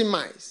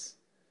maximize,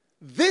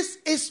 this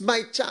is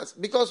my chance.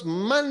 Because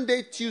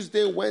Monday,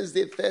 Tuesday,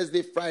 Wednesday,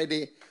 Thursday,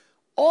 Friday,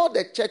 all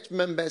the church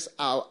members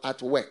are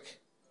at work.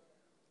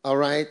 All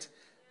right?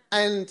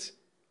 And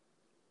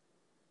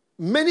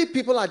many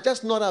people are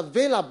just not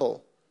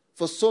available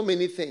for so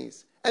many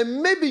things.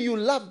 And maybe you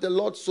love the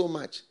Lord so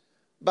much,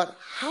 but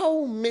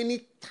how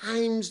many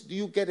times do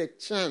you get a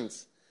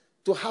chance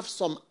to have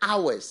some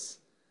hours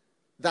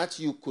that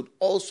you could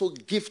also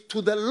give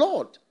to the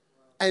Lord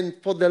and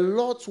for the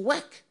Lord's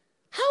work?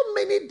 How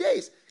many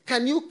days?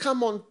 Can you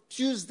come on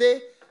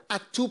Tuesday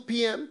at 2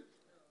 p.m.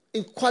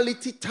 in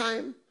quality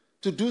time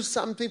to do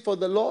something for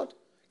the Lord?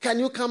 Can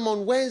you come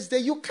on Wednesday?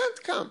 You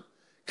can't come.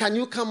 Can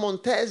you come on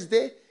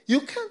Thursday?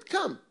 You can't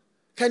come.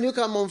 Can you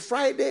come on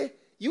Friday?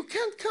 You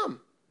can't come.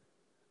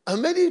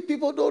 And many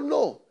people don't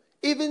know.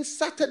 Even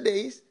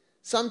Saturdays,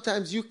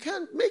 sometimes you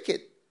can't make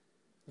it.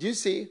 Do you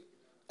see?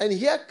 And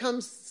here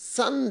comes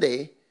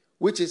Sunday,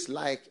 which is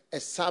like a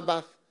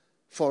Sabbath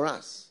for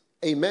us.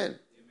 Amen. Amen.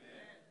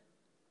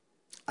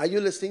 Are you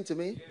listening to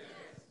me?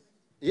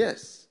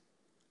 Yes.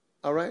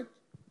 All right.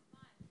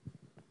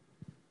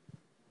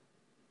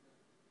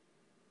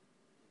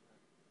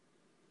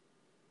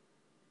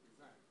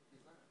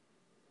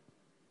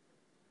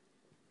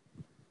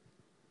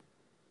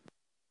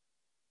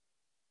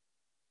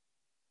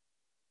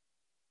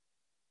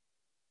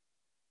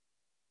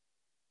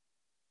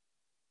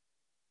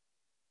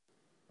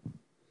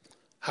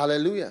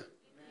 Hallelujah. Amen.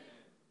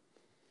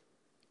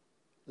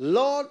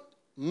 Lord,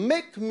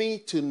 make me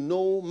to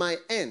know my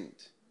end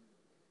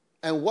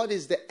and what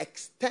is the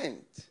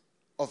extent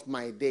of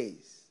my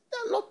days.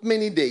 There are not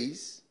many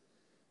days.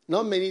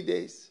 Not many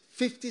days.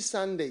 50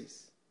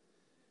 Sundays.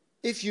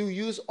 If you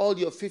use all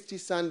your 50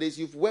 Sundays,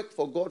 you've worked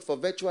for God for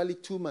virtually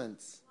 2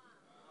 months.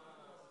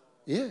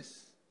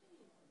 Yes.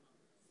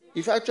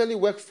 You've actually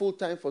worked full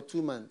time for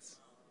 2 months.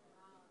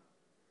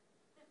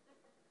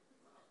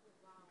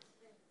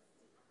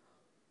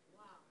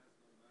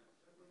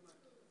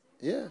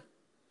 Yeah.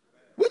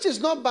 Which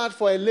is not bad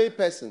for a lay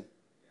person.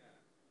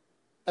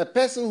 A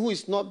person who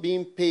is not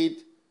being paid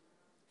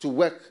to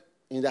work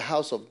in the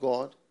house of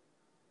God.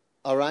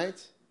 All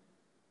right?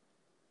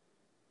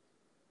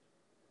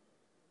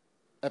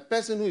 A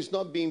person who is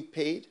not being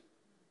paid.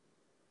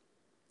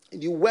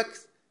 And you work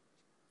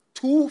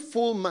 2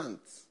 full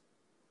months.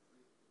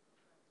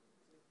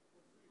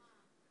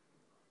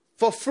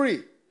 For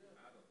free.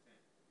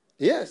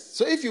 Yes.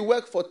 So if you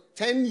work for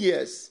 10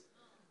 years,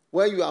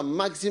 where you are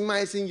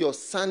maximizing your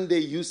Sunday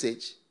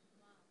usage,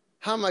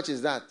 how much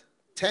is that?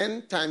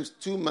 10 times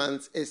 2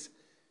 months is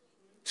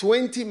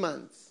 20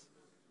 months.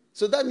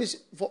 So that means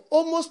for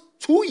almost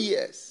 2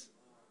 years,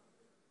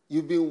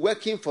 you've been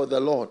working for the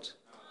Lord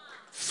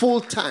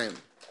full time.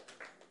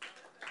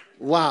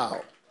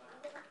 Wow.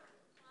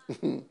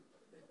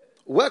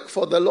 Work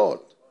for the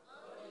Lord.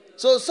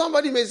 So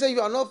somebody may say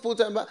you are not full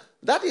time, but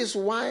that is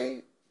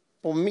why,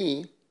 for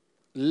me,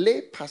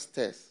 lay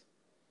pastors,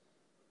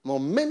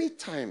 many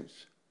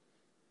times,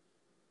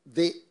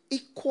 they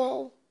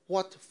equal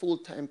what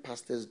full-time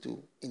pastors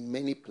do in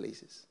many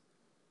places.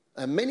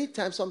 And many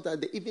times,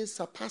 sometimes they even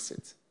surpass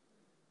it.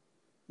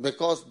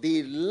 Because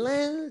they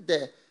learn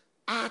the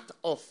art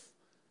of,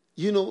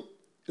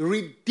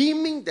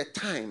 redeeming the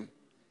time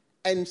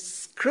and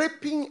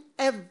scraping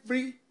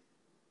every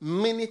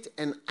minute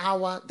and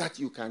hour that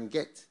you can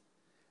get.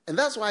 And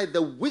that's why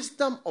the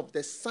wisdom of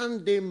the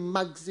Sunday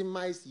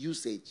maximized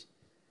usage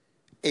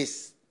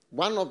is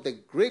one of the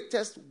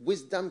greatest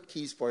wisdom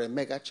keys for a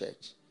mega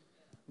church.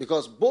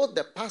 Because both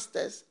the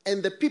pastors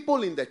and the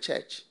people in the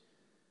church,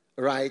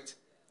 right,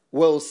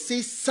 will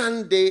see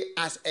Sunday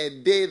as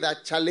a day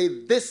that,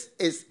 Charlie, this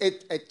is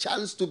it, a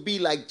chance to be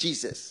like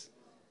Jesus.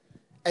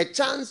 A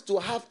chance to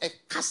have a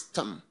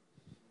custom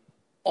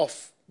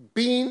of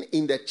being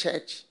in the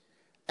church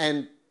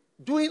and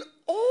doing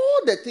all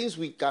the things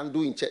we can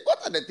do in church. What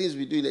are the things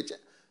we do in the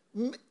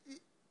church?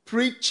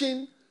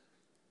 Preaching.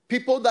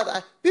 People that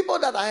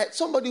are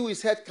somebody who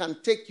is head can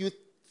take you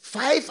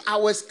 5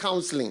 hours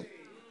counseling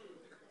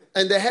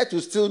and the head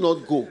will still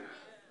not go.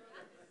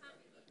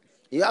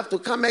 You have to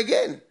come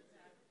again.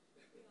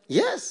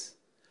 Yes.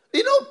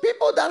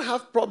 People that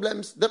have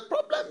problems, the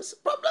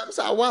problems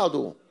are wild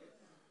though.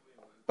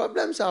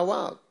 Problems are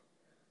wild.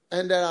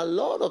 And there are a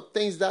lot of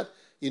things that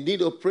you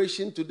need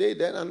operation today,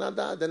 then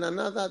another, then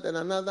another, then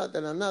another,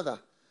 then another.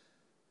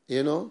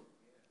 You know?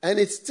 And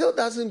it still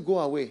doesn't go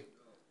away.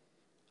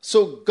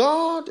 So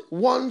God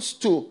wants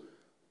to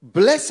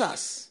bless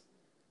us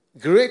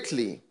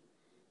greatly.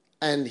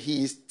 And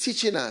He is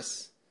teaching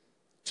us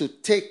to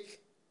take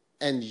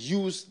and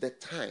use the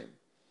time.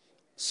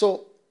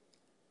 So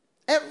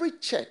every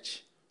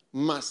church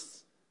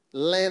must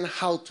learn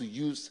how to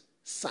use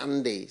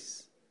Sundays.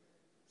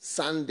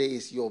 Sunday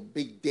is your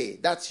big day.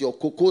 That's your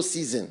cocoa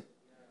season.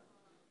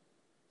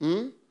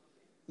 The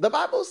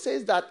Bible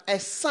says that a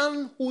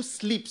son who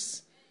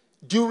sleeps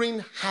during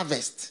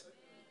harvest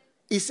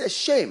is a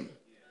shame.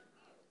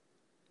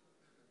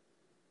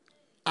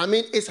 I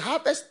mean, it's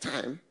harvest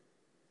time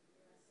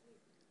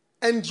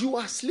and you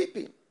are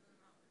sleeping.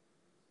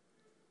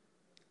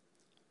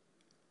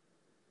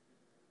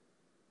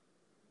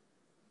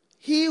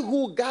 He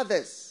who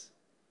gathers,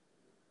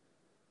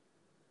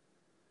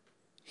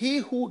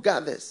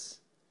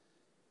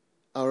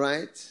 all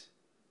right,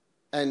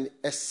 and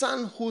a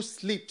son who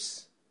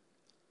sleeps,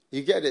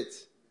 you get it,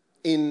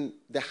 in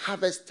the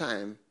harvest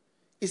time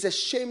is a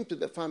shame to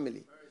the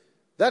family.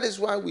 That is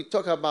why we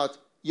talk about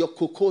your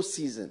cocoa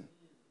season.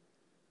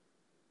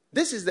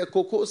 This is the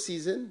cocoa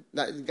season.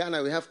 In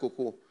Ghana, we have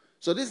cocoa.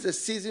 So this is the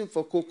season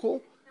for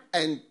cocoa,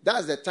 and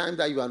that's the time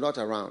that you are not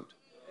around.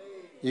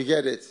 You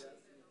get it?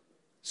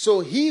 So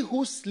he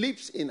who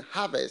sleeps in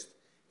harvest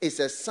is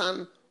a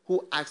son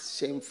who acts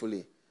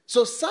shamefully.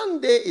 So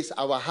Sunday is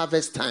our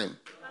harvest time.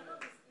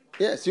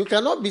 Yes, you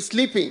cannot be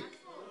sleeping.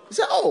 You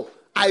say, oh,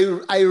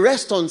 I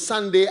rest on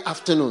Sunday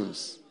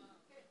afternoons.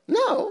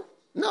 No,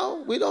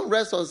 we don't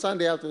rest on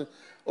Sunday afternoon.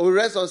 Or we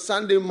rest on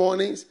Sunday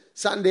mornings,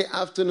 Sunday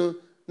afternoon.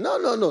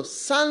 No.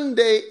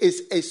 Sunday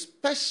is a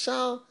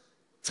special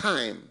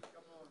time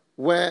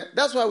where,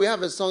 that's why we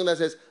have a song that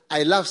says,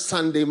 I love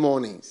Sunday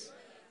mornings.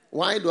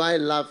 Why do I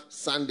love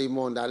Sunday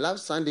morning? I love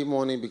Sunday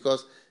morning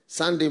because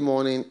Sunday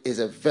morning is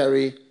a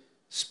very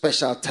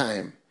special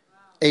time.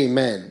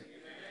 Amen.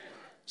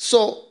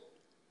 So,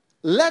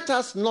 let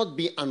us not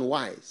be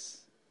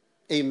unwise.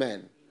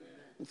 Amen.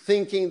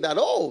 Thinking that,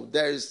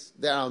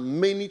 there are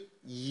many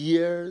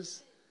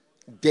years,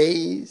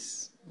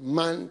 days,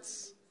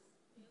 months.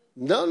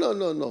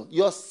 No.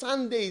 Your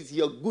Sunday is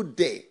your good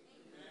day.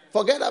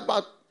 Forget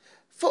about,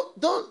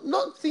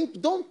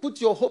 don't put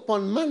your hope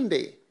on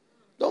Monday.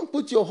 Don't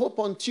put your hope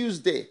on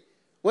Tuesday.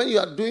 When you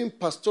are doing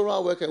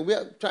pastoral work and we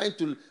are trying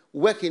to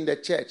work in the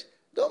church,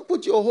 don't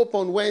put your hope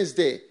on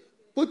Wednesday.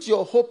 Put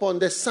your hope on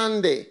the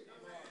Sunday.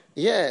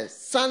 Yes,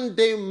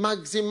 Sunday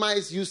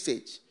maximize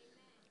usage.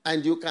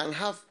 And you can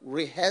have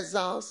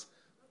rehearsals,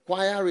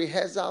 choir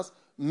rehearsals,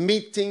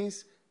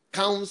 meetings,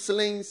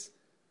 counselings.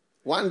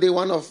 One day,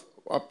 one of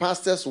our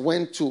pastors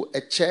went to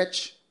a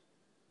church,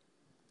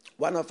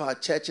 one of our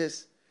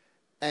churches,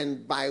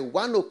 and by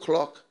 1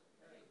 o'clock,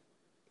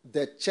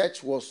 the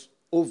church was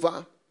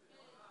over,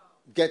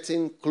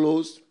 getting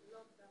closed,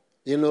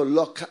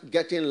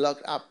 getting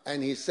locked up.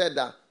 And he said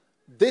that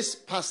this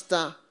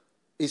pastor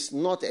is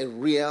not a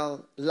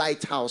real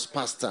lighthouse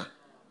pastor.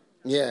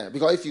 Yeah,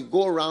 because if you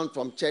go around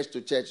from church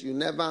to church, you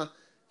never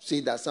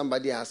see that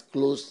somebody has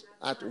closed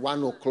at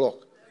 1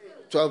 o'clock,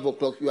 12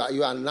 o'clock.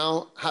 You are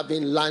now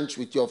having lunch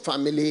with your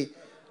family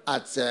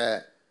at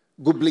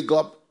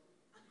Gobblegob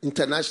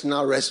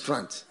International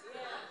Restaurant.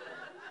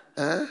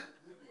 Huh?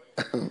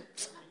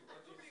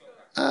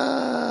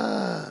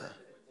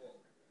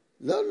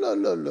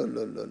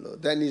 No.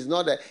 Then it's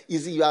not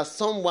you are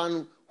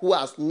someone who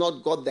has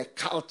not got the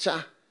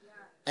culture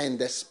and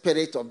the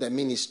spirit of the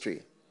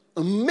ministry.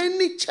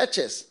 Many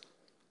churches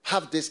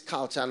have this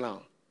culture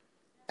now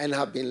and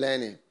have been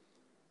learning.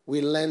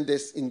 We learned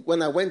this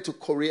when I went to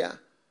Korea,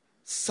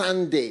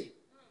 Sunday,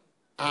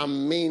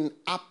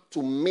 up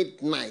to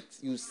midnight,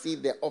 you see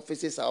the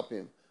offices are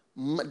open.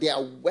 They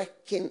are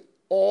working.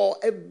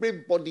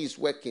 Everybody is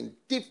working.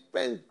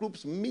 Different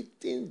groups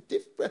meeting,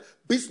 different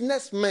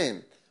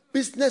businessmen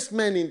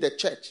in the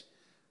church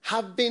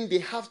they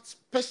have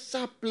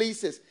special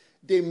places.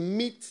 They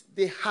meet,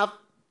 they have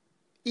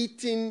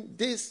eating,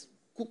 this,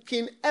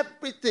 cooking,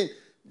 everything.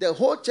 The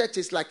whole church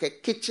is like a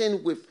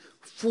kitchen with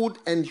food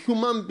and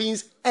human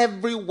beings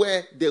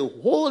everywhere, the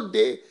whole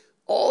day,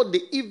 all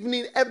the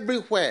evening,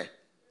 everywhere.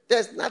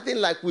 There's nothing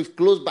like we've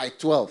closed by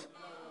 12.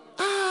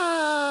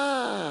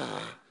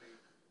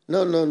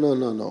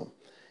 No.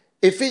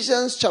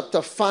 Ephesians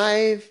chapter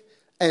 5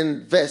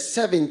 and verse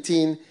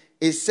 17,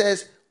 it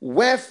says,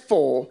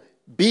 wherefore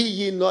be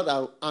ye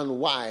not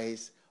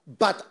unwise,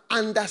 but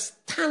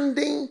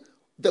understanding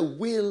the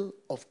will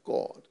of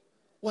God.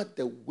 What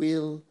the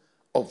will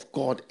of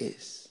God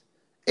is.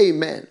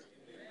 Amen.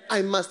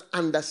 I must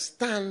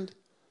understand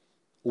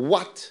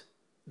what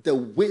the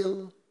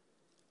will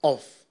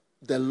of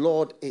the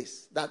Lord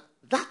is. That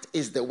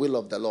is the will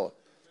of the Lord.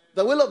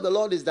 The will of the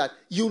Lord is that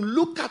you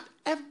look at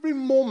every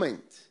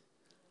moment,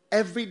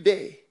 every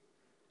day,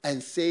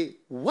 and say,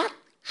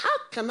 how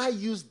can I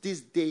use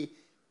this day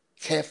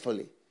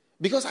carefully?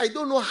 Because I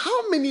don't know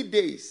how many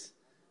days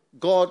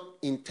God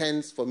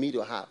intends for me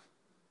to have?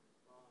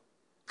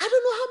 I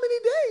don't know how many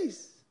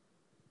days.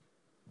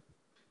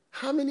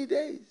 How many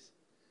days?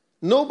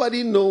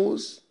 Nobody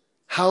knows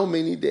how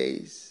many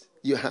days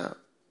you have.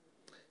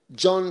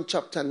 John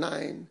chapter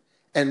 9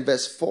 and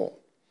verse 4.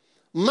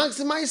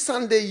 Maximize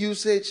Sunday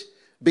usage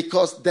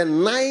because the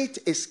night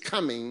is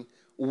coming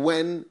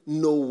when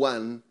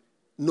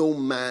no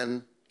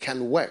man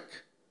can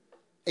work.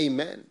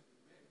 Amen.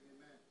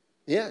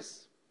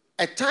 Yes.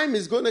 A time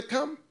is going to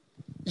come.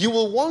 You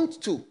will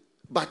want to,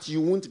 but you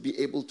won't be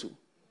able to.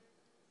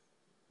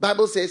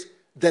 Bible says,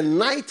 the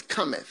night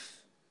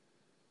cometh,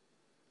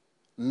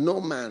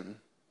 no man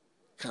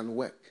can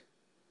work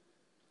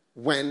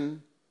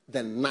when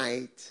the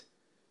night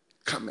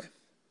cometh.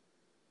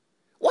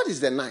 What is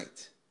the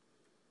night?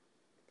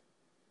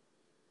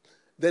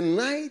 The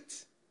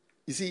night,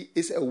 you see,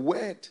 is a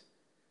word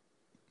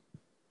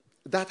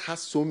that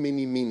has so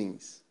many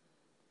meanings.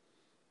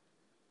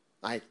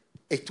 Like,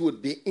 it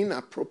would be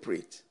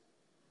inappropriate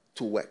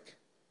to work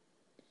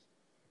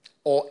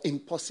or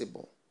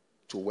impossible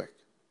to work.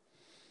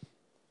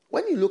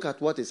 When you look at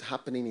what is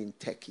happening in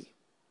Turkey,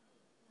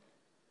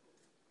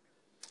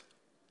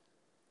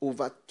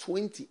 over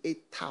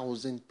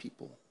 28,000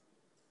 people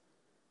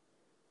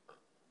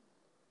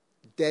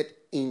dead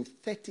in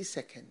 30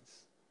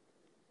 seconds.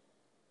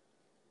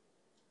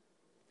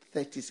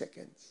 30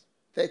 seconds.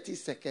 30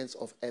 seconds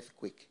of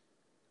earthquake.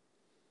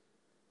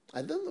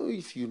 I don't know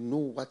if you know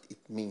what it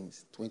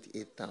means,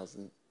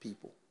 28,000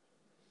 people.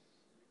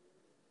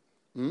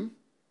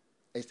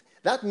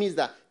 That means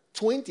that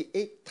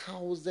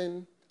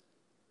 28,000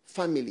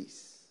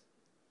 families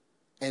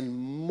and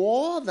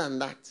more than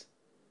that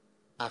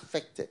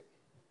affected.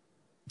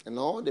 And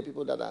all the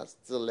people that are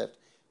still left.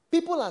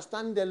 People are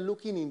standing there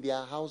looking in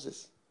their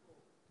houses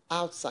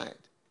outside.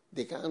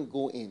 They can't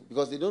go in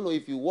because they don't know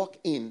if you walk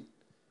in,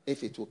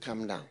 if it will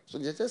come down. So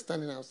they're just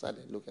standing outside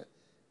and look at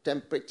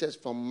temperatures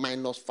from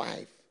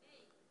 -5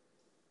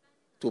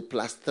 to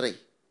 +3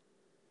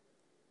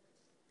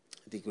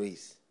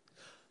 degrees.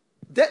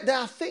 There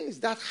are things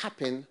that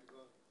happen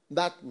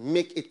that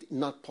make it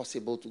not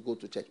possible to go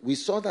to church. We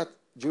saw that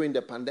during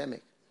the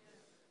pandemic.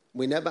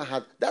 We never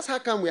had. That's how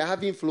come we are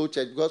having flow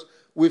church, because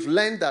we've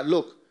learned that,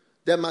 look,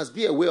 there must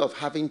be a way of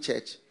having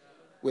church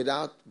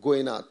without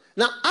going out.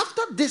 Now,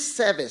 after this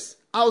service,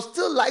 I would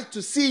still like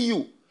to see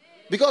you,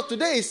 because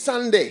today is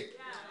Sunday.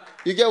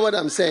 You get what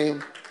I'm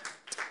saying?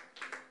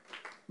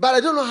 But I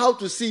don't know how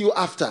to see you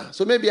after.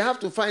 So maybe I have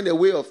to find a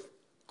way of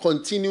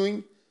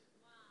continuing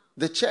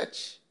the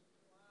church.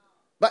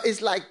 But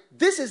it's like,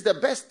 this is the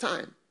best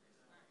time.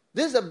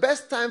 This is the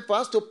best time for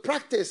us to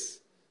practice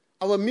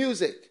our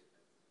music.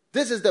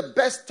 This is the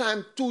best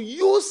time to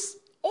use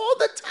all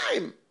the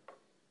time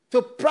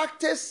to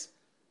practice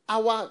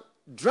our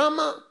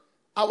drama,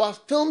 our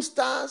film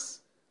stars,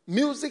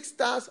 music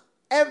stars,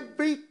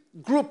 every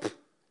group,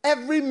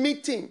 every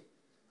meeting,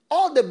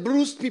 all the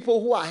bruised people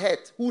who are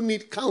hurt, who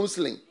need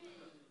counseling.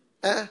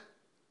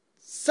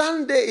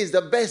 Sunday is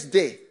the best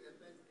day.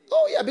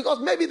 Oh yeah, because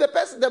maybe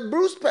the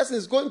bruised person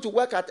is going to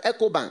work at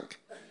EcoBank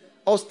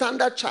or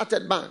Standard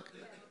Chartered Bank.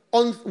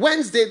 On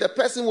Wednesday, the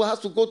person will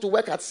have to go to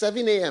work at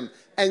 7 a.m.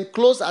 and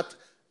close at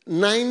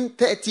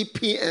 9:30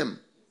 p.m.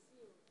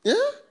 Yeah?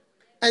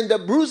 And the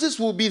bruises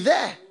will be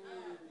there.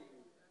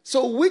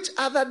 So which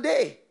other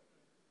day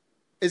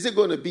is it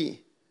going to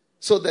be?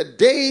 So the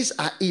days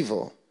are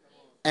evil.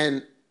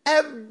 And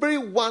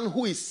everyone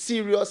who is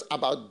serious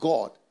about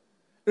God,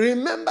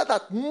 remember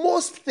that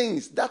most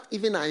things that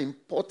even are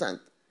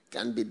important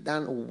can be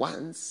done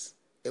once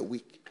a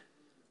week.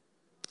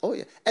 Oh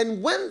yeah.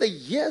 And when the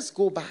years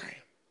go by,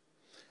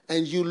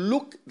 and you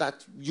look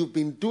that you've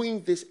been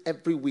doing this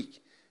every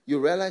week, you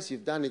realize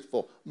you've done it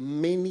for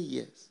many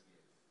years.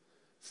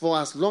 For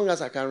as long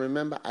as I can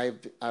remember,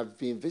 I've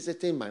been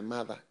visiting my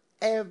mother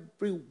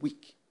every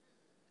week.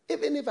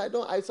 Even if I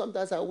don't,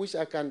 sometimes I wish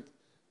I can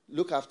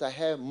look after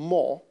her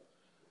more.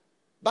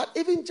 But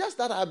even just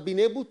that, I've been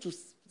able to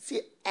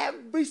see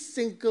every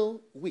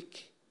single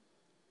week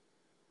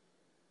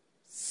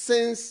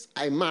since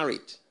I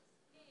married.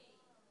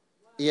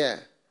 Yeah.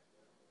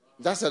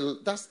 That's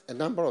a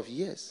number of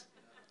years.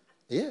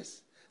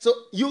 Yes. So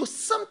you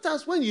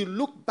sometimes, when you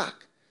look back,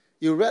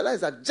 you realize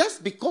that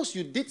just because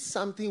you did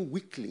something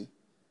weekly,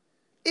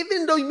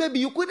 even though maybe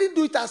you couldn't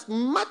do it as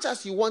much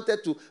as you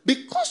wanted to,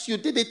 because you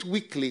did it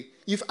weekly,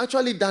 you've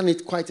actually done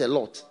it quite a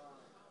lot.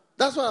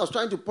 That's what I was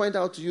trying to point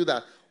out to you,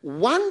 that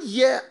 1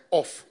 year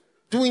of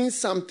doing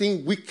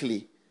something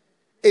weekly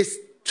is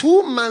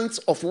 2 months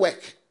of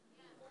work.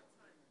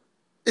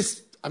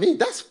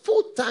 That's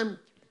full-time.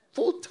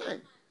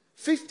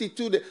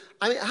 52 days.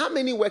 How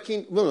many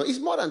working? No, it's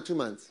more than 2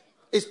 months.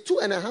 It's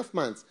 2.5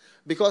 months.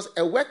 Because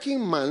a working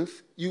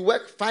month, you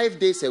work 5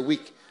 days a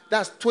week.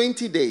 That's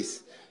 20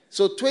 days.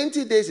 So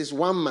 20 days is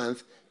 1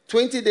 month.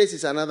 20 days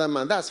is another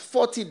month. That's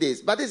 40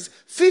 days. But it's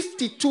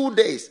 52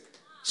 days.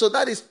 So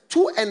that is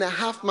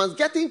 2.5 months,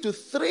 getting to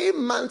 3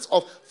 months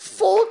of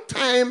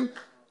full-time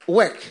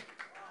work.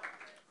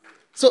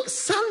 So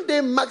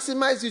Sunday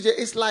maximize usage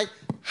is like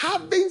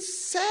having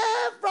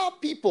several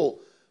people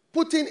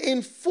putting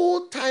in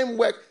full-time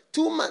work,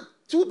 2.5 months,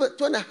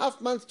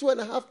 2.5 months,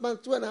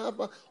 2.5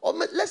 months, or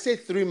let's say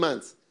 3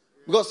 months.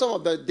 Because some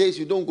of the days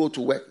you don't go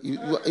to work,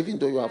 even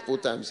though you are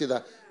full-time, you see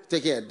that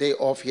taking a day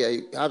off here,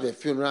 you have a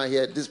funeral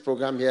here, this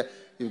program here,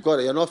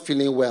 you're not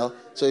feeling well,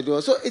 so you do.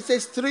 So it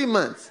says 3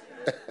 months.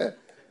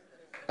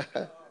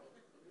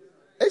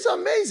 It's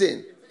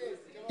amazing.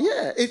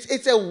 Yeah,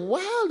 it's a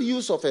wild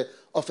use of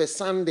a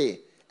Sunday,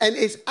 and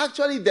it's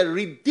actually the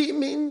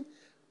redeeming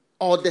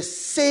or the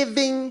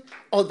saving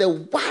or the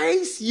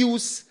wise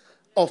use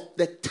of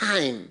the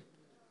time.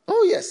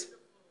 Oh yes,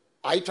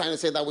 are you trying to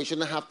say that we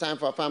shouldn't have time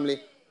for our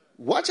family?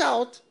 Watch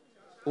out,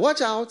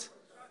 watch out.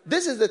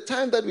 This is the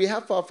time that we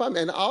have for our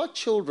family, and our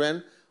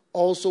children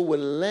also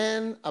will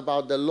learn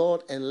about the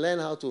Lord and learn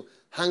how to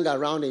hang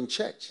around in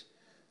church.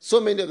 So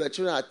many of the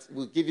children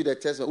will give you the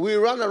testimony. We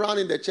run around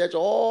in the church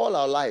all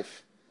our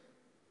life.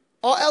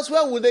 Or else,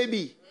 where would they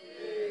be?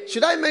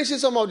 Should I mention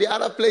some of the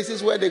other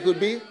places where they could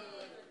be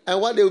and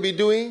what they will be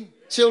doing?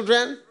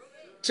 Children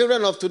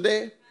of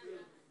today.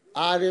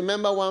 I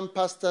remember one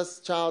pastor's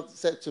child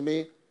said to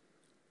me,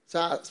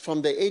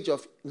 from the age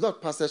of,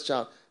 not pastor's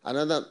child,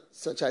 another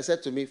child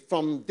said to me,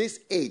 from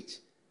this age,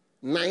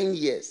 9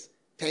 years,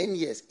 10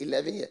 years,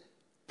 11 years,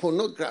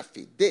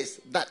 pornography,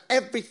 this, that,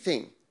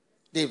 everything.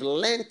 They've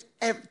learned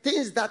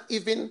things that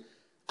even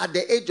at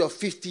the age of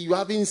 50, you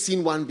haven't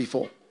seen one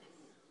before.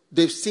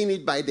 They've seen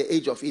it by the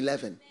age of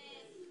 11.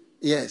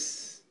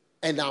 Yes.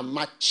 And are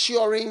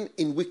maturing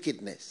in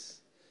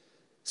wickedness.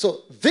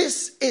 So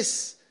this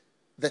is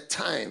the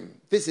time.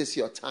 This is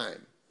your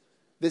time.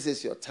 This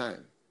is your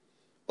time.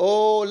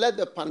 Oh, let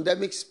the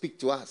pandemic speak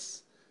to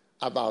us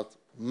about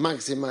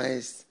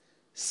maximized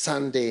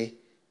Sunday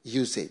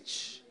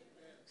usage.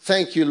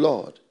 Thank you,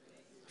 Lord,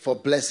 for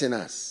blessing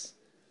us.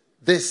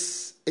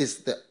 This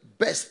is the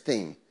best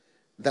thing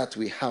that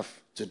we have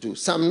to do.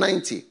 Psalm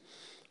 90.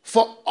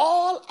 For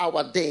all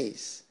our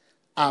days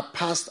are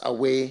passed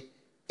away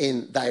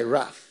in thy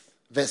wrath.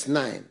 Verse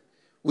 9.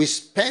 We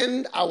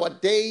spend our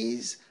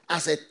days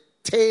as a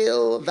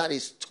tale that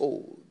is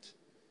told.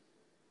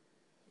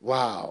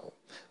 Wow.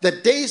 The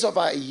days of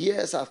our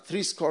years are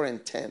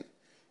 70.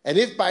 And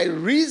if by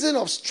reason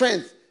of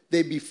strength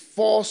they be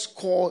 80.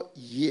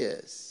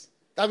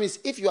 That means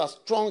if you are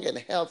strong and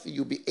healthy,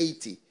 you'll be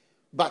 80.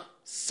 But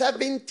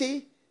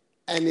 70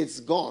 and it's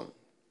gone.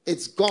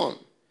 It's gone.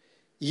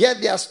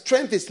 Yet their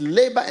strength is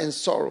labor and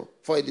sorrow,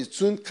 for it is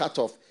soon cut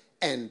off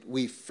and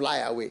we fly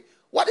away.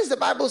 What is the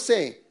Bible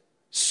saying?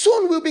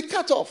 Soon we'll be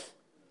cut off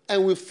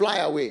and we'll fly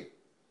away.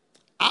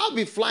 I'll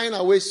be flying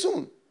away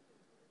soon.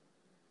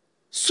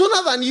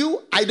 Sooner than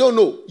you, I don't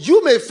know.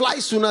 You may fly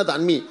sooner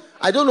than me.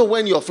 I don't know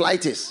when your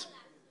flight is.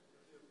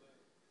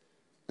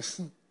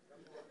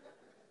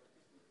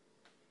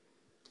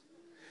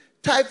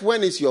 Type,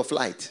 when is your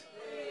flight?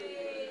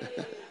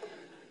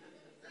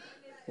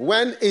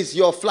 When is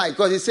your flight?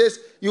 Because it says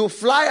you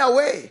fly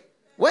away.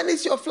 When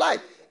is your flight?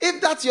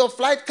 If that's your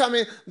flight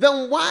coming,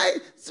 then why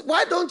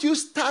don't you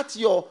start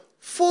your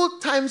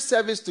full-time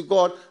service to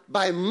God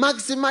by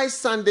maximize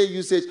Sunday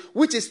usage,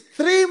 which is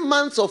 3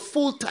 months of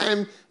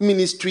full-time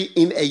ministry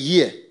in a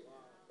year?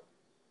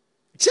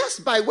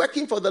 Just by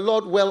working for the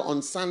Lord well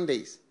on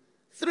Sundays.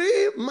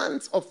 3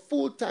 months of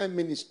full-time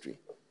ministry.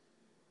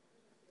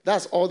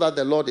 That's all that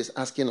the Lord is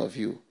asking of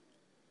you.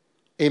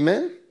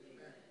 Amen?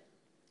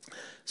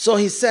 So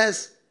he said,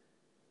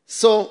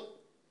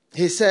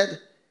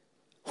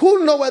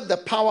 who knoweth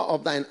the power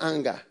of thine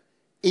anger,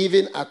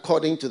 even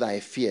according to thy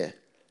fear,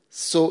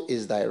 so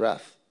is thy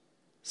wrath.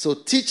 So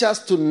teach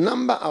us to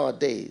number our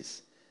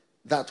days,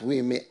 that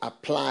we may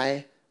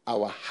apply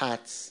our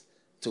hearts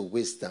to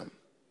wisdom.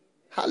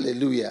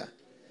 Hallelujah.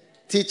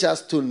 Teach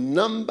us to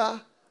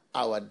number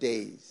our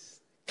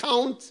days.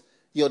 Count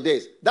your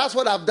days. That's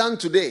what I've done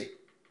today.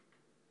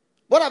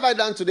 What have I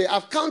done today?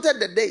 I've counted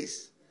the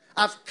days.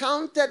 I've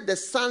counted the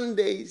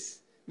Sundays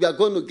we are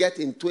going to get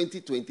in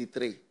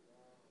 2023.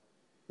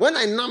 When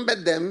I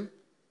numbered them,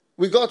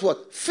 we got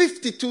what?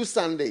 52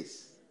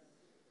 Sundays.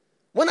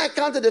 When I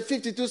counted the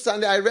 52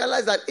 Sundays, I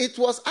realized that it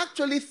was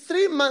actually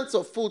 3 months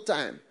of full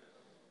time.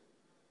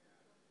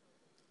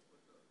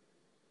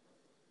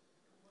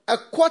 A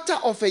quarter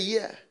of a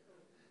year.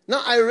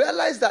 Now I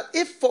realized that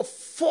if for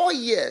 4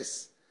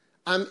 years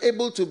I'm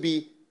able to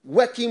be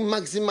working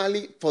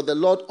maximally for the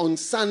Lord on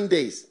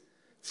Sundays,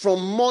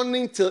 from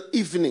morning till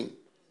evening,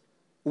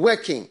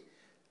 working,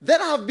 then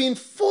I've been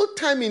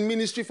full-time in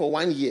ministry for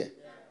 1 year.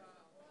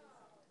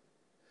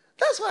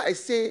 That's why I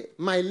say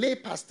my lay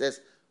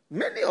pastors,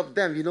 many of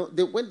them,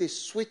 when they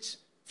switch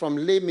from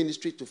lay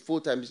ministry to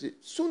full-time ministry,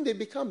 soon they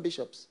become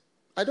bishops.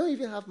 I don't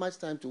even have much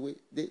time to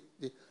wait.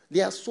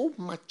 They are so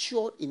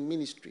mature in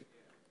ministry.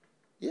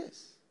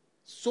 Yes,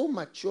 so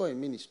mature in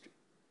ministry.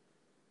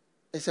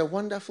 It's a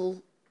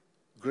wonderful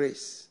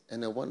grace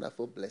and a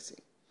wonderful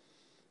blessing.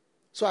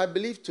 So I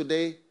believe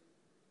today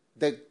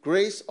the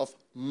grace of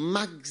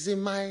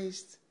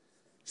maximized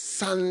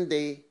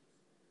Sunday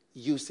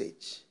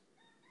usage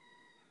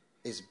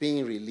is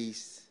being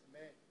released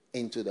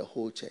into the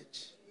whole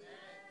church.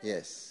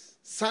 Yes.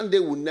 Sunday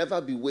will never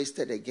be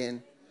wasted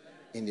again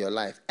in your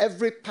life.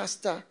 Every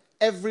pastor,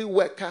 every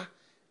worker,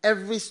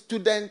 every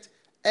student,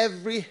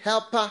 every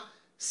helper,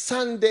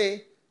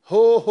 Sunday,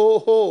 ho, ho,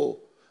 ho.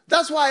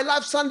 That's why I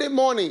love Sunday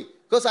morning,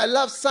 because I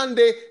love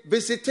Sunday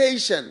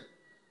visitation.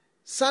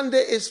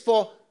 Sunday is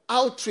for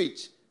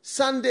outreach.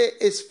 Sunday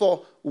is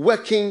for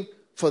working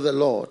for the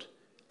Lord.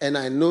 And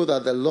I know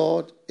that the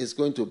Lord is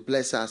going to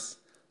bless us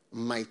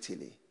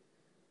mightily.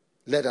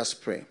 Let us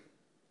pray.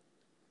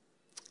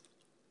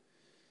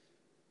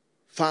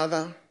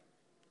 Father,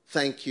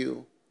 thank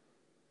you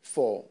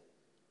for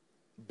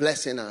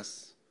blessing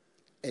us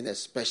in a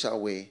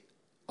special way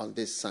on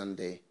this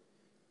Sunday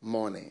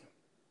morning.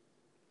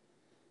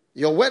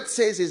 Your word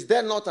says, is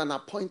there not an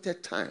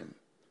appointed time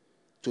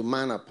to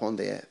man upon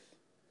the earth?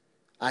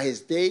 Are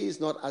his days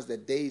not as the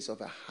days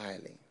of a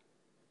hireling?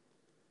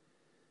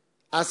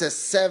 As a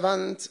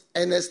servant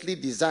earnestly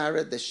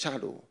desireth the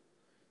shadow,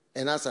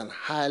 and as an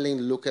hireling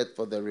looketh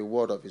for the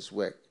reward of his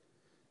work,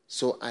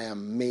 so I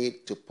am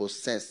made to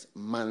possess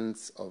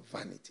months of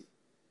vanity.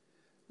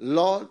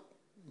 Lord,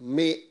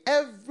 may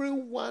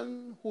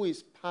everyone who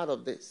is part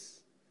of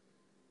this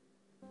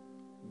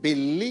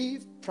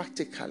believe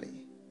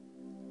practically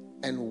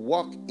and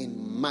walk in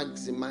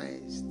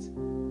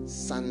maximized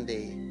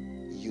Sunday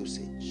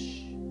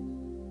usage.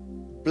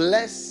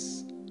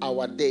 Bless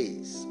our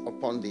days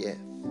upon the earth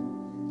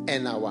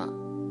and our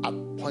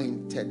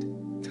appointed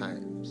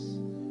times.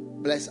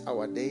 Bless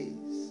our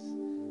days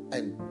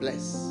and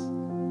bless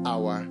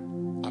our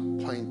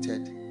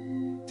appointed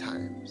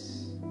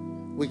times.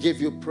 We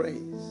give you praise.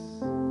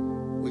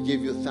 We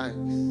give you thanks.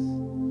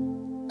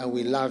 And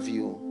we love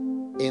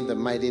you in the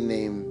mighty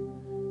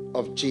name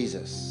of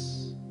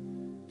Jesus.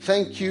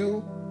 Thank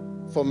you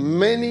for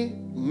many,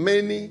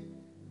 many,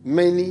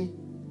 many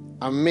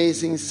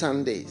amazing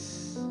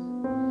Sundays.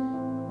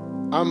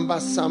 Amba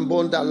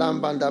sambonda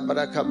lambanda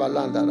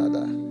barakabalanda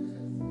rada.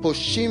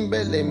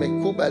 Poshimbe le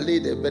mekubali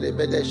de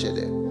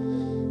berebedeshede.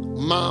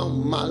 Ma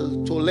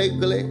mal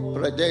tolegle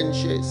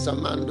predenche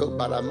samando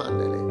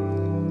baramandele.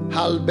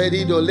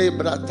 Halberido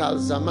lebra tal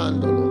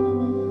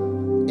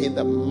zamandolo. In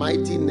the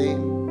mighty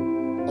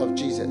name of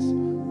Jesus.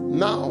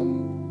 Now,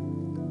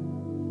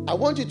 I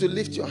want you to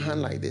lift your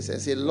hand like this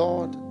and say,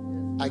 Lord,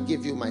 I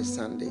give you my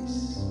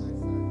Sundays.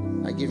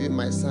 I give you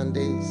my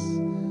Sundays.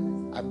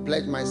 I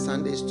pledge my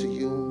Sundays to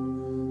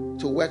you,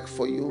 to work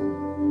for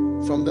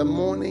you from the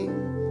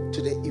morning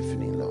to the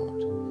evening,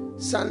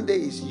 Lord.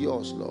 Sunday is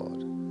yours, Lord.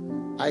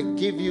 I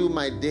give you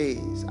my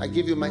days. I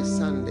give you my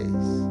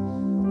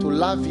Sundays to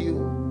love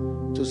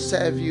you, to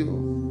serve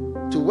you,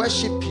 to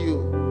worship you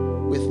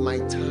with my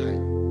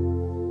time.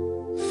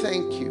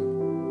 Thank you.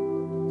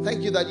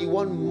 Thank you that you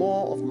want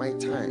more of my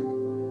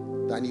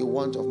time than you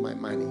want of my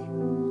money.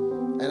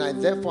 And I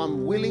therefore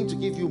am willing to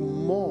give you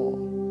more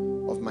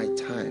of my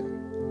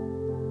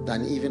time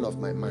than even of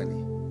my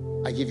money.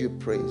 I give you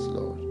praise,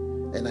 Lord.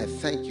 And I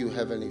thank you,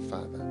 Heavenly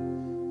Father,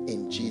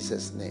 in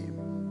Jesus' name.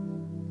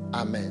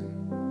 Amen.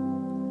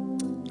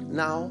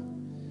 Now,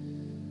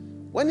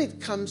 when it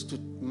comes to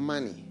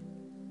money,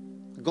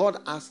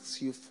 God asks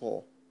you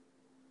for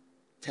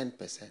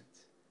 10%.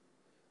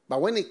 But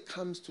when it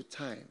comes to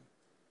time,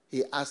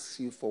 he asks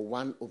you for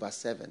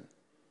 1/7,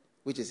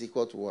 which is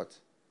equal to what?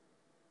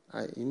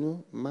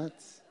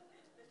 Maths,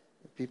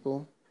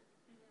 people.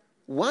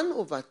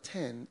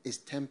 1/10 is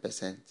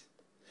 10%.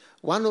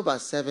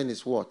 1/7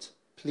 is what?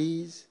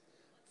 Please,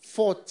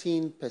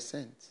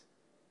 14%.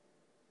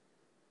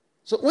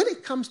 So when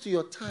it comes to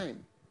your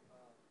time,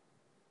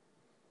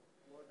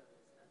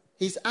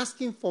 he's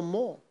asking for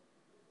more.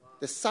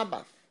 The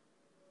Sabbath.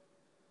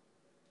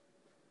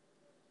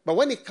 But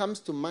when it comes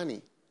to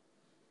money,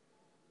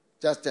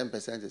 just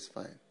 10% is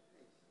fine.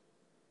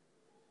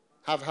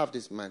 Have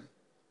this money.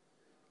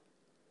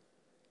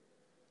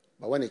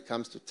 But when it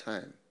comes to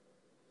time,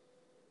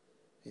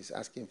 he's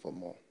asking for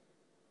more.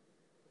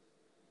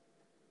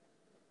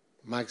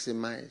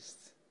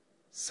 Maximized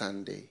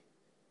Sunday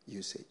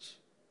usage.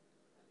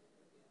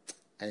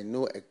 I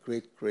know a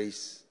great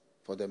grace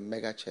for the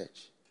mega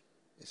church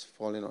is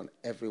falling on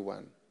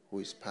everyone who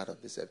is part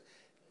of this.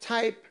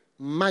 Type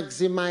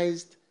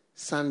maximized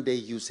Sunday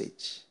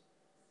usage.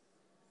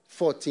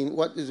 14,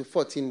 what is it?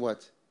 14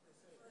 what?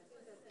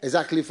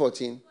 Exactly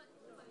 14.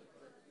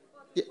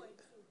 Yeah.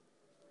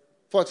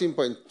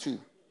 14.2.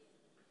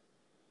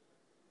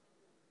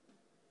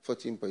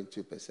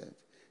 14.2%.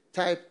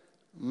 Type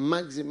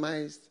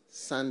maximized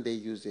Sunday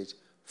usage,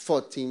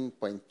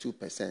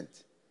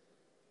 14.2%.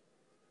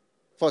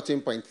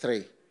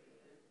 14.3.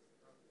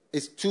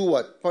 It's 2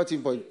 what?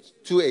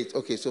 14.28.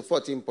 Okay, so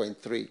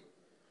 14.3.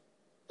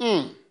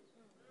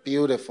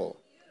 Beautiful.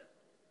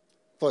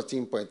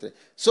 14.3.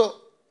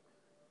 So,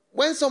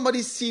 when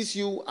somebody sees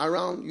you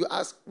around, you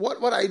ask,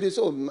 what are you doing?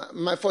 So,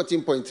 my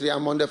 14.3,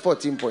 I'm on the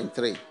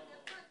 14.3.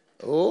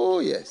 Oh,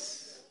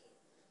 yes.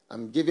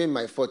 I'm giving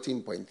my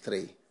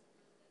 14.3.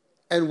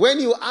 And when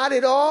you add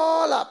it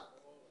all up,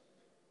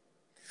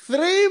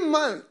 3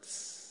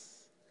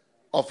 months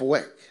of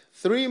work.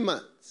 3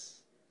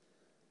 months.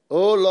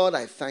 Oh, Lord,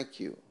 I thank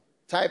you.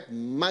 Type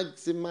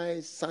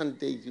maximize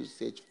Sunday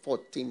usage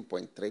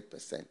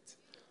 14.3%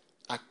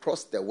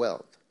 across the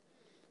world.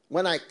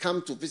 When I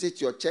come to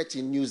visit your church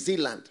in New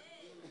Zealand,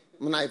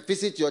 when I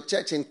visit your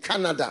church in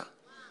Canada,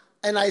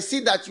 and I see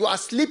that you are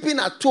sleeping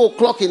at 2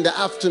 o'clock in the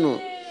afternoon,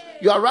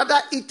 you are rather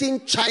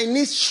eating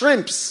Chinese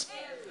shrimps,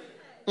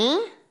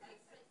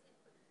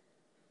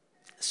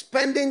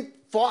 spending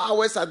 4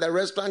 hours at the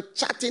restaurant,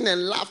 chatting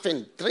and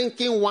laughing,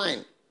 drinking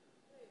wine,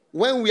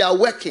 when we are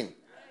working.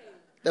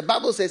 The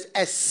Bible says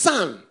a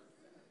son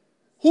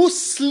who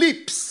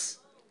sleeps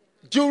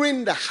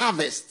during the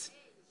harvest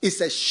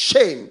is a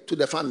shame to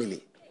the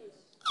family.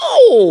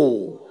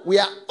 Oh, we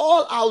are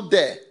all out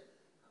there.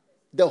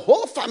 The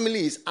whole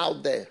family is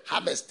out there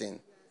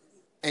harvesting,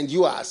 and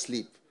you are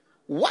asleep.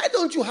 Why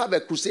don't you have a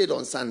crusade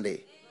on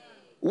Sunday?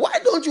 Why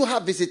don't you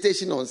have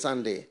visitation on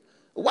Sunday?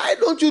 Why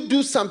don't you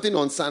do something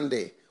on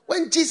Sunday?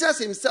 When Jesus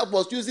himself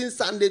was using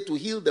Sunday to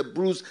heal the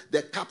bruised,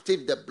 the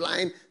captive, the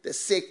blind, the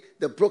sick,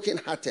 the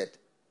brokenhearted,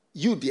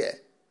 you dear,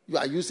 you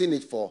are using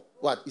it for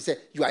what? He said,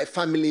 you are a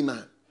family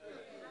man.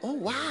 Oh,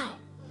 wow.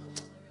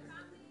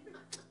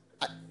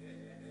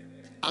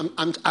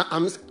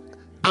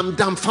 I'm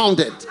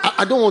dumbfounded.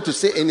 I don't want to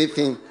say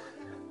anything.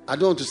 I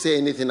don't want to say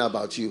anything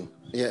about you.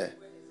 Yeah.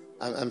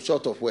 I'm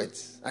short of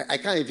words. I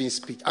can't even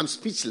speak. I'm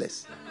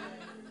speechless.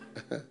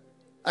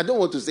 I don't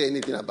want to say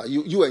anything about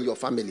you and your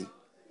family.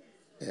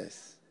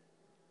 Yes.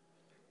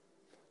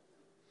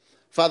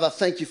 Father,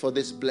 thank you for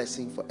this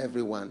blessing for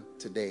everyone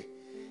today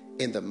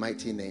in the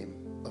mighty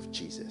name of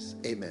Jesus.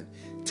 Amen.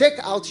 Take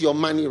out your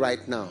money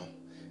right now.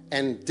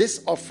 And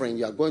this offering,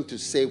 you are going to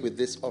say with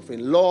this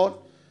offering, Lord,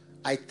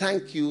 I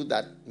thank you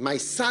that my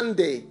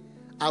Sunday,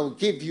 I will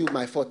give you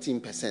my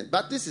 14%.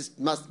 But this is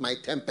my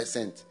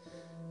 10%.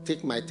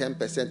 Take my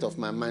 10% of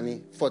my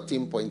money,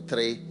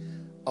 14.3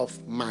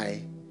 of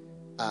my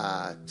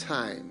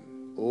time.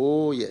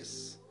 Oh,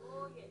 yes.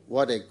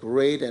 What a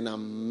great and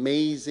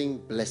amazing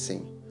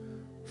blessing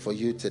for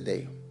you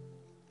today.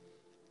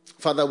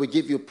 Father, we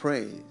give you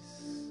praise.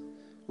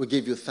 We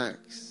give you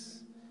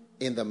thanks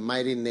in the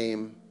mighty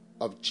name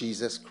of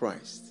Jesus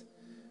Christ.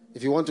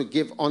 If you want to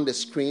give on the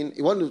screen,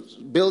 you want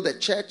to build a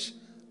church,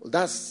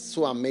 that's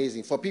so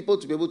amazing. For people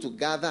to be able to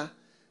gather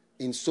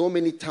in so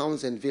many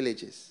towns and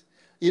villages.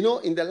 You know,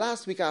 in the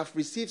last week, I've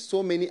received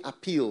so many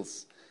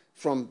appeals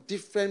from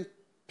different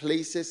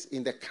places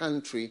in the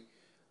country,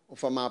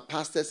 from our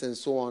pastors and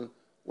so on,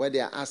 where they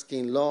are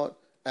asking, Lord,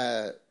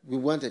 we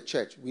want a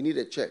church. We need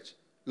a church.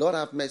 Lord,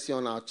 have mercy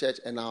on our church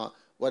and our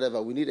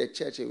whatever. We need a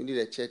church here. We need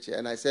a church here.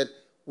 And I said,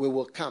 we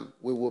will come.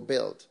 We will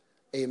build.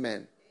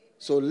 Amen.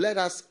 So let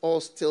us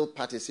all still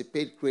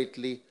participate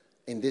greatly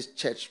in this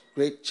church,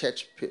 great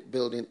church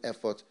building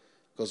effort,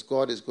 because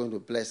God is going to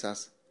bless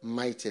us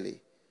mightily.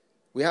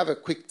 We have a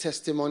quick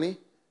testimony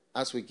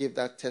as we give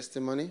that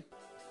testimony.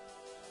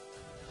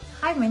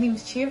 Hi, my name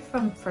is Chia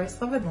from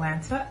First Love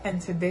Atlanta, and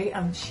today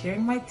I'm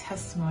sharing my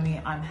testimony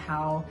on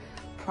how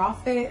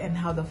Prophet and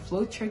how the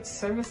Flow Church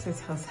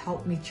services has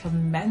helped me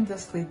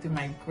tremendously through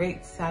my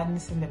great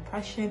sadness and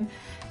depression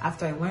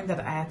after I learned that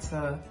I had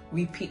to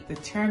repeat the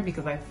term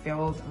because I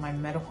failed my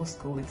medical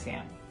school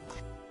exam.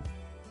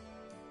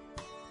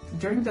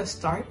 During the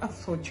start of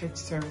Flow Church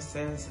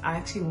services, I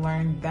actually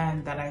learned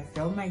then that I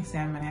failed my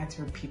exam and I had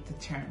to repeat the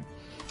term.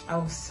 I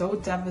was so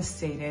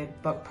devastated,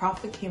 but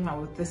Prophet came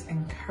out with this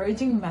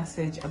encouraging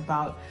message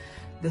about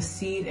the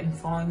seed and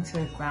falling to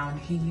the ground.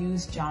 He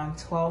used John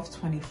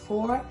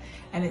 12:24,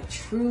 and it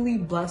truly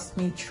blessed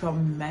me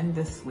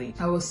tremendously.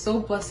 I was so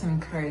blessed and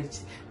encouraged.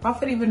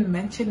 Prophet even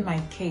mentioned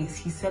my case.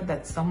 He said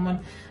that someone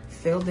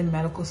failed in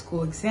medical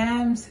school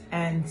exams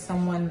and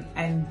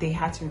they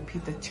had to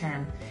repeat the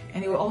term.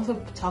 And he would also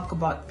talk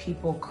about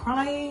people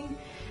crying.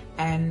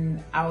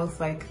 And I was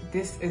like,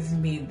 this is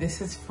me.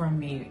 This is for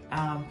me.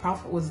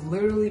 Prophet was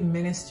literally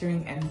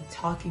ministering and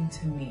talking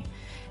to me.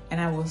 And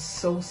I was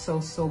so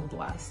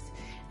blessed.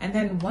 And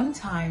then one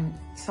time,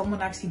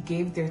 someone actually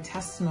gave their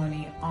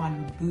testimony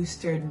on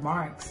boosted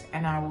marks.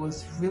 And I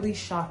was really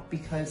shocked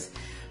because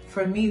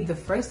for me, the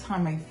first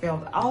time I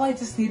failed, all I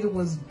just needed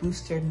was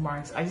boosted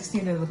marks. I just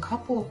needed a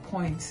couple of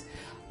points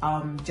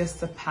just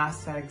to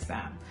pass that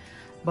exam.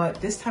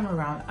 But this time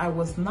around, I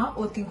was not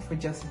looking for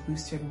just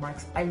boosted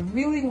marks. I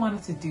really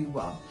wanted to do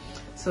well.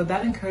 So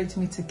that encouraged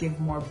me to give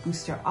more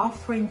booster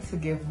offerings, to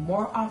give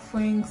more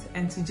offerings,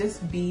 and to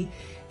just be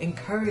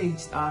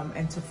encouraged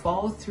and to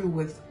follow through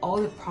with all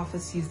the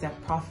prophecies that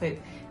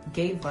Prophet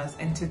gave us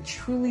and to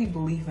truly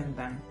believe in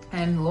them.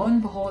 And lo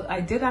and behold, I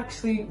did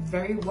actually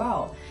very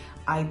well.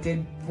 I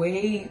did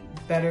way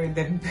better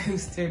than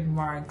boosted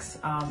marks,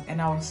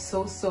 and I was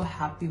so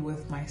happy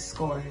with my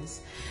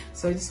scores.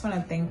 So I just want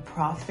to thank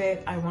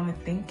Prophet. I want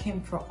to thank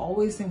him for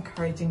always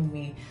encouraging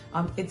me.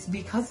 It's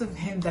because of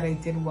him that I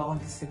did well in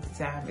this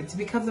exam. It's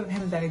because of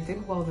him that I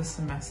did well this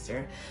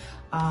semester.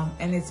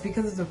 And it's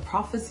because of the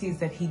prophecies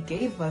that he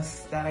gave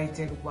us that I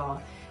did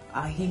well.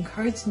 He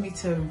encouraged me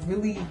to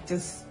really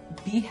just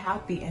be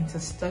happy and to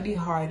study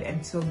hard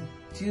and to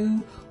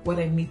do what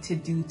I need to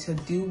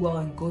do well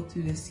and go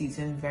through the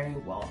season very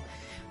well.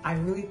 I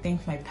really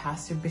thank my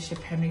pastor, Bishop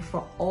Henry,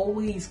 for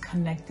always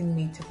connecting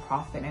me to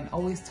Prophet and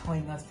always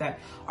telling us that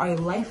our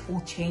life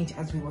will change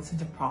as we listen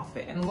to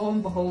Prophet. And lo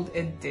and behold,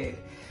 it did.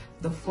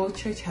 The Flow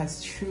Church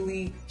has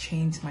truly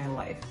changed my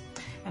life.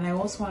 And I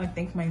also want to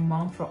thank my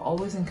mom for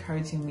always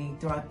encouraging me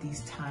throughout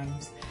these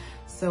times.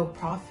 So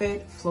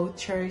Prophet, Flow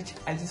Church,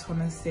 I just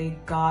want to say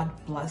God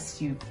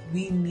bless you.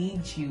 We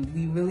need you.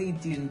 We really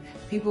do.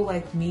 People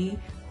like me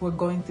who are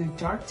going through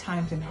dark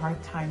times and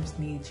hard times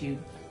need you.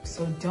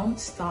 So don't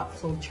stop,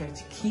 Flow Church.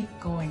 Keep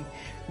going.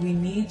 We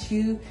need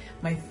you.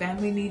 My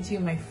family needs you.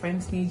 My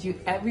friends need you.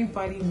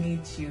 Everybody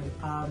needs you.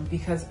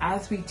 Because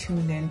as we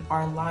tune in,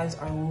 our lives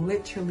are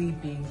literally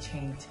being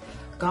changed.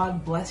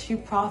 God bless you,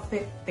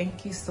 Prophet.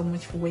 Thank you so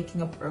much for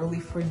waking up early,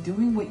 for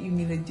doing what you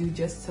need to do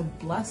just to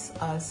bless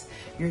us,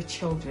 your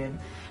children.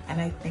 And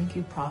I thank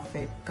you,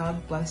 Prophet.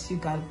 God bless you.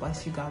 God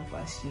bless you. God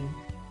bless you.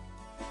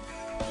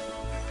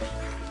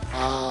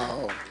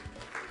 Wow.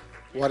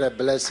 What a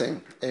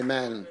blessing.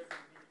 Amen.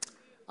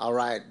 All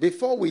right.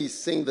 Before we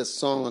sing the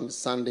song on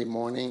Sunday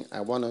morning, I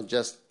want to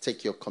just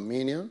take your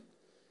communion.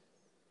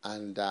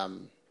 And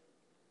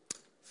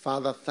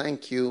Father,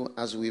 thank you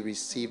as we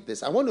receive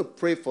this. I want to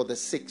pray for the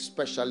sick,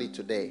 especially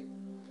today.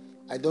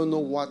 I don't know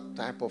what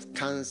type of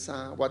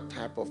cancer, what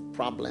type of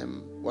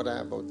problem, what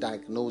type of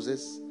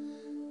diagnosis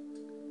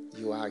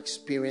you are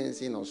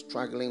experiencing or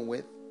struggling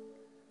with.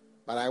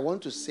 But I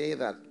want to say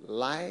that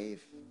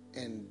life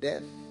and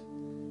death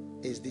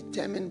is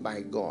determined by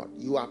God.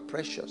 You are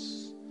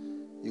precious.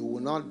 You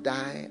will not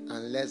die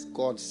unless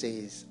God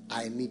says,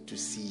 I need to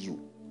see you.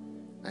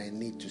 I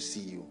need to see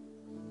you.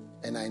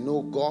 And I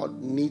know God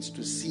needs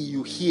to see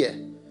you here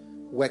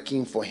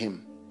working for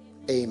him.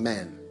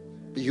 Amen.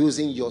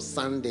 Using your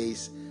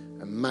Sundays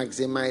and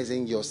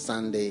maximizing your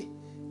Sunday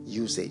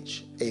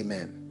usage.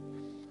 Amen.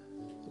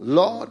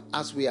 Lord,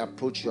 as we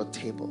approach your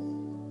table,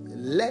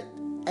 let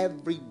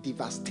every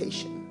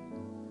devastation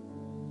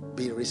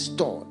be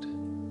restored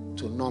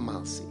to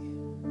normalcy.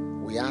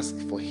 We ask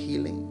for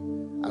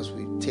healing as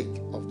we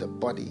take of the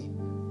body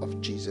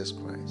of Jesus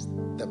Christ,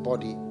 the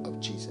body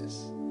of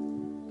Jesus.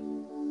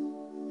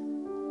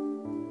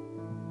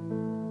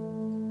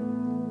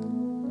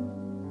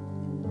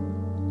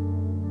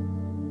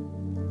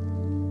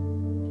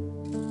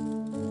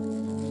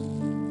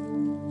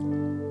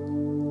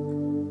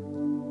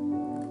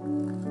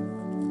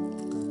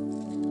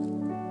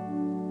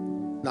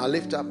 Now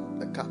lift up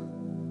the cup.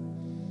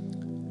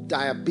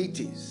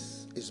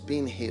 Diabetes is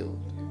being healed.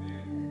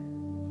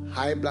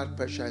 High blood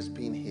pressure is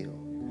being healed.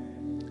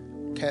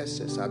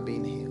 Cancers are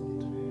being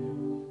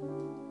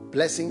healed.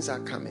 Blessings are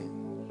coming.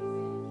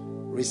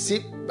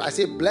 Receive. I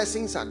say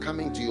blessings are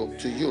coming to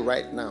you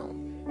right now,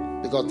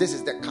 because this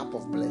is the cup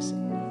of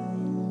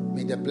blessing.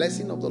 May the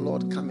blessing of the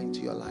Lord come into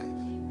your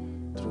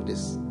life through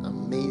this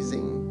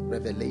amazing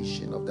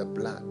revelation of the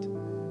blood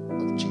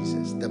of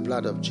Jesus. The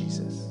blood of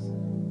Jesus.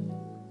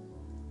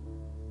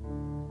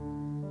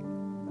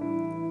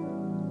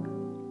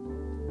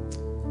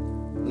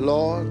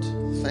 Lord,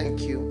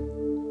 thank you.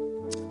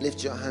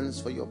 Lift your hands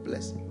for your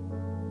blessing.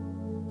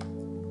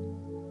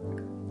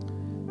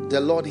 The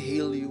Lord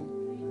heal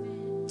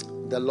you.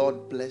 The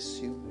Lord bless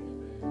you.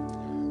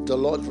 The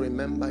Lord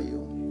remember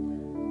you.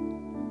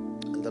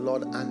 And the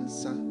Lord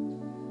answer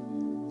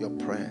your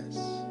prayers.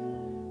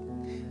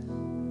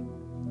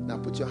 Now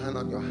put your hand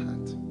on your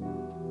heart.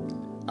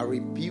 I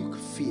rebuke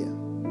fear.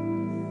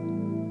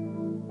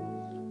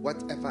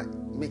 Whatever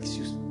makes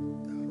you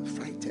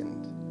frightened,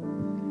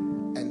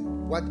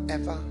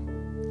 whatever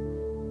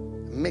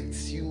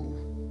makes you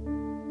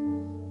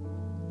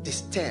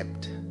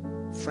disturbed,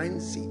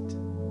 frenzied,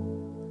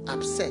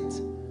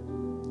 upset,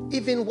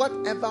 even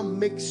whatever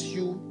makes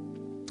you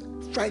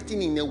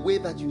frightened in a way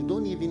that you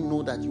don't even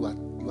know that you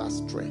are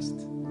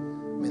stressed.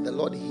 May the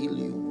Lord heal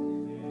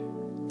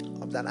you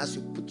of that as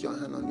you put your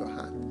hand on your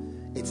heart.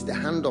 It's the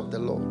hand of the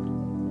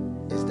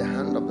Lord. It's the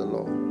hand of the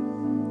Lord.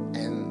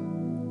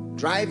 And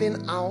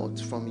driving out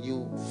from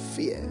you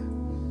fear,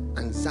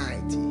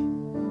 anxiety,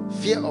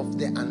 fear of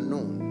the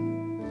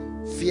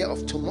unknown, fear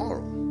of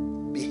tomorrow,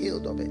 be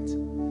healed of it.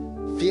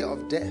 Fear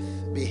of death,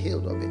 be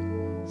healed of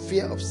it.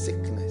 Fear of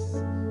sickness,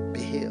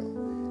 be healed.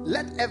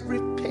 Let every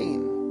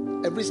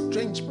pain, every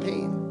strange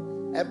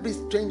pain, every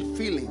strange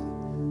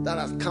feeling that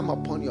has come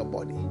upon your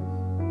body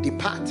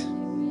depart.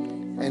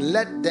 And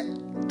let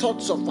the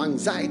thoughts of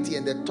anxiety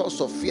and the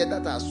thoughts of fear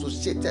that are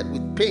associated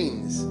with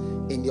pains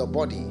in your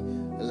body,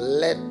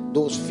 let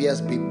those fears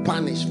be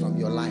banished from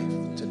your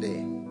life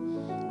today.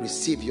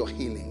 Receive your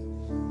healing.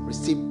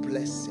 Receive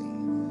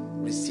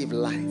blessing. Receive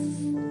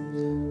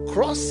life.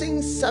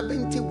 Crossing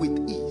 70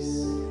 with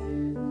ease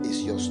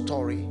is your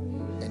story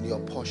and your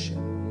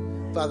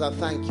portion. Father,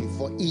 thank you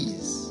for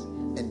ease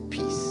and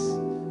peace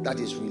that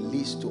is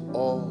released to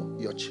all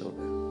your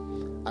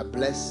children. I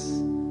bless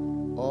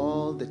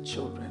all the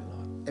children,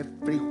 Lord,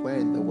 everywhere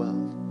in the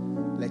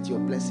world. Let your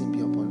blessing be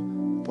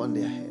upon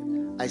their head.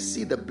 I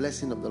see the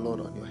blessing of the Lord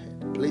on your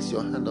head. Place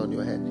your hand on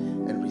your head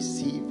and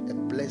receive a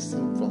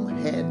blessing from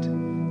head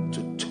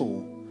to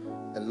toe.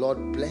 The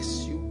Lord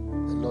bless you,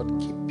 the Lord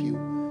keep you,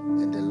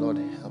 and the Lord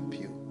help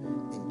you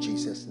in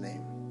Jesus'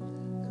 name.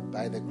 And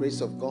by the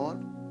grace of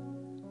God,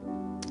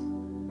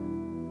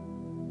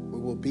 we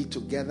will be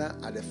together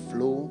at the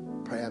Flow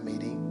prayer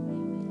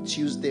meeting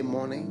Tuesday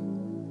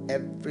morning.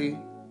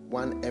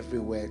 Everyone,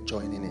 everywhere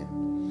joining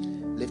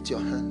in. Lift your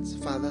hands.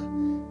 Father,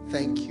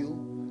 thank you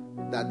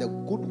that the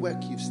good work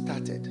you've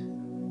started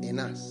in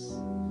us,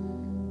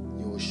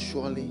 you will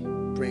surely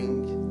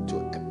bring to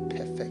a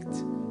perfect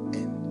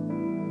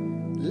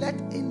end. Let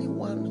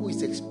anyone who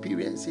is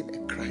experiencing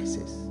a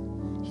crisis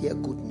hear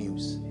good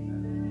news.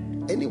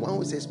 Anyone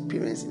who is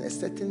experiencing a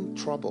certain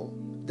trouble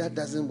that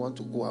doesn't want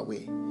to go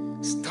away,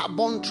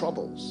 stubborn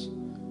troubles,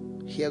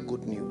 hear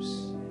good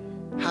news.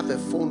 Have a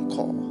phone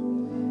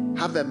call,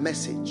 have a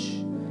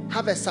message,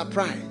 have a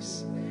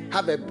surprise,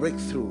 have a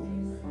breakthrough.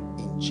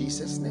 In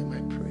Jesus' name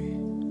I pray.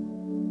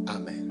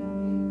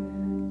 Amen.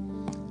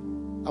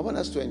 I want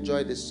us to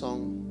enjoy this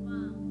song,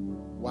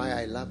 Why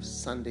I Love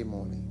Sunday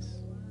Mornings.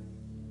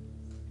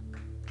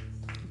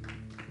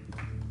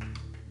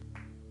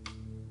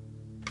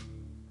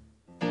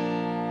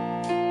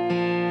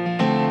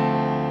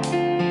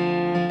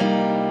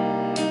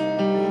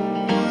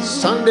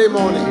 Sunday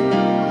morning.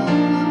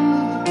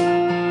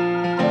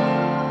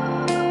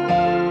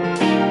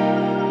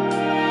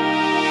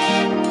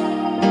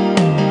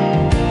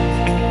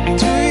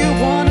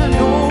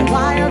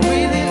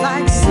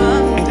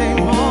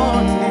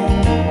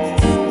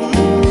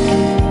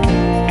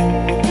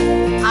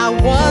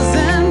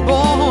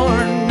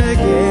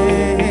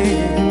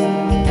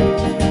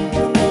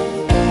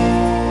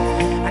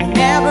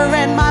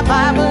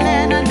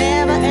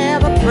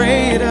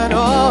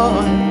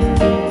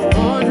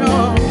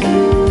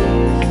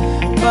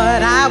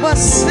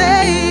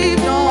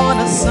 Saved on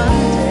a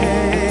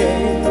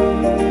Sunday,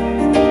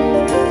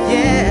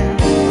 yeah.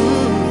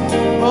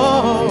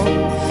 Oh,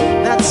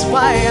 that's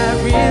why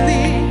I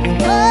really,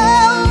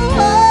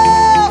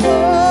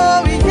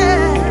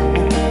 yeah,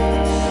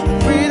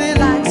 really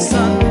like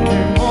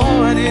Sunday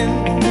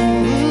morning.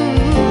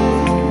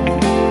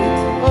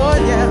 Oh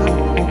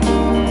yeah,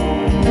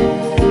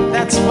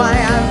 that's why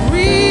I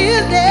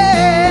really,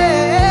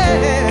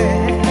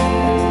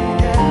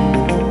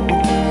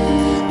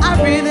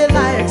 I really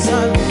like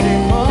Sunday.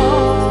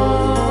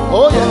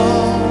 Oh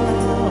yes,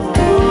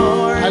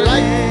 I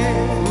like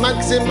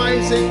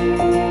maximizing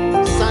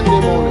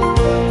Sunday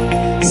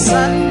morning.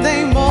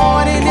 Sunday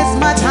morning is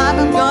my time.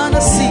 I'm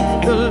gonna seek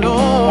the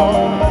Lord.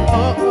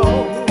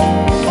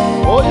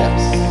 Oh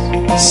yes,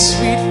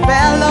 sweet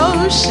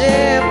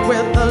fellowship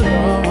with the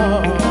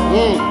Lord.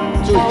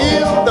 To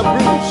heal the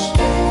bruised.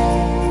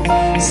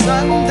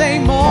 Sunday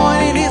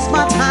morning is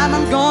my time.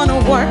 I'm gonna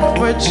work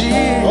for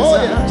Jesus. Oh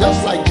yeah,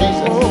 just like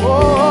Jesus.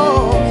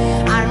 Oh,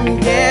 I'm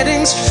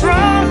getting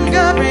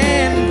stronger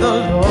in the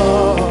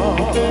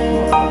Lord.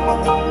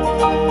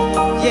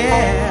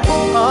 Yeah.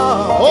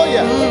 Oh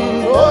yeah.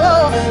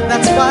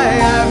 That's why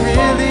I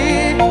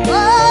really,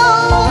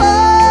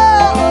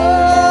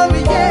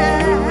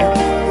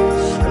 yeah,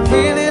 I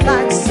really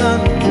like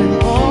Sunday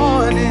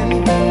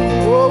morning.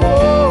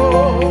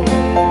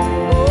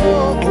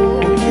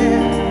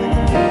 Yeah.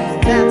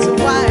 That's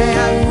why I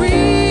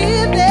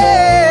really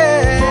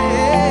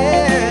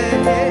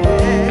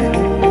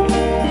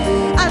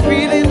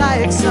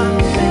like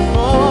Sunday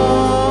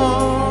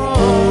morning.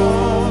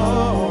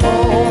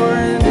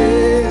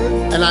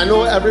 And I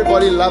know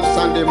everybody loves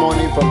Sunday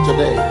morning from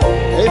today.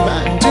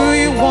 Amen. Do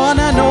you want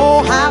to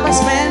know how I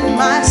spend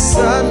my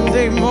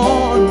Sunday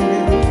morning?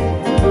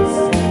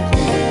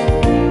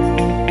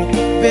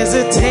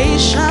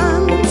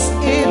 Visitations,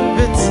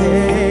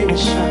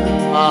 invitations.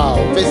 Wow,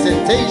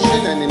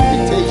 visitation and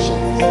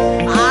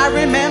invitation. I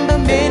remember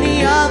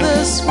many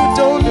others who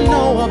don't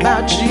know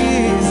about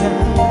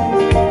Jesus.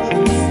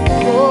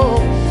 Oh,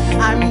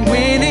 I'm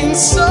winning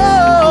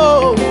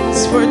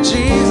souls for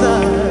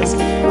Jesus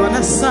on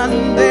a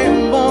Sunday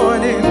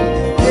morning.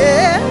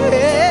 Yeah,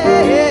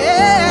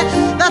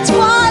 that's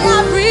why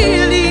I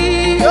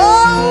really,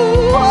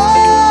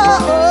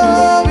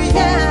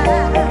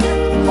 yeah,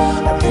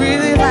 I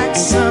really like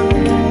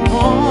Sunday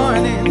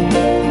morning.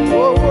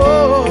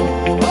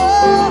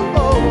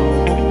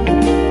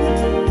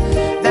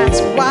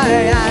 That's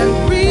why I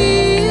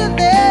really,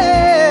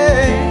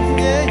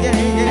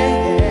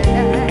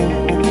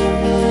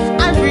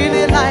 I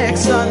really like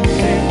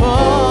Sunday morning.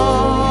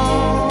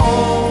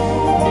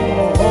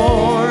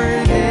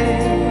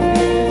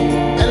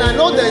 And I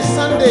know there's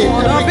Sunday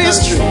in every country.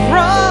 Strong,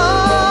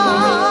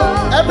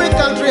 Every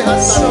country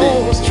has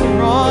Sunday. so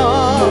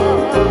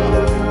strong.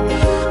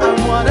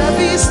 I wanna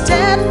be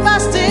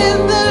steadfast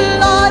in the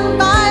Lord,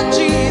 my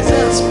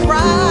Jesus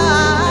Christ.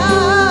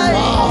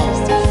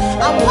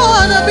 I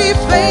wanna be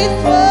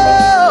faithful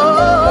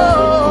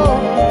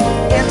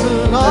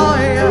and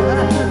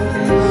loyal.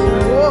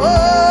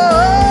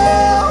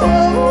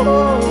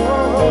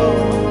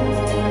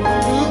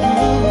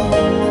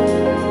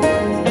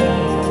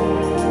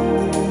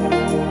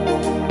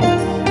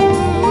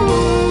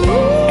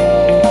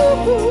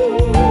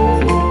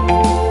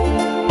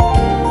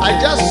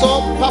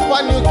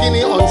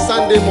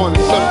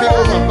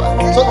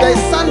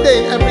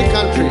 Sunday in every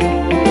country.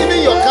 Even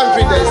your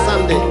country, there is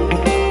Sunday.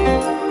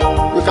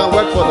 You can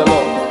work for the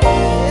Lord.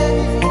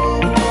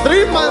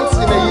 3 months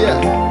in a year,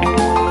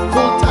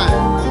 full time.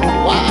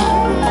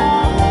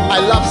 Wow. I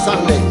love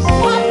Sundays.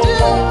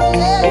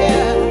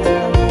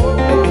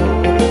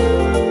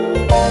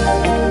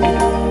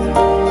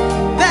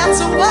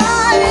 That's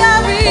why I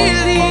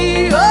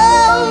really,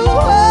 yeah,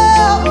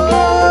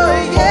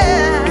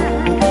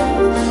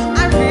 I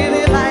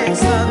really like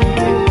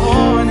Sunday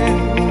morning.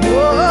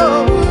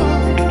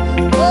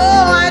 I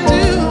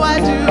do.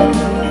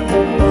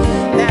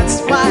 That's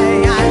why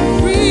I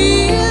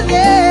really,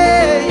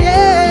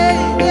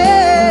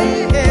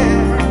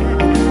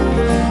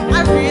 I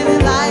really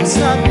like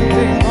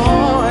Sunday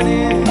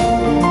morning.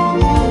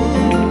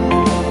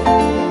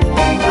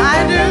 I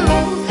do.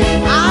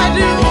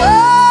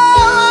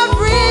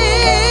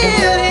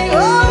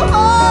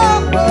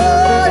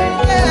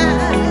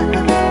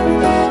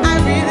 I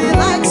really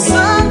like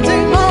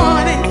Sunday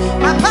morning.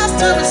 My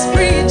pastor is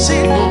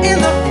preaching in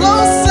the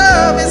flow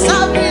service. I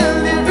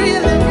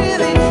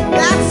really,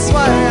 that's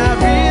why I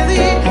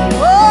really,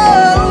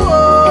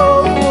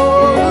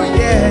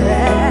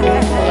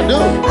 yeah. I do.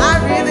 I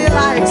really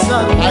like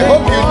Sunday I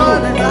hope you do.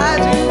 morning. I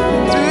do.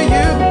 Do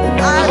you?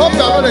 I hope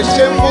you're not a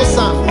shameful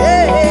son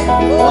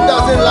who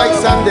doesn't like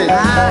Sunday. I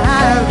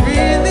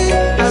really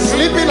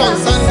Sleeping on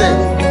Sunday.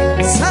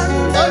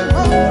 Sunday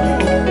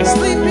morning,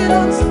 sleeping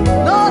on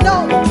Sunday, no,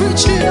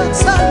 preaching on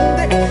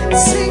Sunday,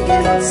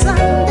 singing on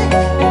Sunday,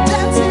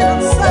 dancing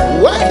on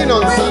Sunday, Working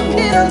on Sunday.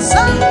 working on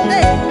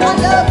Sunday. I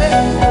love it.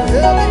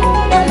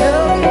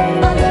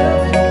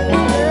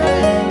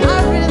 I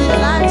really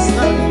like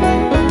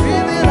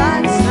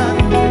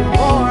Sunday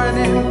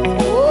morning.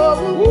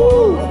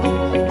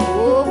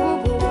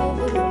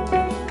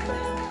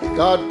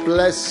 God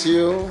bless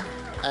you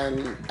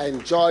and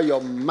enjoy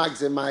your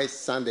maximized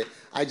Sunday.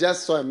 I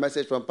just saw a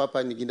message from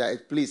Papa Nigida.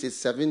 Please, it's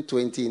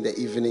 7:20 in the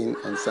evening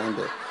on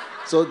Sunday.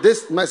 So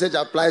this message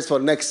applies for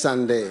next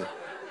Sunday.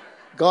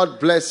 God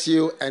bless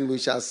you, and we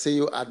shall see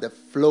you at the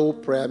Flow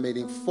Prayer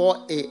Meeting, 4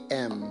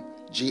 a.m.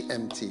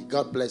 GMT.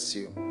 God bless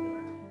you.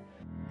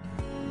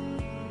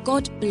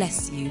 God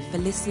bless you for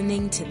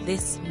listening to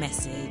this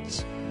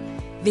message.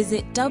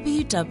 Visit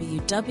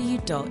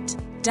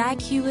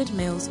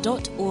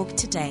www.daghewardmills.org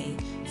today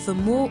for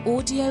more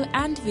audio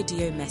and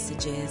video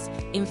messages,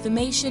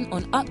 information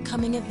on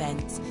upcoming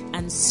events,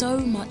 and so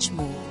much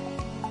more.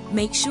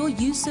 Make sure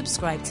you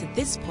subscribe to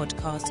this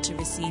podcast to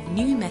receive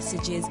new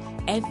messages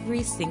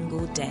every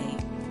single day.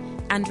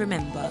 And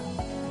remember,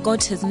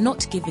 God has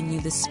not given you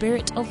the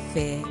spirit of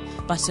fear,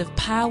 but of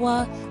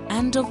power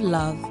and of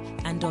love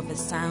and of a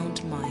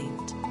sound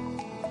mind.